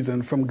a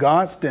reason from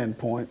God's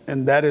standpoint,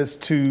 and that is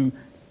to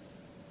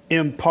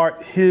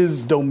impart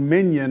his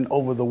dominion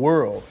over the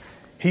world.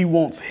 He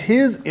wants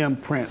his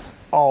imprint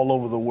all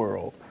over the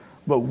world.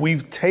 But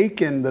we've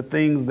taken the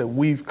things that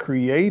we've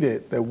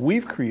created,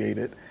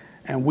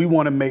 and we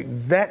want to make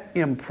that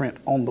imprint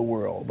on the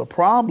world. The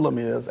problem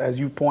is, as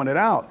you've pointed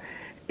out,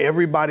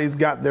 everybody's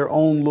got their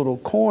own little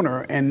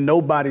corner and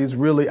nobody's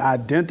really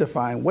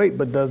identifying, wait,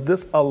 but does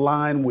this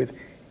align with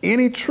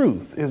any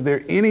truth? Is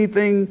there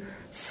anything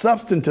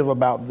substantive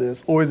about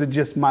this, or is it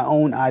just my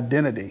own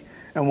identity?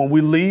 And when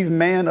we leave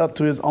man up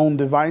to his own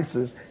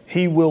devices,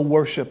 he will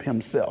worship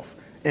himself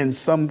in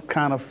some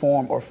kind of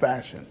form or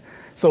fashion.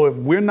 So if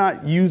we're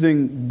not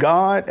using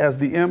God as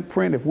the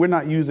imprint, if we're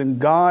not using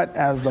God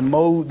as the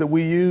mode that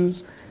we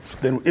use,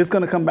 then it's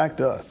going to come back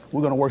to us.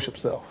 We're going to worship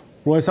self.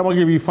 Royce, I'm going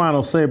to give you a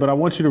final say, but I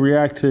want you to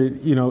react to,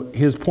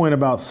 his point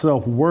about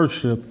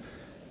self-worship.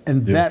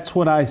 And that's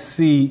what I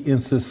see in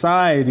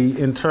society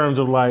in terms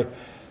of like,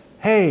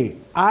 hey,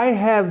 I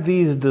have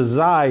these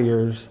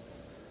desires,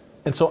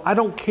 and so I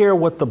don't care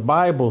what the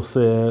Bible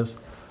says.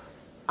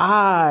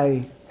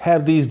 I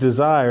have these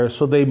desires,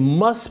 so they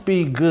must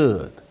be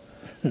good.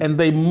 and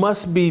they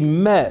must be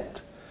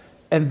met.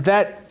 And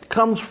that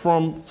comes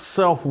from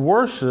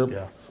self-worship,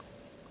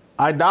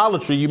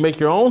 idolatry. You make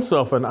your own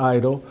self an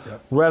idol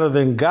rather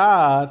than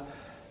God.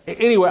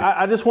 Anyway,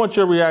 I just want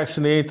your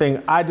reaction to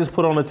anything I just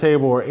put on the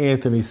table or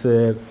Anthony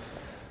said.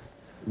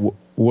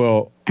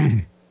 Well,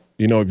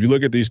 you know, if you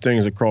look at these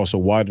things across a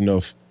wide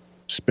enough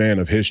span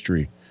of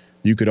history,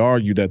 you could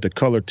argue that the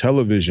color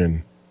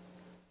television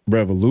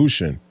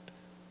revolution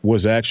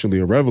was actually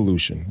a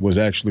revolution, was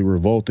actually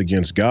revolt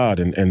against God,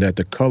 and that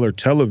the color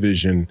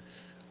television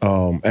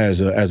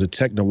as a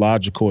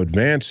technological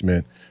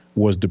advancement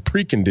was the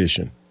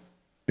precondition.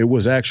 It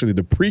was actually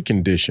the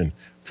precondition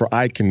for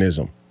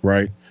iconism,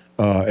 right?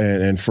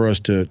 And for us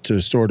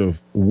to sort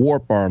of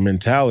warp our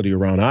mentality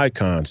around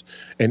icons.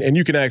 And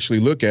you can actually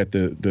look at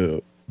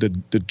the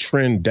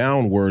trend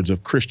downwards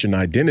of Christian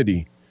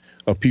identity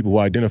of people who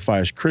identify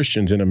as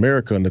Christians in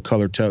America, and the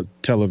color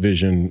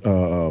television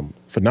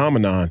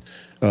phenomenon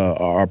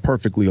are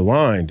perfectly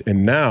aligned.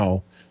 And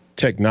now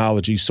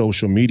technology,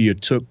 social media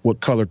took what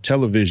color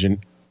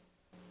television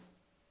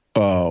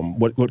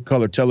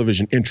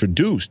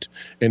introduced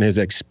and has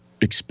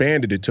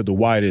expanded it to the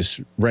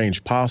widest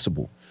range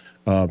possible.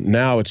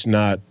 Now it's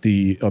not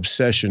the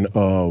obsession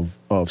of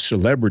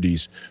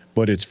celebrities,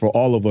 but it's for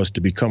all of us to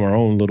become our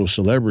own little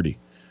celebrity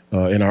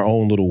in our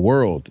own little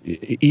world,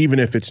 even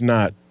if it's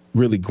not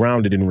really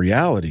grounded in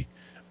reality.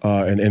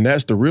 And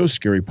that's the real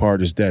scary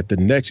part, is that the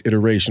next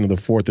iteration of the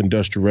fourth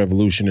industrial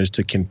revolution is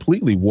to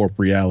completely warp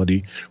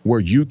reality, where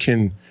you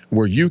can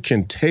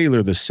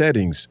tailor the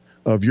settings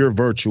of your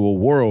virtual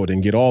world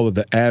and get all of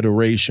the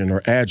adoration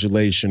or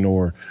adulation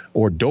or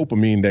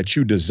dopamine that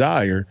you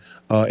desire,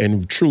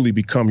 and truly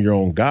become your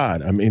own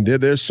God. I mean,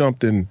 there's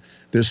something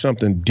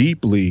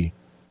deeply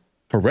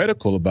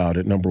heretical about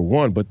it, number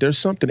one, but there's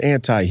something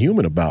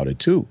anti-human about it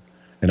too.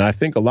 And I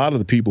think a lot of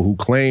the people who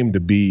claim to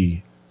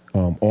be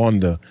on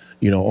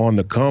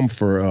the come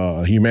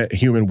for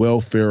human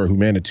welfare or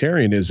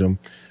humanitarianism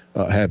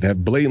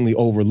have blatantly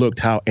overlooked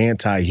how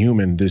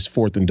anti-human this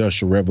fourth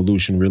industrial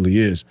revolution really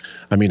is.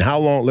 I mean, how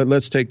long?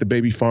 Let's take the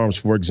baby farms,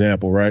 for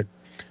example, right?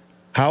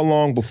 How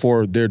long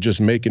before they're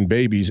just making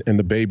babies and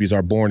the babies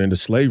are born into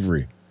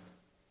slavery?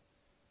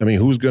 I mean,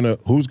 who's gonna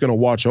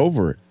watch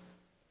over it?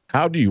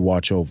 How do you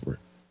watch over it?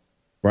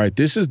 Right.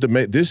 This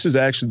is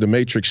actually the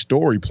Matrix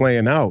story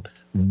playing out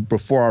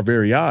before our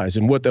very eyes.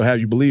 And what they'll have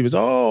you believe is,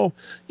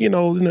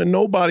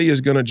 nobody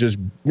is going to just,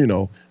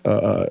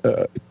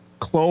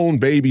 clone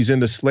babies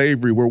into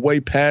slavery. We're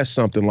way past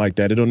something like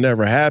that. It'll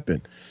never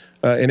happen.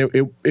 And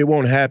it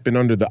won't happen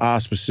under the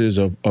auspices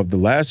of the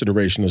last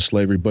iteration of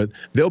slavery, but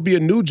there'll be a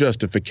new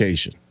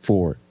justification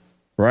for it.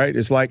 Right.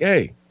 It's like,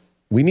 hey,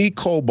 we need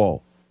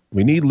cobalt.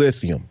 We need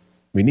lithium.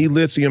 We need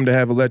lithium to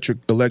have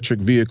electric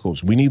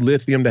vehicles. We need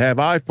lithium to have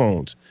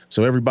iPhones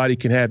so everybody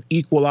can have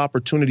equal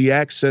opportunity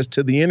access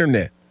to the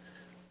internet.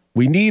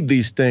 We need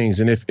these things.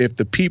 And if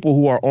the people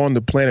who are on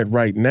the planet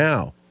right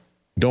now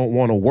don't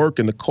want to work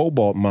in the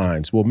cobalt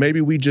mines, well, maybe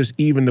we just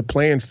even the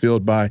playing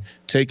field by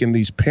taking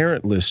these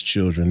parentless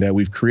children that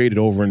we've created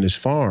over in this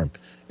farm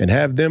and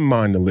have them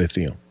mine the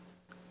lithium.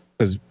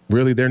 Because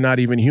really, they're not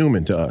even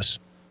human to us.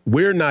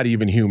 We're not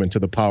even human to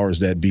the powers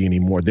that be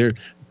anymore.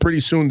 Pretty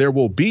soon there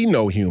will be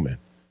no human.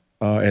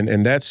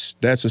 And that's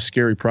a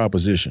scary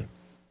proposition.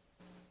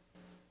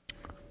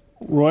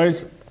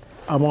 Royce,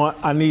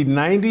 I need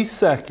 90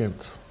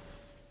 seconds,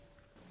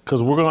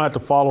 because we're going to have to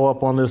follow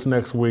up on this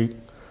next week.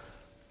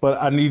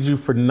 But I need you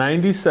for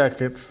 90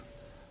 seconds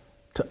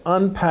to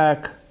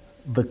unpack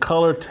the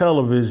color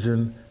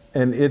television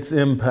and its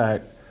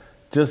impact.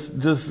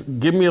 Just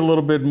give me a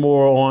little bit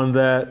more on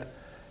that,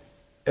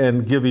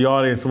 and give the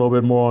audience a little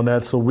bit more on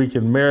that, so we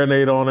can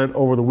marinate on it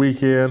over the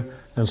weekend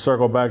and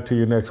circle back to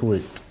you next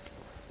week.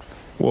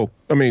 Well,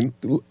 I mean,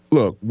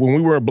 look, when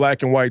we were in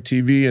black and white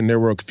TV and there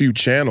were a few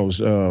channels,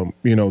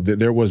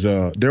 there was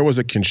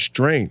a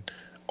constraint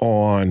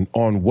on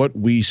what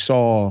we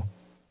saw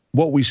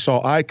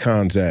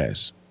icons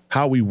as,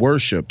 how we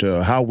worshipped,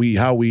 how we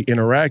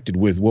interacted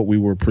with what we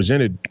were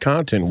presented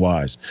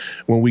content-wise.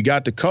 When we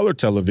got to color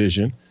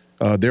television,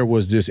 there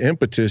was this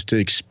impetus to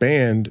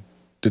expand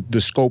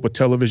the scope of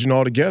television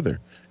altogether.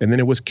 And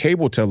then it was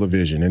cable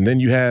television. And then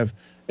you have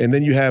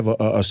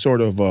a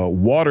sort of a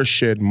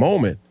watershed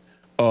moment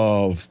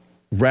of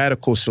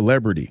radical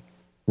celebrity,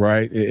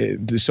 right?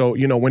 So,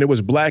 when it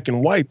was black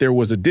and white, there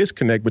was a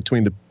disconnect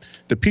between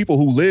the people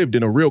who lived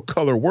in a real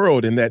color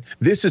world, and that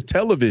this is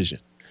television.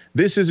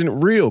 This isn't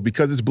real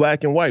because it's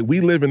black and white.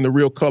 We live in the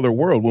real color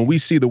world. When we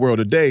see the world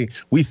today,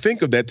 we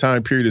think of that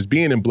time period as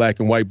being in black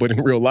and white, but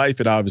in real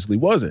life, it obviously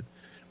wasn't.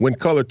 When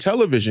color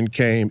television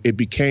came, it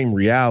became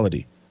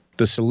reality.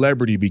 The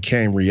celebrity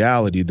became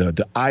reality.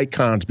 The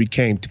icons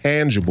became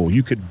tangible.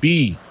 You could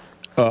be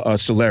a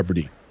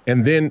celebrity.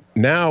 And then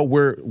now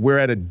we're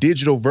at a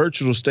digital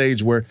virtual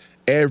stage where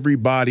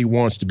everybody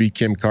wants to be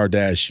Kim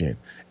Kardashian.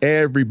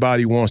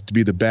 Everybody wants to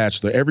be The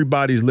Bachelor.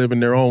 Everybody's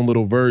living their own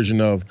little version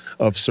of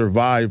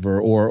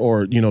Survivor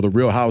or the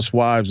Real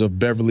Housewives of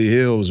Beverly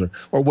Hills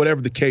or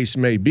whatever the case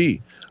may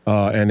be.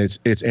 And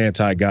it's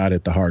anti-God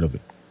at the heart of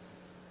it.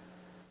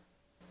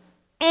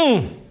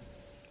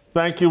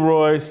 Thank you,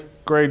 Royce.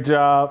 Great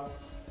job.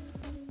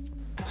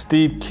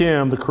 Steve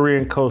Kim, the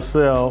Korean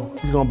Cosell.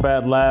 He's going to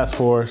bat last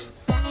for us.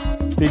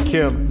 Steve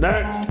Kim,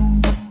 next.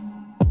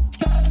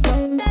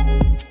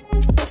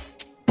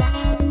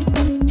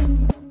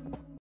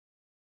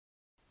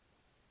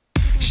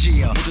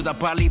 모두 다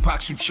빨리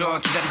박수 쳐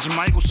기다리지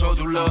말고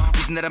서둘러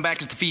Reason that I'm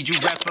back is to feed you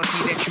raps when I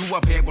see that you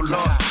are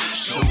배불러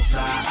So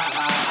fly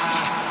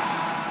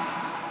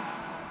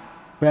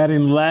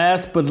Batting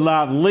last but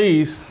not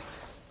least,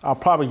 I'll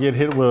probably get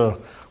hit with a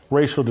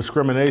racial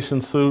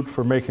discrimination suit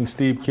for making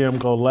Steve Kim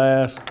go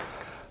last.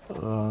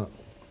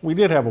 We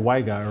did have a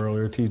white guy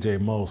earlier, TJ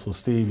Moe, so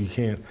Steve, you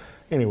can't.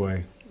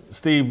 Anyway,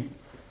 Steve,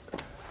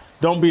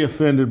 don't be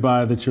offended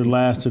by that you're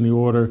last in the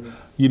order.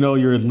 You know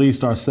you're at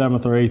least our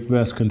 7th or 8th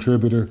best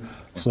contributor.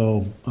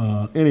 So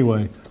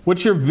anyway,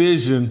 what's your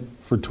vision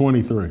for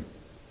 23?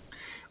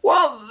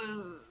 Well,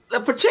 the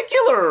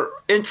particular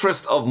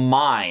interest of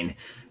mine,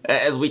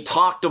 as we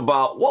talked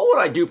about, what would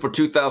I do for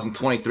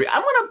 2023?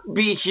 I'm going to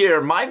be here.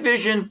 My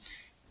vision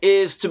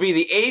is to be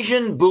the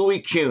Asian Bowie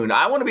Kuhn.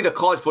 I want to be the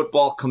college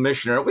football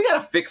commissioner. We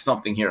got to fix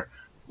something here.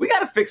 We got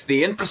to fix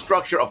the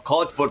infrastructure of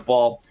college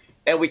football,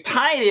 and we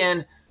tie it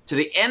in to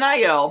the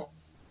NIL,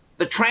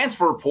 the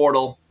transfer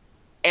portal,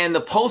 and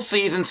the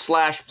postseason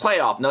 /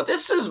 playoff. Now,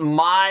 this is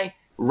my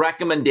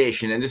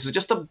recommendation, and this is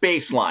just a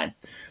baseline.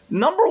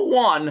 Number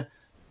one,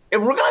 if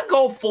we're going to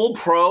go full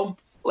pro,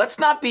 let's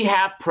not be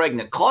half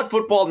pregnant. College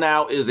football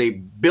now is a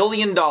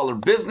billion-dollar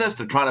business.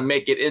 They're trying to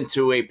make it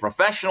into a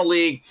professional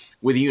league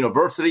with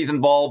universities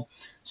involved.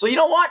 So you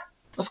know what?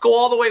 Let's go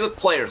all the way with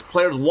players.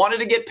 Players wanted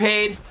to get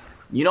paid.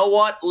 You know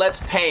what? Let's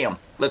pay them.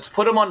 Let's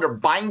put them under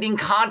binding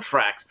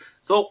contracts.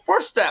 So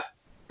first step,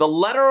 the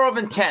letter of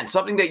intent,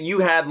 something that you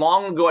had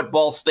long ago at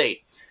Ball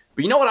State.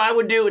 But you know what I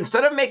would do?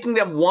 Instead of making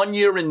them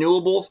 1-year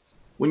renewables,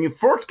 when you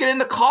first get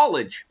into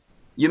college,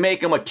 you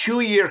make them a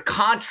 2-year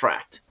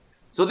contract.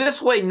 So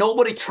this way,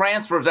 nobody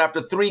transfers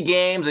after 3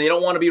 games and they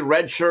don't want to be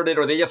redshirted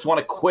or they just want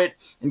to quit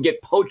and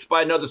get poached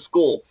by another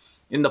school.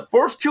 In the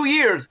first 2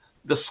 years,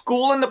 the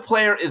school and the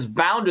player is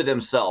bound to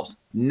themselves.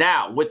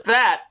 Now, with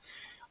that,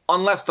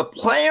 unless the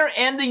player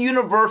and the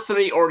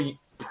university or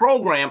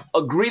program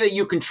agree that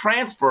you can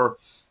transfer,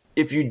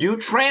 if you do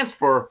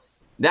transfer,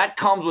 that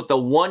comes with the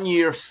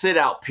 1-year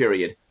sit-out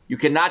period. You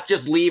cannot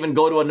just leave and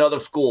go to another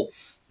school.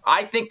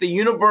 I think the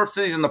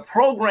universities and the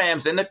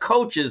programs and the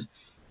coaches,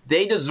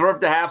 they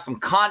deserve to have some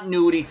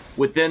continuity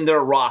within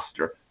their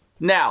roster.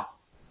 Now,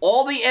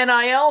 all the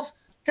NILs,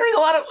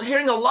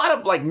 hearing a lot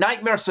of like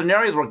nightmare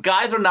scenarios where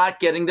guys are not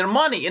getting their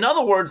money. In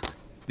other words,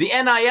 the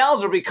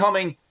NILs are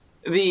becoming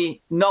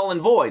the null and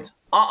voids.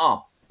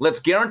 Let's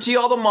guarantee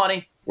all the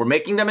money. We're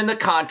making them into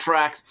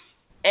contracts.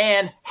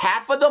 And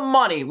half of the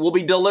money will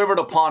be delivered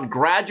upon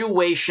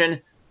graduation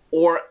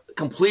or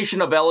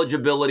completion of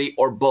eligibility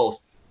or both.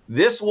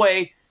 This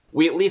way,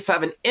 we at least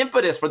have an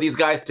impetus for these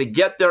guys to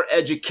get their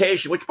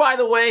education, which, by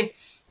the way,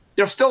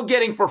 they're still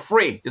getting for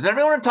free. Does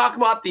everyone talk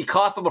about the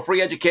cost of a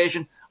free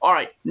education? All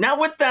right. Now,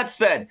 with that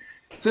said,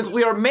 since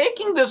we are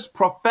making this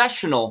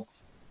professional,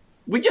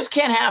 we just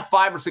can't have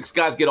 5 or 6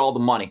 guys get all the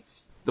money.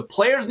 The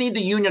players need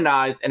to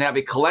unionize and have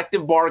a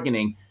collective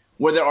bargaining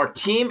where there are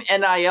team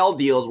NIL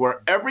deals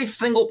where every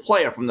single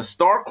player, from the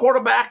star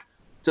quarterback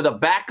to the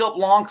backup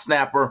long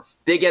snapper,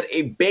 they get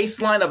a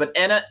baseline of an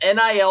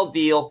NIL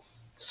deal.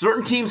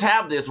 Certain teams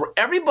have this where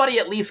everybody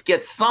at least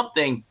gets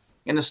something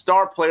and the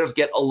star players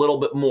get a little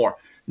bit more.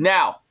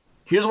 Now,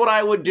 here's what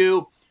I would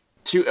do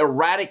to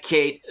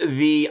eradicate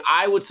the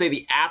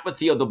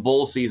apathy of the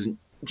bowl season.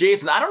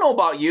 Jason, I don't know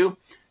about you.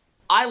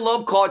 I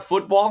love college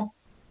football.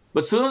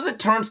 But as soon as it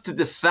turns to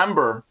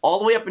December, all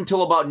the way up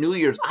until about New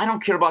Year's, I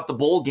don't care about the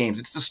bowl games.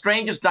 It's the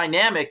strangest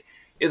dynamic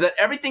is that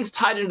everything's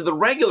tied into the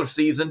regular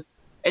season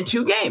and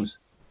 2 games.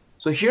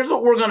 So here's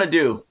what we're going to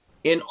do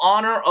in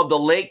honor of the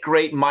late,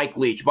 great Mike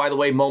Leach. By the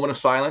way, moment of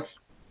silence.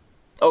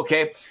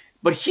 Okay.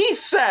 But he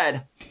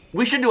said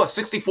we should do a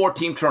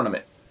 64-team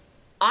tournament.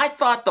 I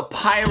thought the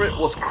Pirate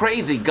was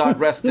crazy, God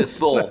rest his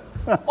soul.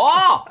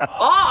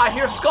 I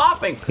hear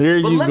scoffing. Here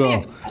you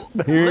go.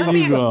 Let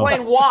me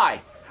explain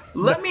why.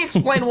 Let me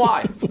explain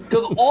why.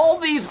 Because all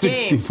these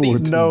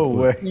games. No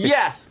way.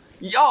 Yes.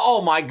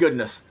 Oh, my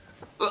goodness.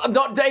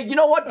 You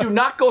know what? Do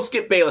not go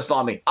Skip Bayless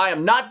on me. I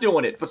am not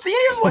doing it. But see,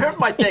 here's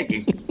my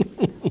thinking.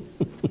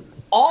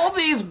 All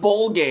these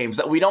bowl games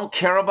that we don't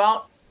care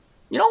about,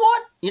 you know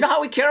what? You know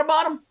how we care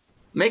about them?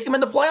 Make them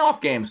into playoff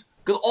games.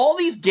 Because all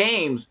these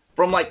games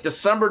from like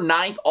December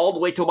 9th all the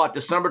way to about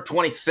December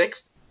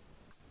 26th,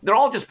 they're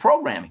all just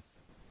programming.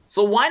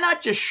 So why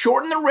not just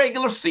shorten the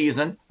regular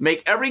season,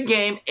 make every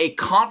game a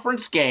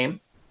conference game,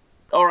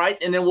 all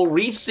right, and then we'll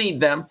reseed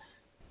them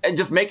and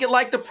just make it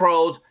like the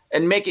pros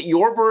and make it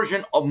your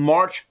version of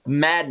March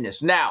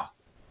Madness. Now,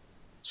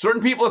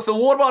 certain people have said,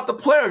 well, what about the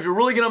players? You're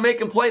really going to make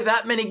them play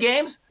that many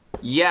games?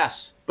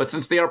 Yes, but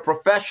since they are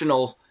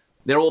professionals,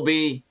 there will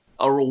be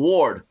a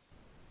reward.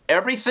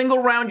 Every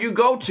single round you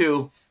go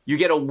to, you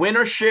get a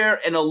winner share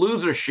and a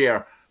loser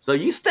share. So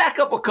you stack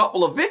up a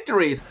couple of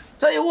victories.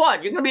 Tell you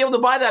what, you're going to be able to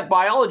buy that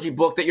biology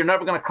book that you're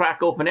never going to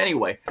crack open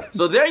anyway.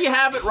 So there you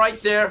have it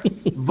right there.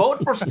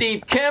 Vote for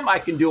Steve Kim. I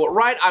can do it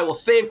right. I will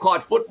save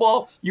college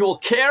football. You will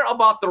care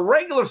about the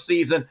regular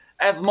season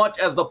as much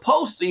as the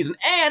postseason.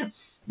 And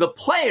the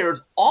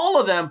players, all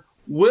of them,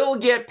 will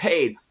get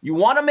paid. You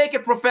want to make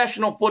it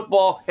professional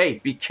football. Hey,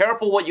 be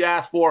careful what you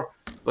ask for.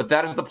 But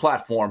that is the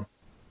platform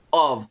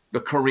of the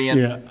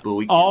Korean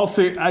Bowie.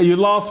 You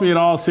lost me at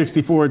all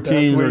 64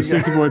 teams or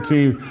 64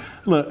 teams.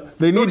 Look,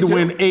 they need to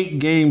win 8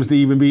 games to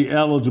even be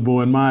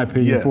eligible, in my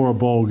opinion, for a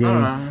bowl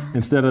game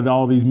instead of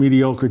all these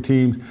mediocre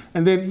teams.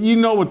 And then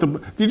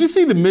did you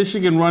see the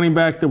Michigan running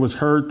back that was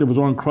hurt, that was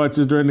on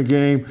crutches during the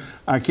game?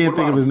 I can't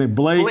think of his name.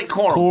 Blake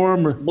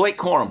Corum. Blake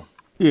Corum.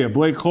 Yeah,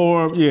 Blake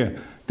Corum. Yeah.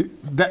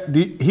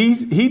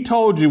 He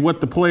told you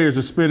what the players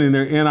are spending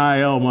their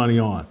NIL money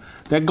on.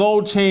 That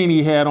gold chain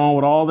he had on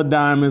with all the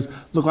diamonds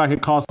looked like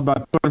it cost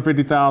about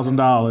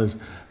 $250,000.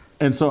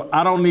 And so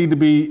I don't need to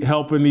be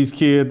helping these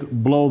kids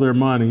blow their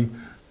money.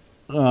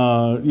 The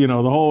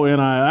whole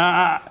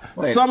NIL.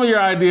 Some of your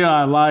idea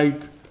I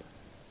liked.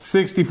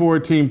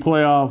 64-team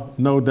playoff,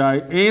 no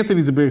doubt.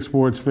 Anthony's a big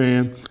sports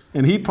fan,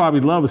 and he'd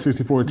probably love a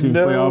 64-team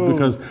playoff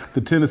because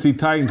the Tennessee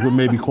Titans would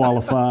maybe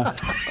qualify.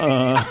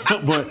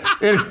 But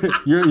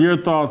your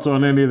thoughts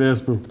on any of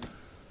this?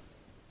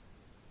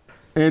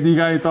 Anthony, you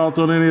got any thoughts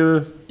on any of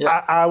this?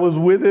 Yeah. I was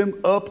with him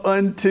up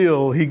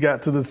until he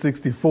got to the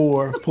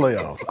 64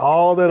 playoffs.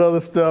 All that other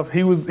stuff,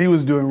 he was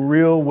doing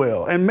real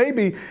well. And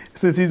maybe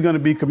since he's going to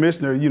be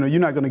commissioner, you're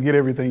not going to get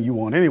everything you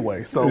want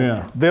anyway.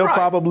 So they'll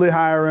probably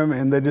hire him,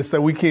 and they just say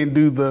we can't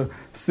do the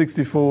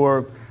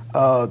 64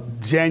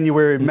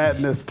 January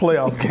Madness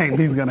playoff game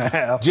he's going to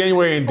have.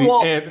 January and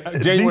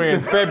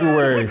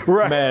February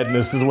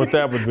Madness is what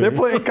that would be. They're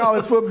playing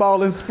college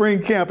football in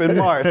spring camp in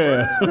March.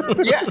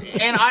 Yeah,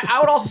 and I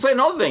would also say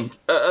another thing,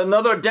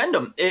 another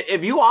addendum.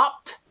 If you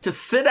opt to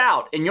sit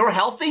out and you're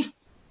healthy,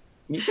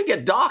 you should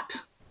get docked.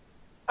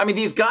 I mean,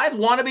 these guys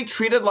want to be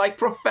treated like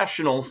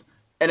professionals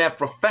and have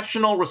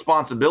professional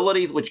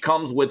responsibilities, which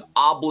comes with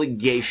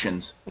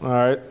obligations. All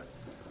right.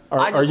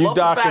 Are you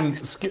docking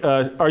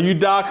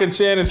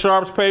Shannon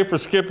Sharp's pay for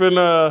skipping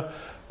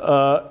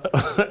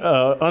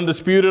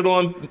Undisputed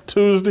on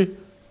Tuesday?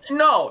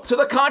 No, to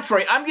the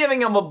contrary. I'm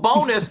giving him a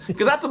bonus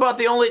because that's about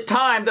the only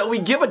time that we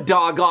give a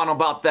doggone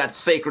about that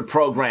sacred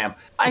program.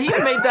 He's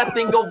made that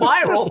thing go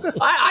viral.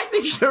 I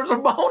think he deserves a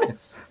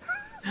bonus.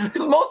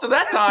 Because most of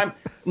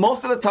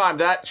the time,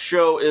 that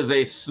show is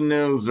a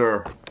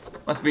snoozer.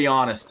 Let's be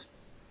honest.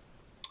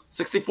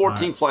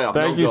 64-team playoff.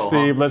 Thank you,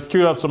 Steve. Let's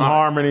cue up some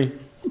Harmony.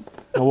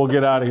 And we'll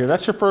get out of here.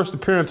 That's your first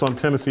appearance on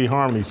Tennessee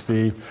Harmony,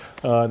 Steve.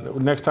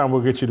 Next time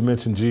we'll get you to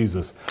mention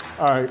Jesus.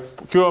 All right,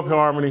 cue up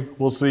Harmony.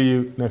 We'll see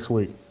you next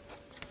week.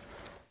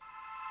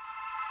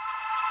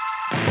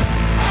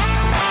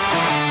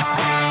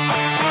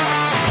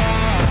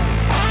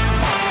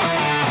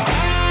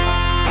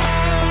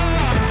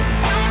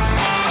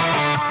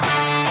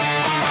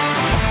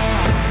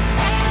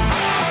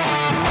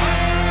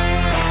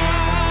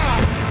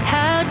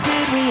 How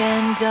did we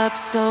end up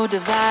so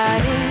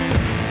divided?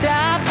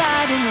 Stop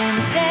fighting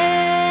and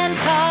stand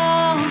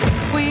tall.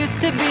 We used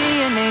to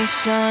be a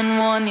nation,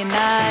 one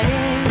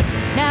united.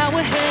 Now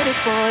we're headed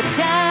for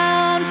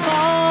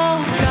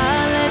downfall.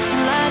 God, let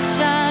your light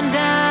shine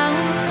down.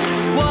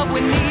 What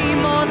we need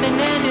more than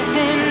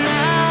anything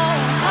now.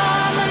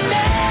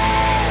 Harmony.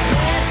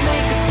 Let's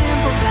make a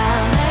simple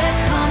vow.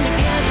 Let's come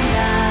together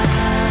now.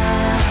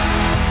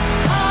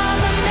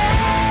 Harmony.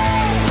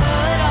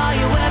 Put all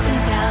your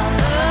weapons down.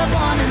 Love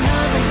one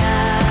another now.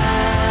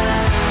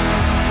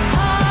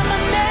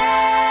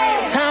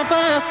 Time for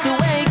us to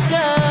wake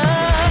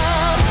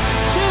up.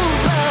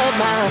 Choose love,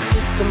 my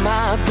sister,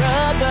 my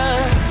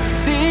brother.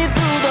 See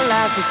through the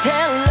lies they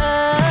tell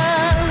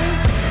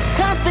us.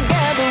 'Cause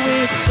together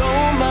we're so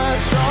much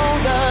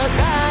stronger.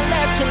 God,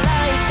 let your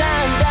light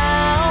shine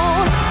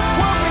down.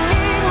 What we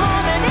need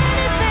more than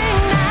anything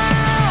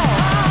now.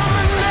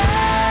 Harmony.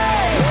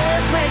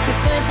 Let's make a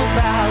simple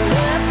vow.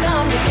 Let's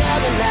come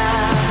together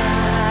now.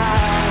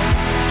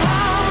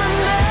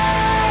 Harmony.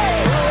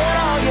 Put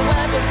all your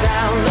weapons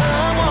down.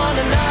 Love one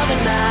another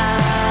now.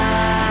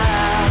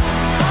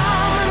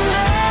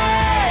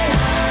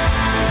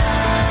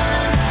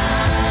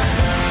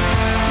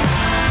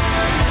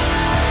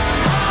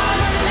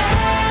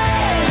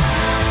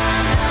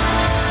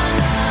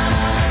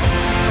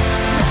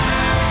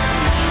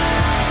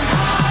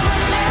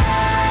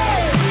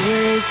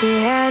 Fear is the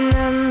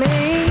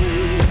enemy.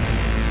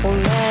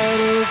 Won't let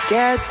it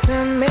get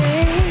to me.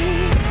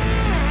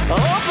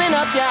 Open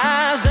up your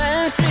eyes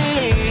and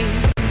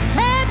see.